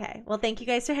 Well, thank you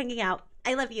guys for hanging out.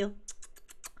 I love you.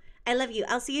 I love you.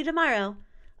 I'll see you tomorrow.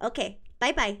 Okay.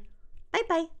 Bye-bye.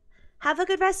 Bye-bye. Have a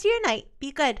good rest of your night. Be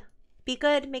good. Be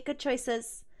good. Make good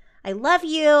choices. I love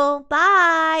you.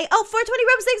 Bye. Oh, 420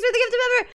 Ropes, thanks for the gift of ever.